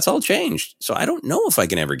 And that's all changed. So I don't know if I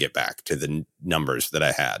can ever get back to the numbers that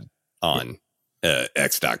I had on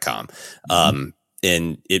X.com.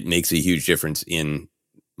 And it makes a huge difference in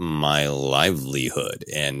my livelihood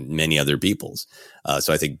and many other people's.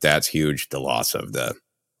 So I think that's huge. The loss of the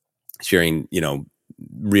sharing,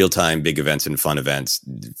 real-time big events and fun events.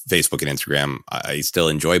 Facebook and Instagram, I still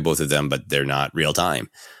enjoy both of them, but they're not real-time.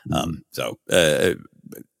 I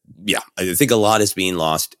think a lot is being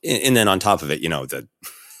lost. And then on top of it, the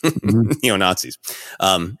neo-Nazis.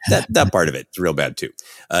 That part of it is real bad too.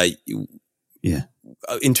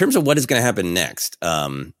 In terms of what is going to happen next,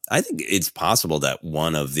 I think it's possible that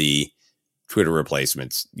one of the Twitter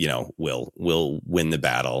replacements, will win the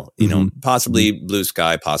battle, possibly Blue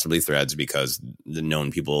Sky, possibly Threads, because the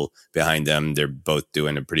known people behind them, they're both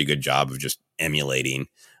doing a pretty good job of just emulating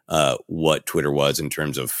what Twitter was in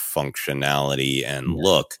terms of functionality and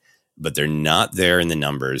look, but they're not there in the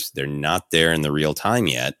numbers. They're not there in the real time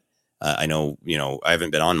yet. I know, I haven't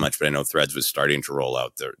been on much, but I know Threads was starting to roll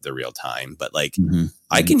out the real time, but I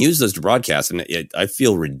can use those to broadcast, and I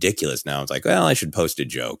feel ridiculous now. It's like, well, I should post a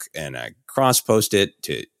joke, and I cross post it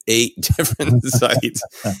to 8 different sites,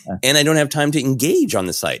 and I don't have time to engage on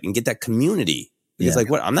the site and get that community. It's like,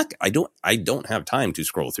 what? I don't have time to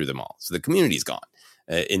scroll through them all. So the community's gone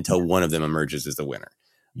until one of them emerges as the winner.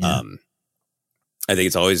 Yeah. I think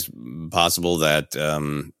it's always possible that,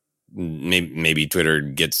 maybe Twitter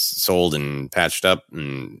gets sold and patched up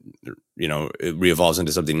and, it re-evolves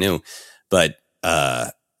into something new. But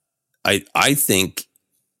I think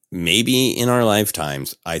maybe in our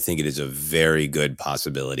lifetimes, I think it is a very good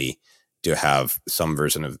possibility to have some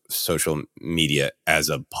version of social media as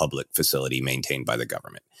a public facility maintained by the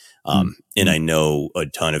government. And I know a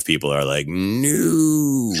ton of people are like,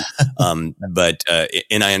 no, but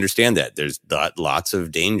I understand that there's lots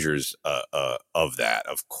of dangers of that,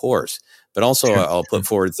 of course, but also I'll put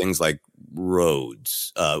forward things like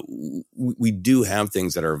roads. We do have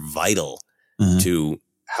things that are vital to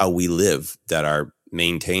how we live that are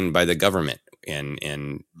maintained by the government. And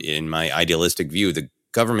in my idealistic view, the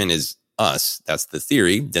government is us. That's the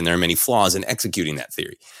theory. Then there are many flaws in executing that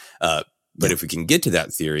theory. But if we can get to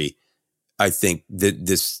that theory, I think that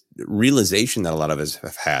this realization that a lot of us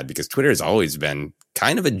have had, because Twitter has always been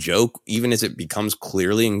kind of a joke, even as it becomes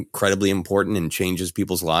clearly incredibly important and changes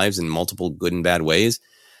people's lives in multiple good and bad ways.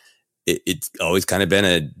 It's always kind of been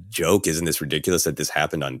a joke. Isn't this ridiculous that this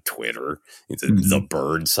happened on Twitter? It's the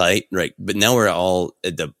bird site, right? But now we're all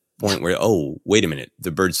at the point where, oh, wait a minute,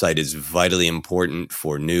 the bird site is vitally important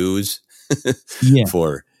for news,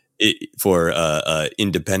 for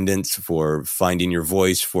independence, for finding your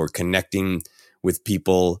voice, for connecting with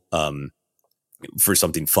people, for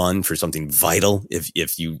something fun, for something vital.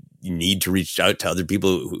 If you need to reach out to other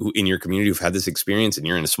people who in your community who've had this experience, and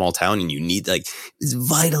you're in a small town and you need, it's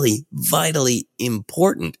vitally, vitally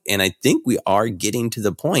important. And I think we are getting to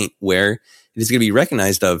the point where it is going to be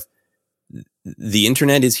recognized of the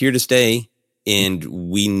internet is here to stay, and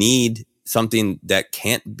we need something that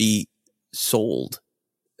can't be sold.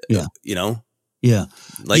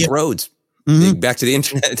 Roads. Back to the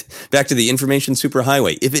internet, back to the information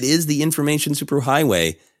superhighway. If it is the information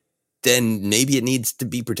superhighway, then maybe it needs to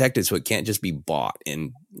be protected so it can't just be bought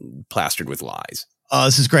and plastered with lies.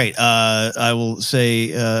 This is great. I will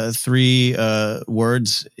say 3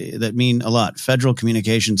 words that mean a lot. Federal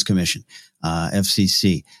Communications Commission,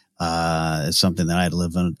 FCC, is something that I had to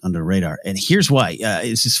live under radar. And here's why.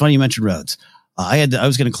 It's just funny you mentioned roads. I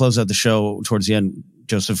was going to close out the show towards the end,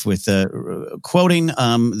 Joseph, with quoting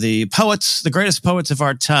the poets, the greatest poets of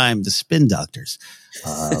our time, the Spin Doctors,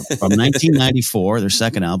 from 1994, their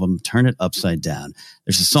second album, Turn It Upside Down.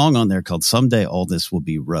 There's a song on there called Someday All This Will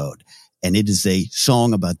Be Road. And it is a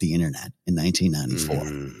song about the internet in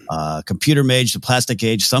 1994. Computer age, the plastic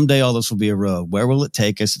age, someday all this will be a road. Where will it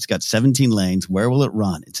take us? It's got 17 lanes. Where will it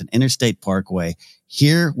run? It's an interstate parkway.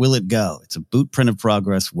 Here will it go? It's a boot print of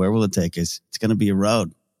progress. Where will it take us? It's going to be a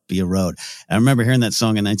road. be a road. I remember hearing that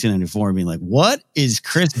song in 1994 and being like, what is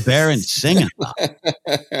Chris Barron singing about?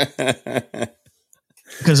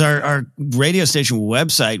 Because our radio station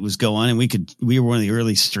website was going, and we were one of the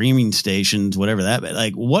early streaming stations, whatever that.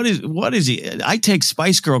 Like, what is he? I take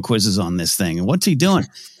Spice Girl quizzes on this thing, and what's he doing?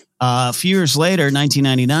 A few years later,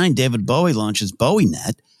 1999, David Bowie launches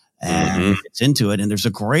BowieNet, and it's into it. And there's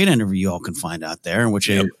a great interview you all can find out there, in which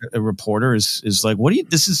a reporter is like, what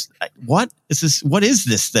is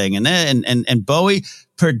this thing? And Bowie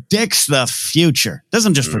predicts the future.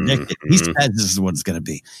 Doesn't just predict it. He says this is what it's going to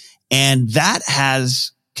be. And that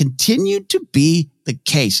has continued to be the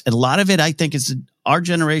case. And a lot of it, I think, is our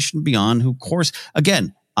generation beyond, who, of course,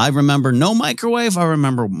 again, I remember no microwave. I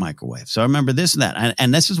remember microwave. So I remember this and that.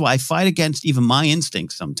 And this is why I fight against even my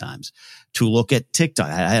instincts sometimes to look at TikTok.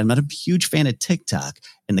 I'm not a huge fan of TikTok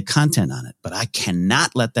and the content on it, but I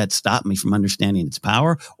cannot let that stop me from understanding its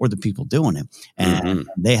power or the people doing it. And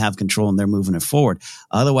they have control and they're moving it forward.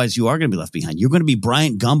 Otherwise, you are going to be left behind. You're going to be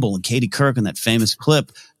Bryant Gumbel and Katie Couric in that famous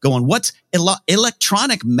clip going, what's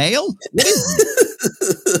electronic mail? What is it?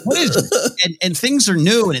 What is it? And things are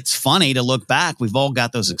new, and it's funny to look back. We've all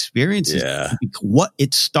got those experiences. Yeah. What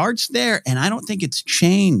it starts there, and I don't think it's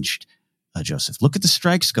changed, Joseph. Look at the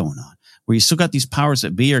strikes going on, where you still got these powers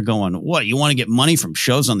that be are going, what, you want to get money from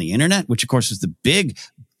shows on the internet, which, of course, was the big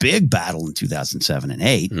battle in 2007 and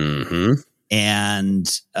 8. And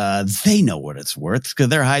they know what it's worth because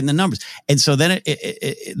they're hiding the numbers. And so then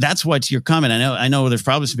that's what's your comment. I know there's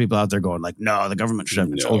probably some people out there going like, no, the government should have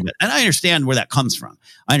control of it. And I understand where that comes from.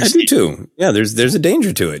 I do too. Yeah, there's a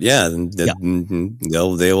danger to it. Yeah,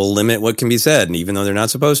 they will limit what can be said, and even though they're not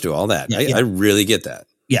supposed to, all that. I really get that.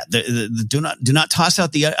 Yeah, do not toss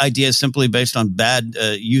out the idea simply based on bad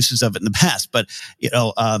uses of it in the past. But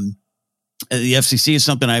the FCC is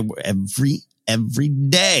something I every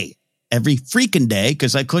day. Every freaking day,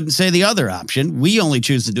 because I couldn't say the other option. We only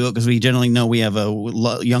choose to do it because we generally know we have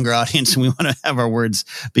a younger audience and we want to have our words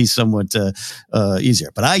be somewhat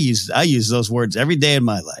easier. But I use those words every day in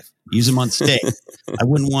my life. Use them on stage. I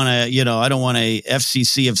wouldn't want to, I don't want a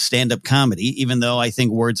FCC of stand-up comedy, even though I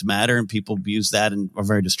think words matter and people use that and are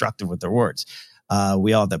very destructive with their words.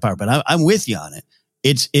 We all have that power. But I'm with you on it.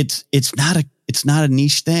 It's not a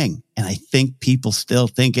niche thing, and I think people still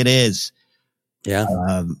think it is.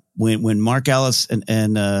 Yeah. When Mark Ellis and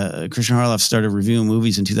Christian Harloff started reviewing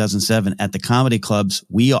movies in 2007 at the comedy clubs,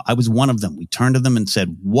 I was one of them. We turned to them and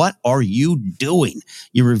said, "What are you doing?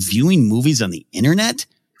 You're reviewing movies on the internet?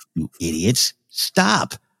 You idiots!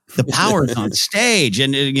 Stop! The power is on stage."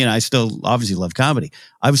 And I still obviously love comedy.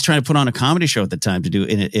 I was trying to put on a comedy show at the time to do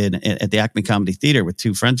at the Acme Comedy Theater with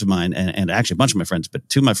two friends of mine, and actually a bunch of my friends, but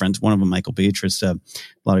two of my friends. One of them, Michael Beatrice. A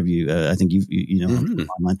lot of you, I think you know him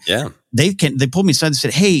online. Yeah. They pulled me aside and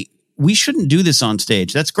said, "Hey, we shouldn't do this on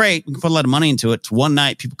stage. That's great. We can put a lot of money into it. It's one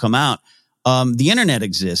night. People come out. The internet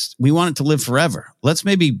exists. We want it to live forever. Let's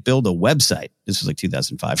maybe build a website." This was like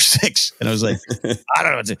 2005 or 6. And I was like, I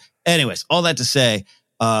don't know what to do. Anyways, all that to say,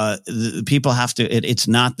 the people have to, it's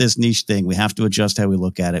not this niche thing. We have to adjust how we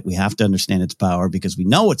look at it. We have to understand its power because we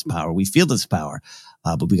know its power. We feel its power,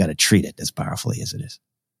 but we got to treat it as powerfully as it is.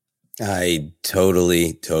 I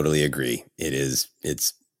totally agree. It's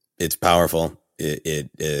powerful.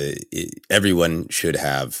 Everyone should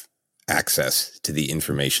have access to the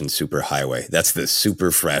information superhighway. That's the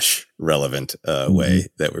super fresh, relevant way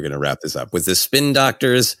that we're going to wrap this up with the Spin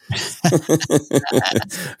Doctors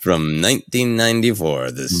from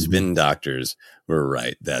 1994. The Spin Doctors were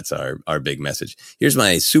right. That's our big message. Here's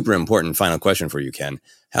my super important final question for you, Ken.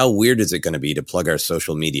 How weird is it going to be to plug our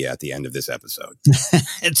social media at the end of this episode?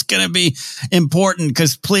 It's going to be important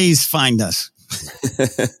because please find us.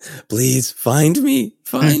 Please find me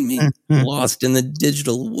lost in the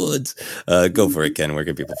digital woods. Go for it, Ken. Where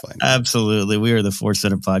can people find you? Absolutely. We are the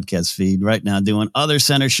OtherCenter podcast feed right now doing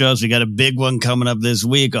OtherCenter shows. We got a big one coming up this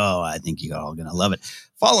week. Oh, I think you're all going to love it.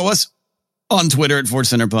 Follow us on Twitter at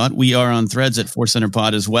OtherCenterPod. We are on Threads at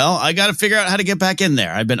OtherCenterPod as well. I got to figure out how to get back in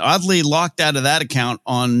there. I've been oddly locked out of that account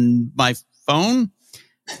on my phone.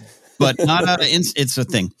 But not out of it's a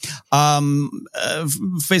thing.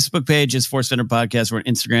 Facebook page is OtherCenter Podcast. We're on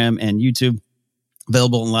Instagram and YouTube.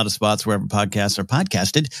 Available in a lot of spots wherever podcasts are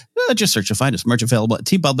podcasted. Just search to find us. Merch available at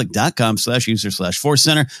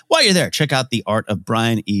tpublic.com/user/OtherCenter. While you're there, check out the art of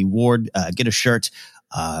Brian E. Ward. Get a shirt.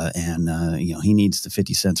 And he needs the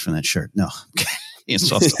 50 cents from that shirt. No.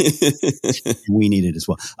 It's also, we need it as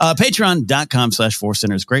well.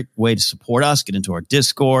 Patreon.com/OtherCenter is a great way to support us. Get into our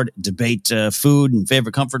Discord, debate food and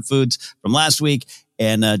favorite comfort foods from last week,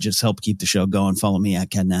 and just help keep the show going. Follow me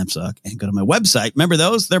at Ken Napzok and go to my website. Remember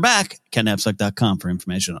those? They're back. KenNapzok.com for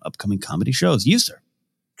information on upcoming comedy shows. You, sir.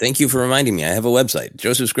 Thank you for reminding me. I have a website,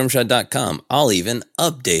 josephscrimshaw.com. I'll even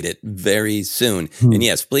update it very soon. And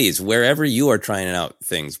yes, please, wherever you are trying out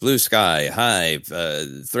things, Blue Sky, Hive,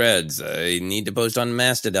 Threads, I need to post on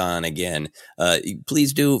Mastodon again.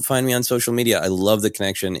 Please do find me on social media. I love the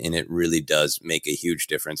connection, and it really does make a huge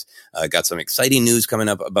difference. Got some exciting news coming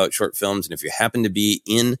up about short films, and if you happen to be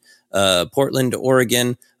in Portland,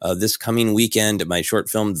 Oregon, this coming weekend, my short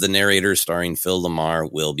film, The Narrator, starring Phil Lamar,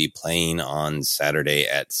 will be playing on Saturday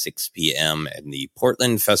at 6 p.m. at the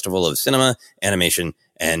Portland Festival of Cinema, Animation,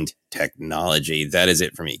 and Technology. That is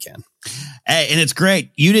it for me, Ken. Hey, and it's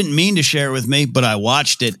great. You didn't mean to share it with me, but I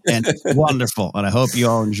watched it, and it's wonderful. And I hope you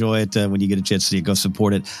all enjoy it when you get a chance to go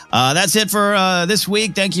support it. That's it for this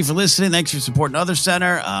week. Thank you for listening. Thanks for supporting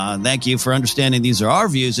OtherCenter. Thank you for understanding these are our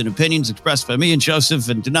views and opinions expressed by me and Joseph,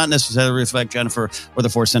 and do not necessarily reflect Jennifer or the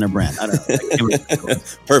OtherCenter brand. I don't know.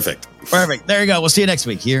 Perfect. There you go. We'll see you next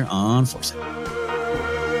week here on OtherCenter.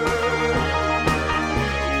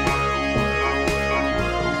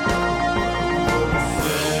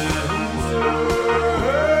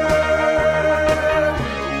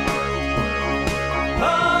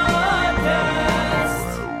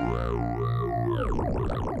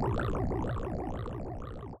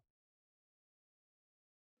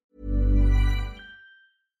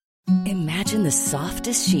 Imagine the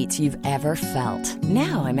softest sheets you've ever felt.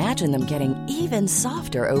 Now imagine them getting even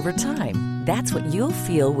softer over time. That's what you'll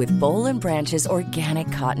feel with Boll & Branch's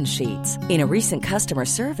organic cotton sheets. In a recent customer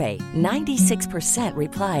survey, 96%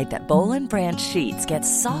 replied that Boll & Branch sheets get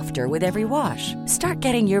softer with every wash. Start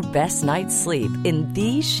getting your best night's sleep in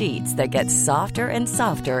these sheets that get softer and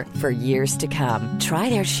softer for years to come. Try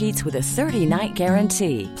their sheets with a 30-night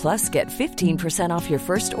guarantee. Plus, get 15% off your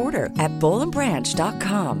first order at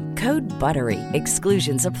bollandbranch.com. Code BUTTERY.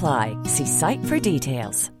 Exclusions apply. See site for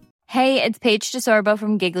details. Hey, it's Paige DeSorbo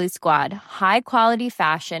from Giggly Squad. High quality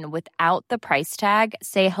fashion without the price tag.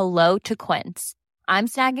 Say hello to Quince. I'm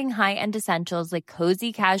snagging high-end essentials like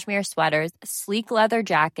cozy cashmere sweaters, sleek leather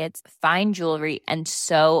jackets, fine jewelry, and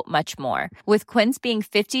so much more. With Quince being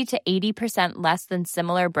 50 to 80% less than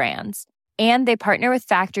similar brands. And they partner with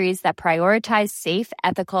factories that prioritize safe,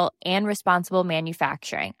 ethical, and responsible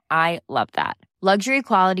manufacturing. I love that. Luxury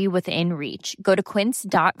quality within reach. Go to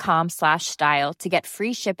quince.com/style to get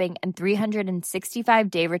free shipping and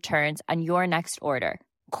 365-day returns on your next order.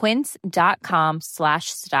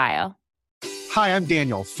 Quince.com/style. Hi, I'm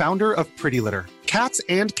Daniel, founder of Pretty Litter. Cats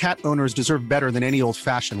and cat owners deserve better than any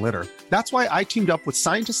old-fashioned litter. That's why I teamed up with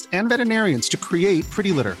scientists and veterinarians to create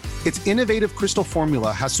Pretty Litter. Its innovative crystal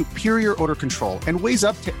formula has superior odor control and weighs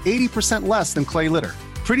up to 80% less than clay litter.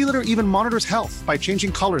 Pretty Litter even monitors health by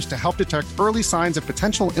changing colors to help detect early signs of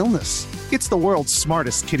potential illness. It's the world's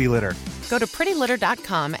smartest kitty litter. Go to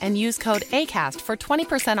prettylitter.com and use code ACAST for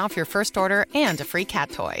 20% off your first order and a free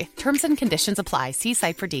cat toy. Terms and conditions apply. See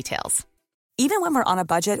site for details. Even when we're on a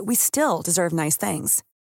budget, we still deserve nice things.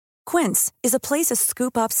 Quince is a place to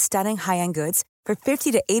scoop up stunning high-end goods for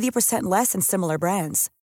 50 to 80% less than similar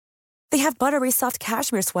brands. They have buttery soft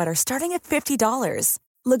cashmere sweaters starting at $50,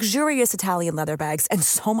 luxurious Italian leather bags, and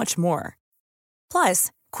so much more.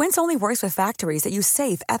 Plus, Quince only works with factories that use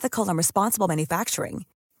safe, ethical, and responsible manufacturing.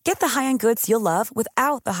 Get the high-end goods you'll love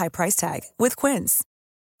without the high price tag with Quince.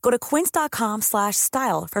 Go to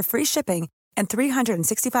quince.com/style for free shipping and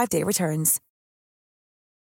 365-day returns.